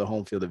 playing for the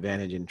home field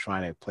advantage, and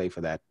trying to play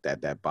for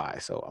that bye.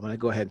 So I'm going to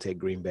go ahead and take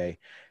Green Bay,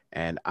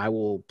 and I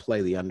will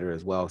play the under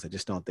as well. So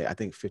I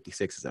think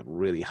 56 is a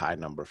really high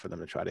number for them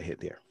to try to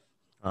hit there.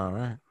 All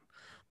right.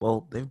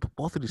 Well,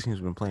 both of these teams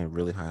have been playing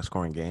really high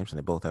scoring games, and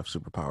they both have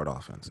superpowered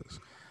offenses.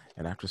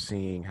 And after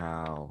seeing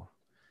how,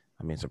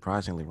 I mean,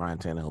 surprisingly, Ryan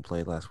Tannehill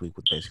played last week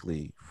with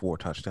basically 4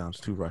 touchdowns,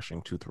 2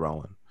 rushing, 2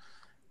 throwing.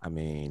 I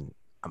mean,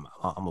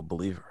 I'm a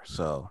believer.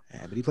 So,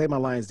 yeah, but he played my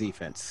Lions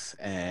defense,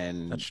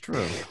 and that's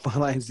true. My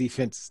Lions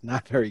defense is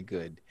not very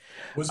good.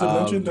 Was it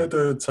mentioned that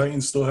the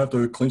Titans still have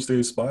to clinch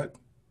their spot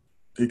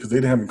because they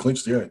haven't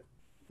clinched yet?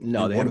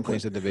 No, they haven't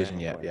clinched the division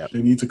yet. Yeah,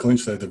 they need to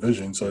clinch that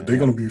division, so they're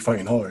going to be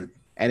fighting hard.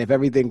 And if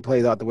everything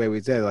plays out the way we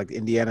said, like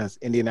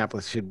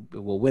Indianapolis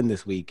will win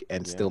this week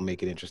and still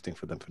make it interesting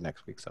for them for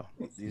next week. So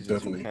these are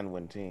 2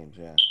 can-win teams.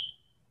 Yeah.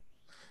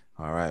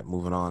 All right,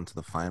 moving on to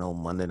the final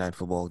Monday Night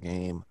Football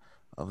game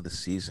of the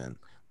season.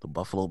 The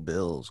Buffalo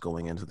Bills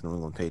going into the New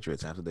England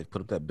Patriots after they've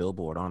put up that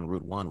billboard on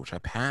Route 1, which I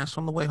passed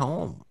on the way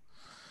home,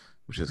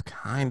 which is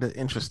kind of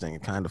interesting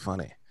and kind of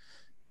funny.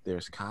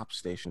 There's cops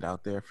stationed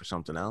out there for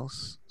something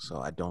else, so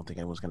I don't think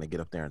anyone's going to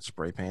get up there and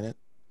spray paint it.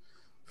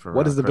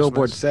 What does the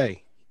billboard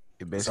say?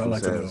 It basically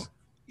says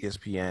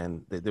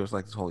ESPN. There was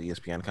like this whole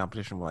ESPN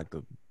competition with like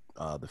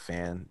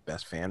the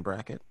best fan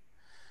bracket,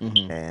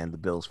 and the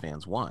Bills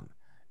fans won,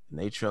 and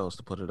they chose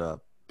to put it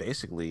up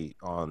basically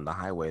on the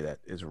highway that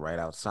is right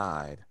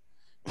outside.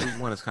 Route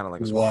 1 is kind of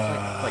like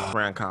like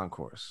Grand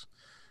Concourse,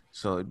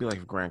 so it'd be like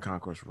if Grand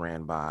Concourse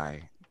ran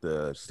by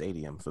the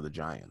stadium for the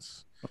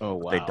Giants. Oh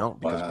wow! But they don't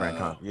because Grand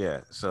Concourse.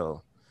 Yeah,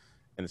 so.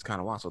 And it's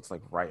kind of wild. So it's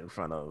like right in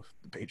front of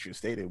the Patriot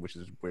Stadium, which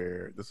is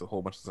where there's a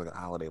whole bunch of like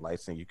holiday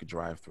lights and you could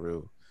drive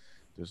through.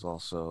 There's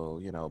also,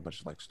 a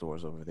bunch of like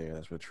stores over there.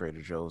 That's where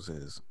Trader Joe's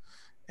is.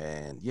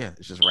 And yeah,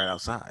 it's just right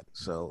outside.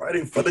 So right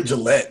in front of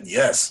Gillette,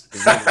 yes.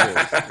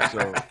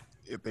 So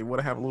if they want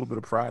to have a little bit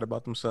of pride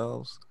about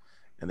themselves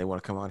and they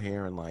want to come out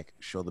here and like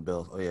show the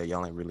Bills, oh yeah,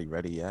 y'all ain't really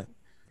ready yet,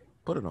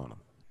 put it on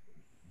them.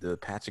 The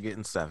Pats are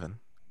getting 7.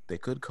 They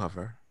could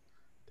cover.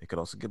 They could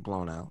also get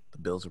blown out. The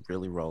Bills are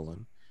really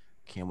rolling.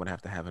 Cam would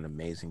have to have an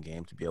amazing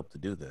game to be able to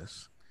do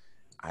this.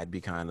 I'd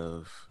be kind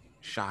of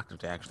shocked if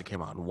they actually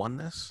came out and won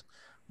this.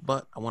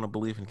 But I want to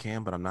believe in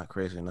Cam, but I'm not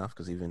crazy enough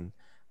because even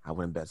I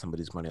wouldn't bet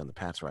somebody's money on the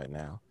Pats right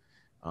now.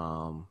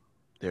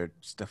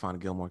 Stephon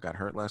Gilmore got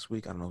hurt last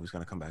week. I don't know if he's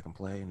going to come back and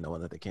play,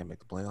 knowing that they can't make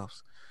the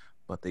playoffs.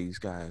 But these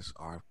guys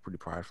are pretty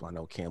prideful. I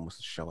know Cam wants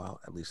to show out,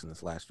 at least in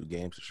his last 2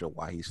 games, to show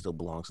why he still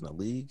belongs in the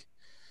league.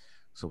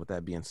 So with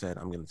that being said,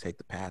 I'm going to take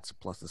the Pats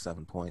plus the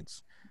 7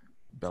 points.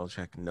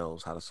 Belichick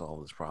knows how to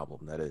solve this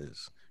problem. That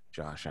is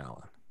Josh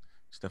Allen.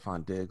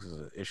 Stephon Diggs is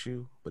an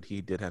issue, but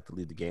he did have to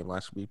leave the game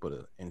last week with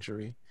an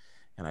injury,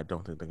 and I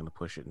don't think they're going to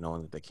push it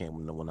knowing that they can't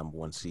win the number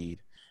 1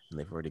 seed, and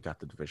they've already got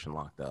the division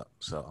locked up.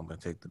 So I'm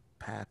going to take the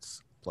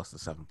Pats plus the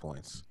 7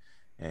 points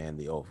and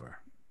the over.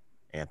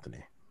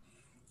 Anthony.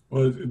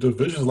 Well, the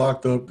division's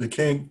locked up. They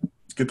can't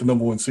get the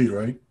number 1 seed,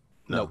 right?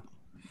 No.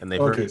 And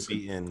they've already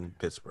beaten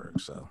Pittsburgh.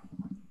 So.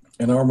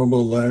 And I remember,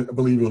 I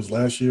believe it was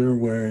last year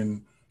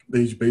when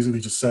they basically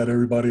just sat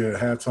everybody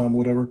at halftime,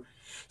 whatever.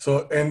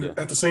 So, and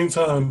at the same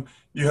time,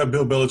 you have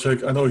Bill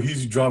Belichick. I know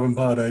he's driving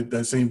by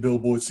that same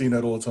billboard, seeing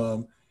that all the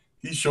time.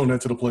 He's showing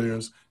that to the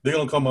players. They're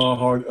going to come out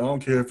hard. I don't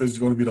care if it's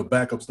going to be the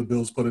backups the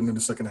Bills put in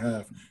the second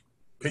half.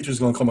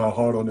 Patriots going to come out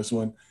hard on this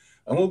one.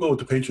 I'm going to go with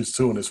the Patriots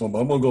too on this one, but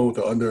I'm going to go with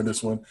the under in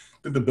this one. I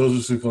think the Bills are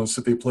just going to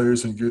sit their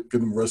players and get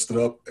them rested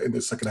up in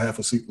the second half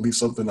or see at least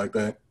something like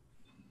that.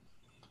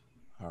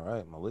 All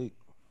right, Malik.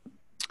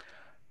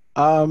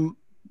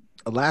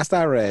 Last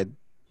I read,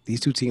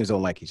 these 2 teams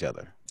don't like each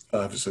other.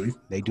 Obviously.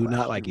 They do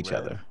not like each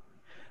other.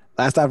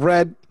 Last I've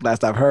read,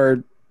 last I've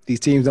heard,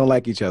 these teams don't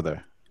like each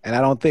other. And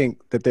I don't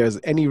think that there's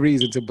any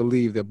reason to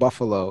believe that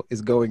Buffalo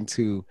is going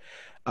to,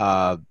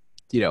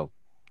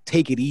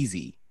 take it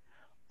easy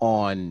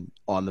on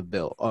the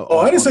Bill.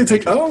 I didn't say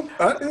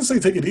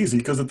take it easy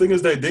because the thing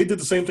is that they did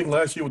the same thing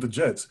last year with the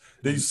Jets.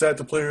 They sat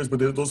the players, but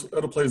those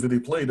other players that they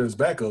played as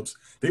backups,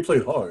 they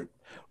played hard.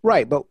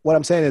 Right, but what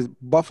I'm saying is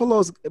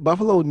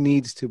Buffalo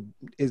needs to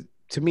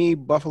to me,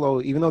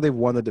 Buffalo, even though they've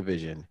won the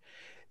division,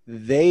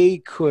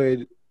 they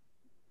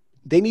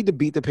need to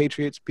beat the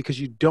Patriots because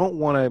you don't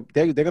want to.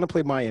 They're going to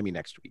play Miami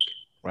next week,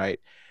 right?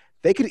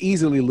 They could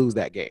easily lose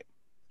that game,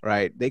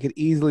 right? They could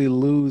easily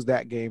lose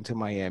that game to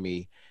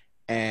Miami,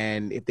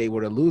 and if they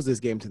were to lose this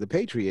game to the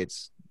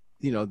Patriots,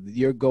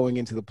 you're going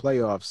into the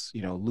playoffs,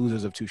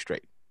 losers of 2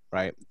 straight,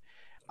 right?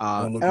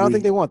 I don't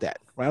think they want that,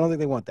 right? I don't think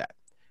they want that.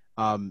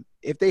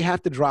 If they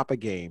have to drop a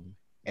game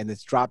and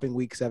it's dropping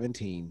week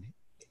 17,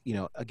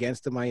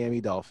 against the Miami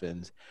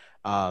Dolphins,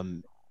 I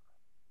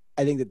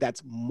think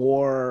that's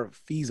more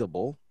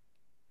feasible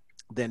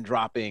than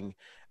dropping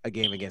a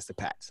game against the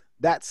Pats.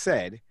 That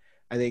said,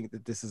 I think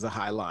that this is a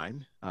high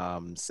line.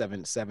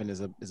 7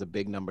 is a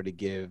big number to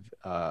give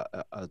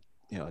a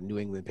New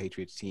England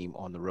Patriots team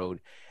on the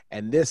road.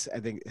 And this, I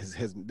think,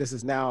 this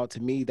is now,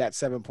 to me, that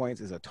 7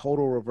 points is a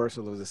total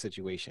reversal of the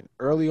situation.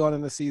 Early on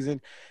in the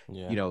season,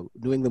 New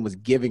England was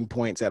giving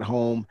points at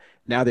home.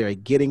 Now they're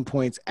getting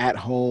points at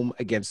home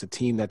against a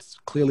team that's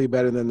clearly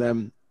better than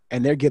them,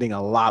 and they're getting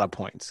a lot of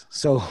points.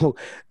 So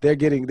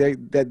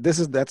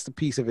that's the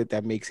piece of it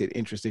that makes it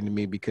interesting to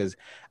me because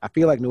I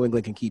feel like New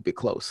England can keep it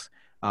close.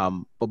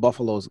 But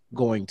Buffalo's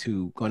going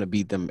to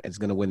beat them. It's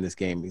going to win this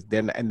game.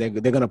 They're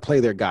going to play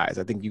their guys.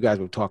 I think you guys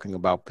were talking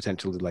about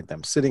potentially like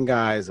them sitting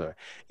guys, or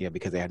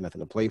because they had nothing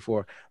to play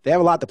for. They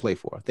have a lot to play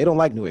for. They don't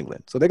like New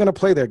England, so they're going to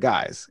play their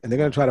guys and they're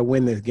going to try to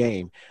win this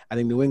game. I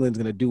think New England's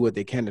going to do what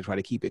they can to try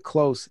to keep it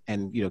close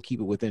and keep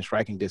it within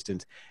striking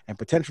distance and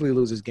potentially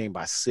lose this game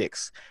by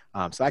 6.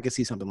 So I could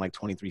see something like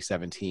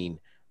 23-17.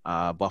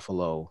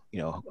 Buffalo,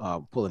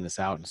 pulling this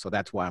out, and so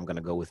that's why I'm going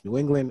to go with New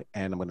England,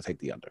 and I'm going to take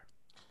the under.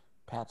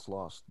 Pats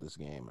lost this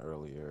game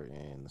earlier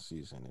in the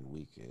season in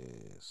week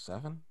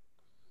 7,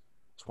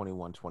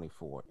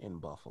 21-24 in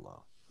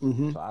Buffalo.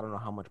 Mm-hmm. So I don't know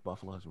how much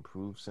Buffalo has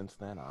improved since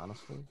then,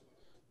 honestly.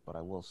 But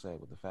I will say,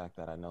 with the fact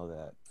that I know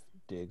that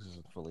Diggs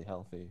isn't fully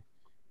healthy,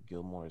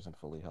 Gilmore isn't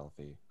fully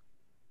healthy,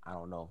 I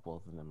don't know if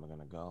both of them are going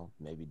to go.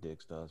 Maybe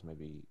Diggs does,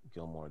 maybe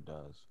Gilmore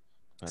does.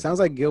 Sounds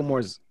like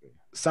Gilmore's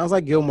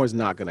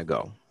not going to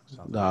go.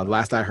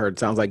 Last I heard,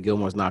 sounds like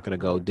Gilmore's not going to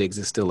go. Diggs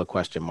is still a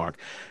question mark.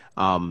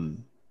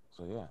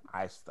 So, yeah,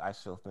 I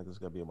still think this is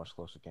going to be a much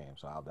closer game.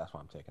 So that's why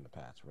I'm taking the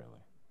Pats,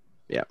 really.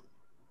 Yeah.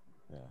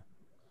 Yeah.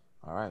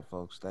 All right,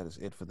 folks, that is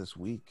it for this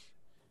week.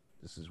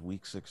 This is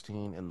week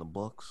 16 in the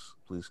books.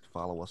 Please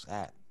follow us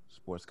at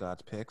Sports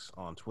Gods Picks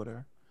on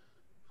Twitter.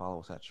 Follow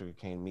us at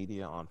Sugarcane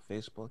Media on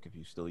Facebook if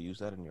you still use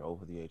that and you're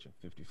over the age of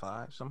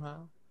 55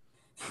 somehow.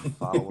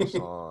 Follow us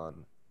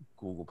on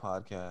Google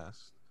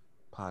Podcasts,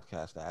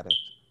 Podcast Addict,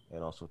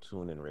 and also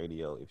TuneIn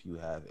Radio if you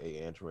have an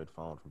Android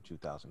phone from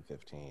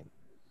 2015.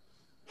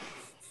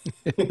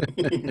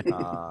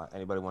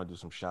 Anybody want to do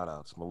some shout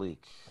outs?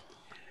 Malik.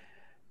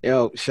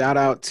 Yo, shout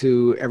out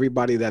to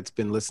everybody that's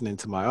been listening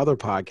to my other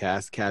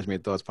podcast, Cashmere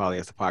Thoughts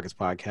Polyester Pockets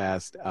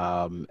podcast.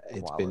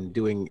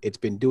 It's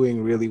been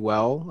doing really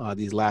well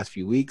these last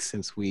few weeks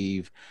since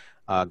we've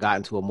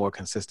gotten to a more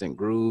consistent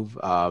groove.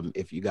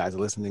 If you guys are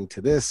listening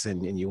to this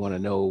and you want to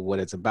know what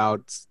it's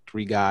about, it's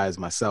 3 guys,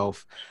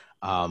 myself,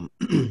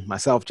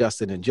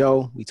 Justin, and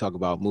Joe. We talk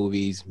about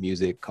movies,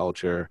 music,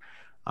 culture,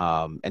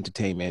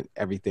 entertainment,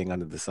 everything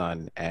under the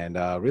sun, and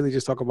really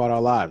just talk about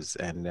our lives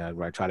and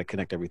I try to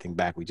connect everything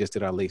back. We just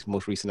did our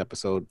most recent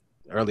episode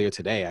earlier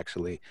today,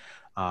 actually,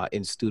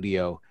 in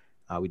studio.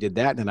 We did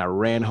that, and then I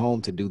ran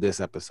home to do this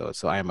episode.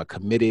 So I am a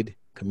committed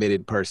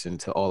person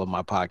to all of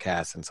my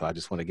podcasts, and so I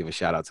just want to give a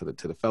shout out to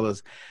the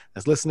fellas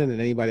that's listening and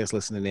anybody that's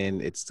listening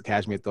in. It's the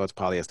Cashmere Thoughts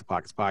Polyester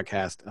Pockets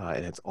podcast,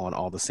 and it's on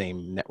all the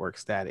same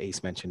networks that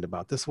Ace mentioned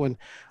about this one,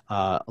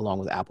 along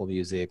with Apple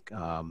Music,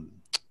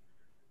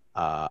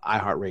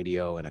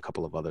 iHeartRadio, and a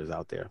couple of others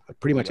out there. But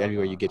pretty much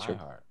everywhere you get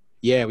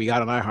we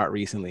got on iHeart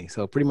recently.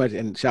 So pretty much,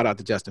 and shout out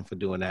to Justin for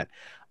doing that.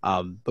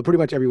 But pretty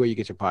much everywhere you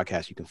get your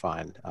podcast, you can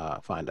find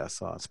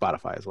us on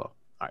Spotify as well.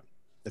 All right,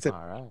 that's it.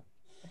 All right,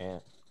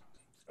 and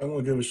I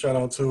want to give a shout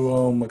out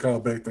to Mikhail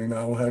Becton.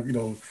 I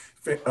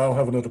don't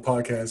have another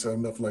podcast or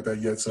nothing like that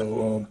yet.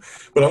 So,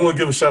 but I'm going to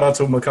give a shout out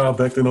to Mikhail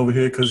Becton over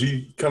here because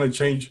he kind of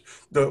changed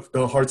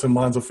the hearts and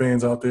minds of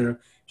fans out there.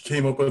 He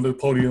came up on the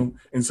podium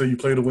and said, "You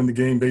play to win the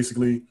game."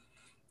 Basically,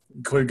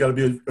 you got to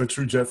be a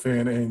true Jet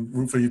fan and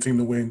root for your team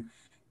to win.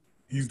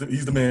 He's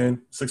the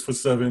man.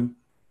 6'7".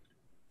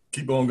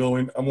 Keep on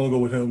going. I'm going to go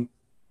with him.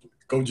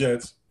 Go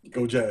Jets.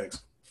 Go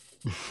Jags.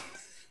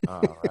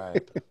 All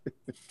right.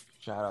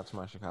 Shout out to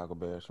my Chicago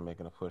Bears for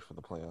making a push for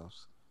the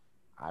playoffs.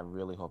 I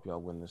really hope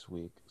y'all win this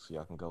week so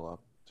y'all can go up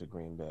to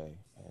Green Bay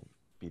and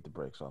beat the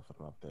brakes off of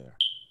them up there.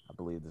 I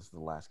believe this is the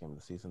last game of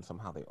the season.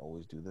 Somehow they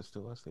always do this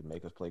to us. They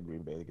make us play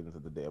Green Bay to get into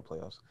the damn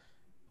playoffs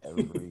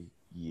every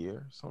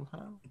year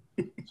somehow.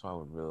 So I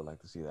would really like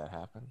to see that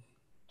happen.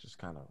 Just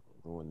kind of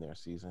ruin their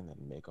season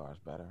and make ours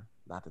better.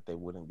 Not that they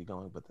wouldn't be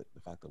going, but the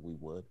fact that we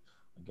would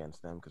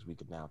against them, because we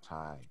could now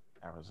tie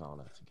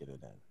Arizona to get it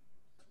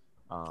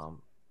in.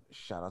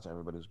 Shout out to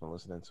everybody who's been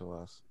listening to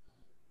us.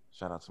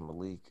 Shout out to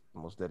Malik, the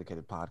most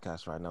dedicated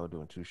podcaster I know,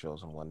 doing 2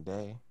 shows in one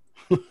day.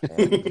 And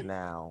it's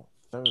now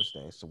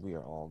Thursday, so we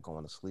are all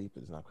going to sleep.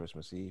 It's now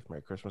Christmas Eve.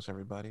 Merry Christmas,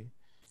 everybody.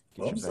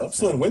 I'm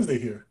still on Wednesday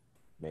here.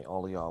 May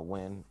all of y'all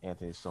win.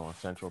 Anthony's still on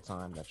Central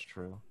Time. That's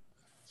true.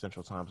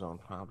 Central Time Zone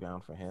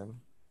countdown for him.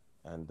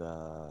 And,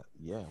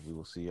 we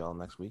will see y'all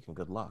next week, and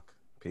good luck.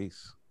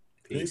 Peace.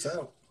 Peace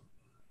out.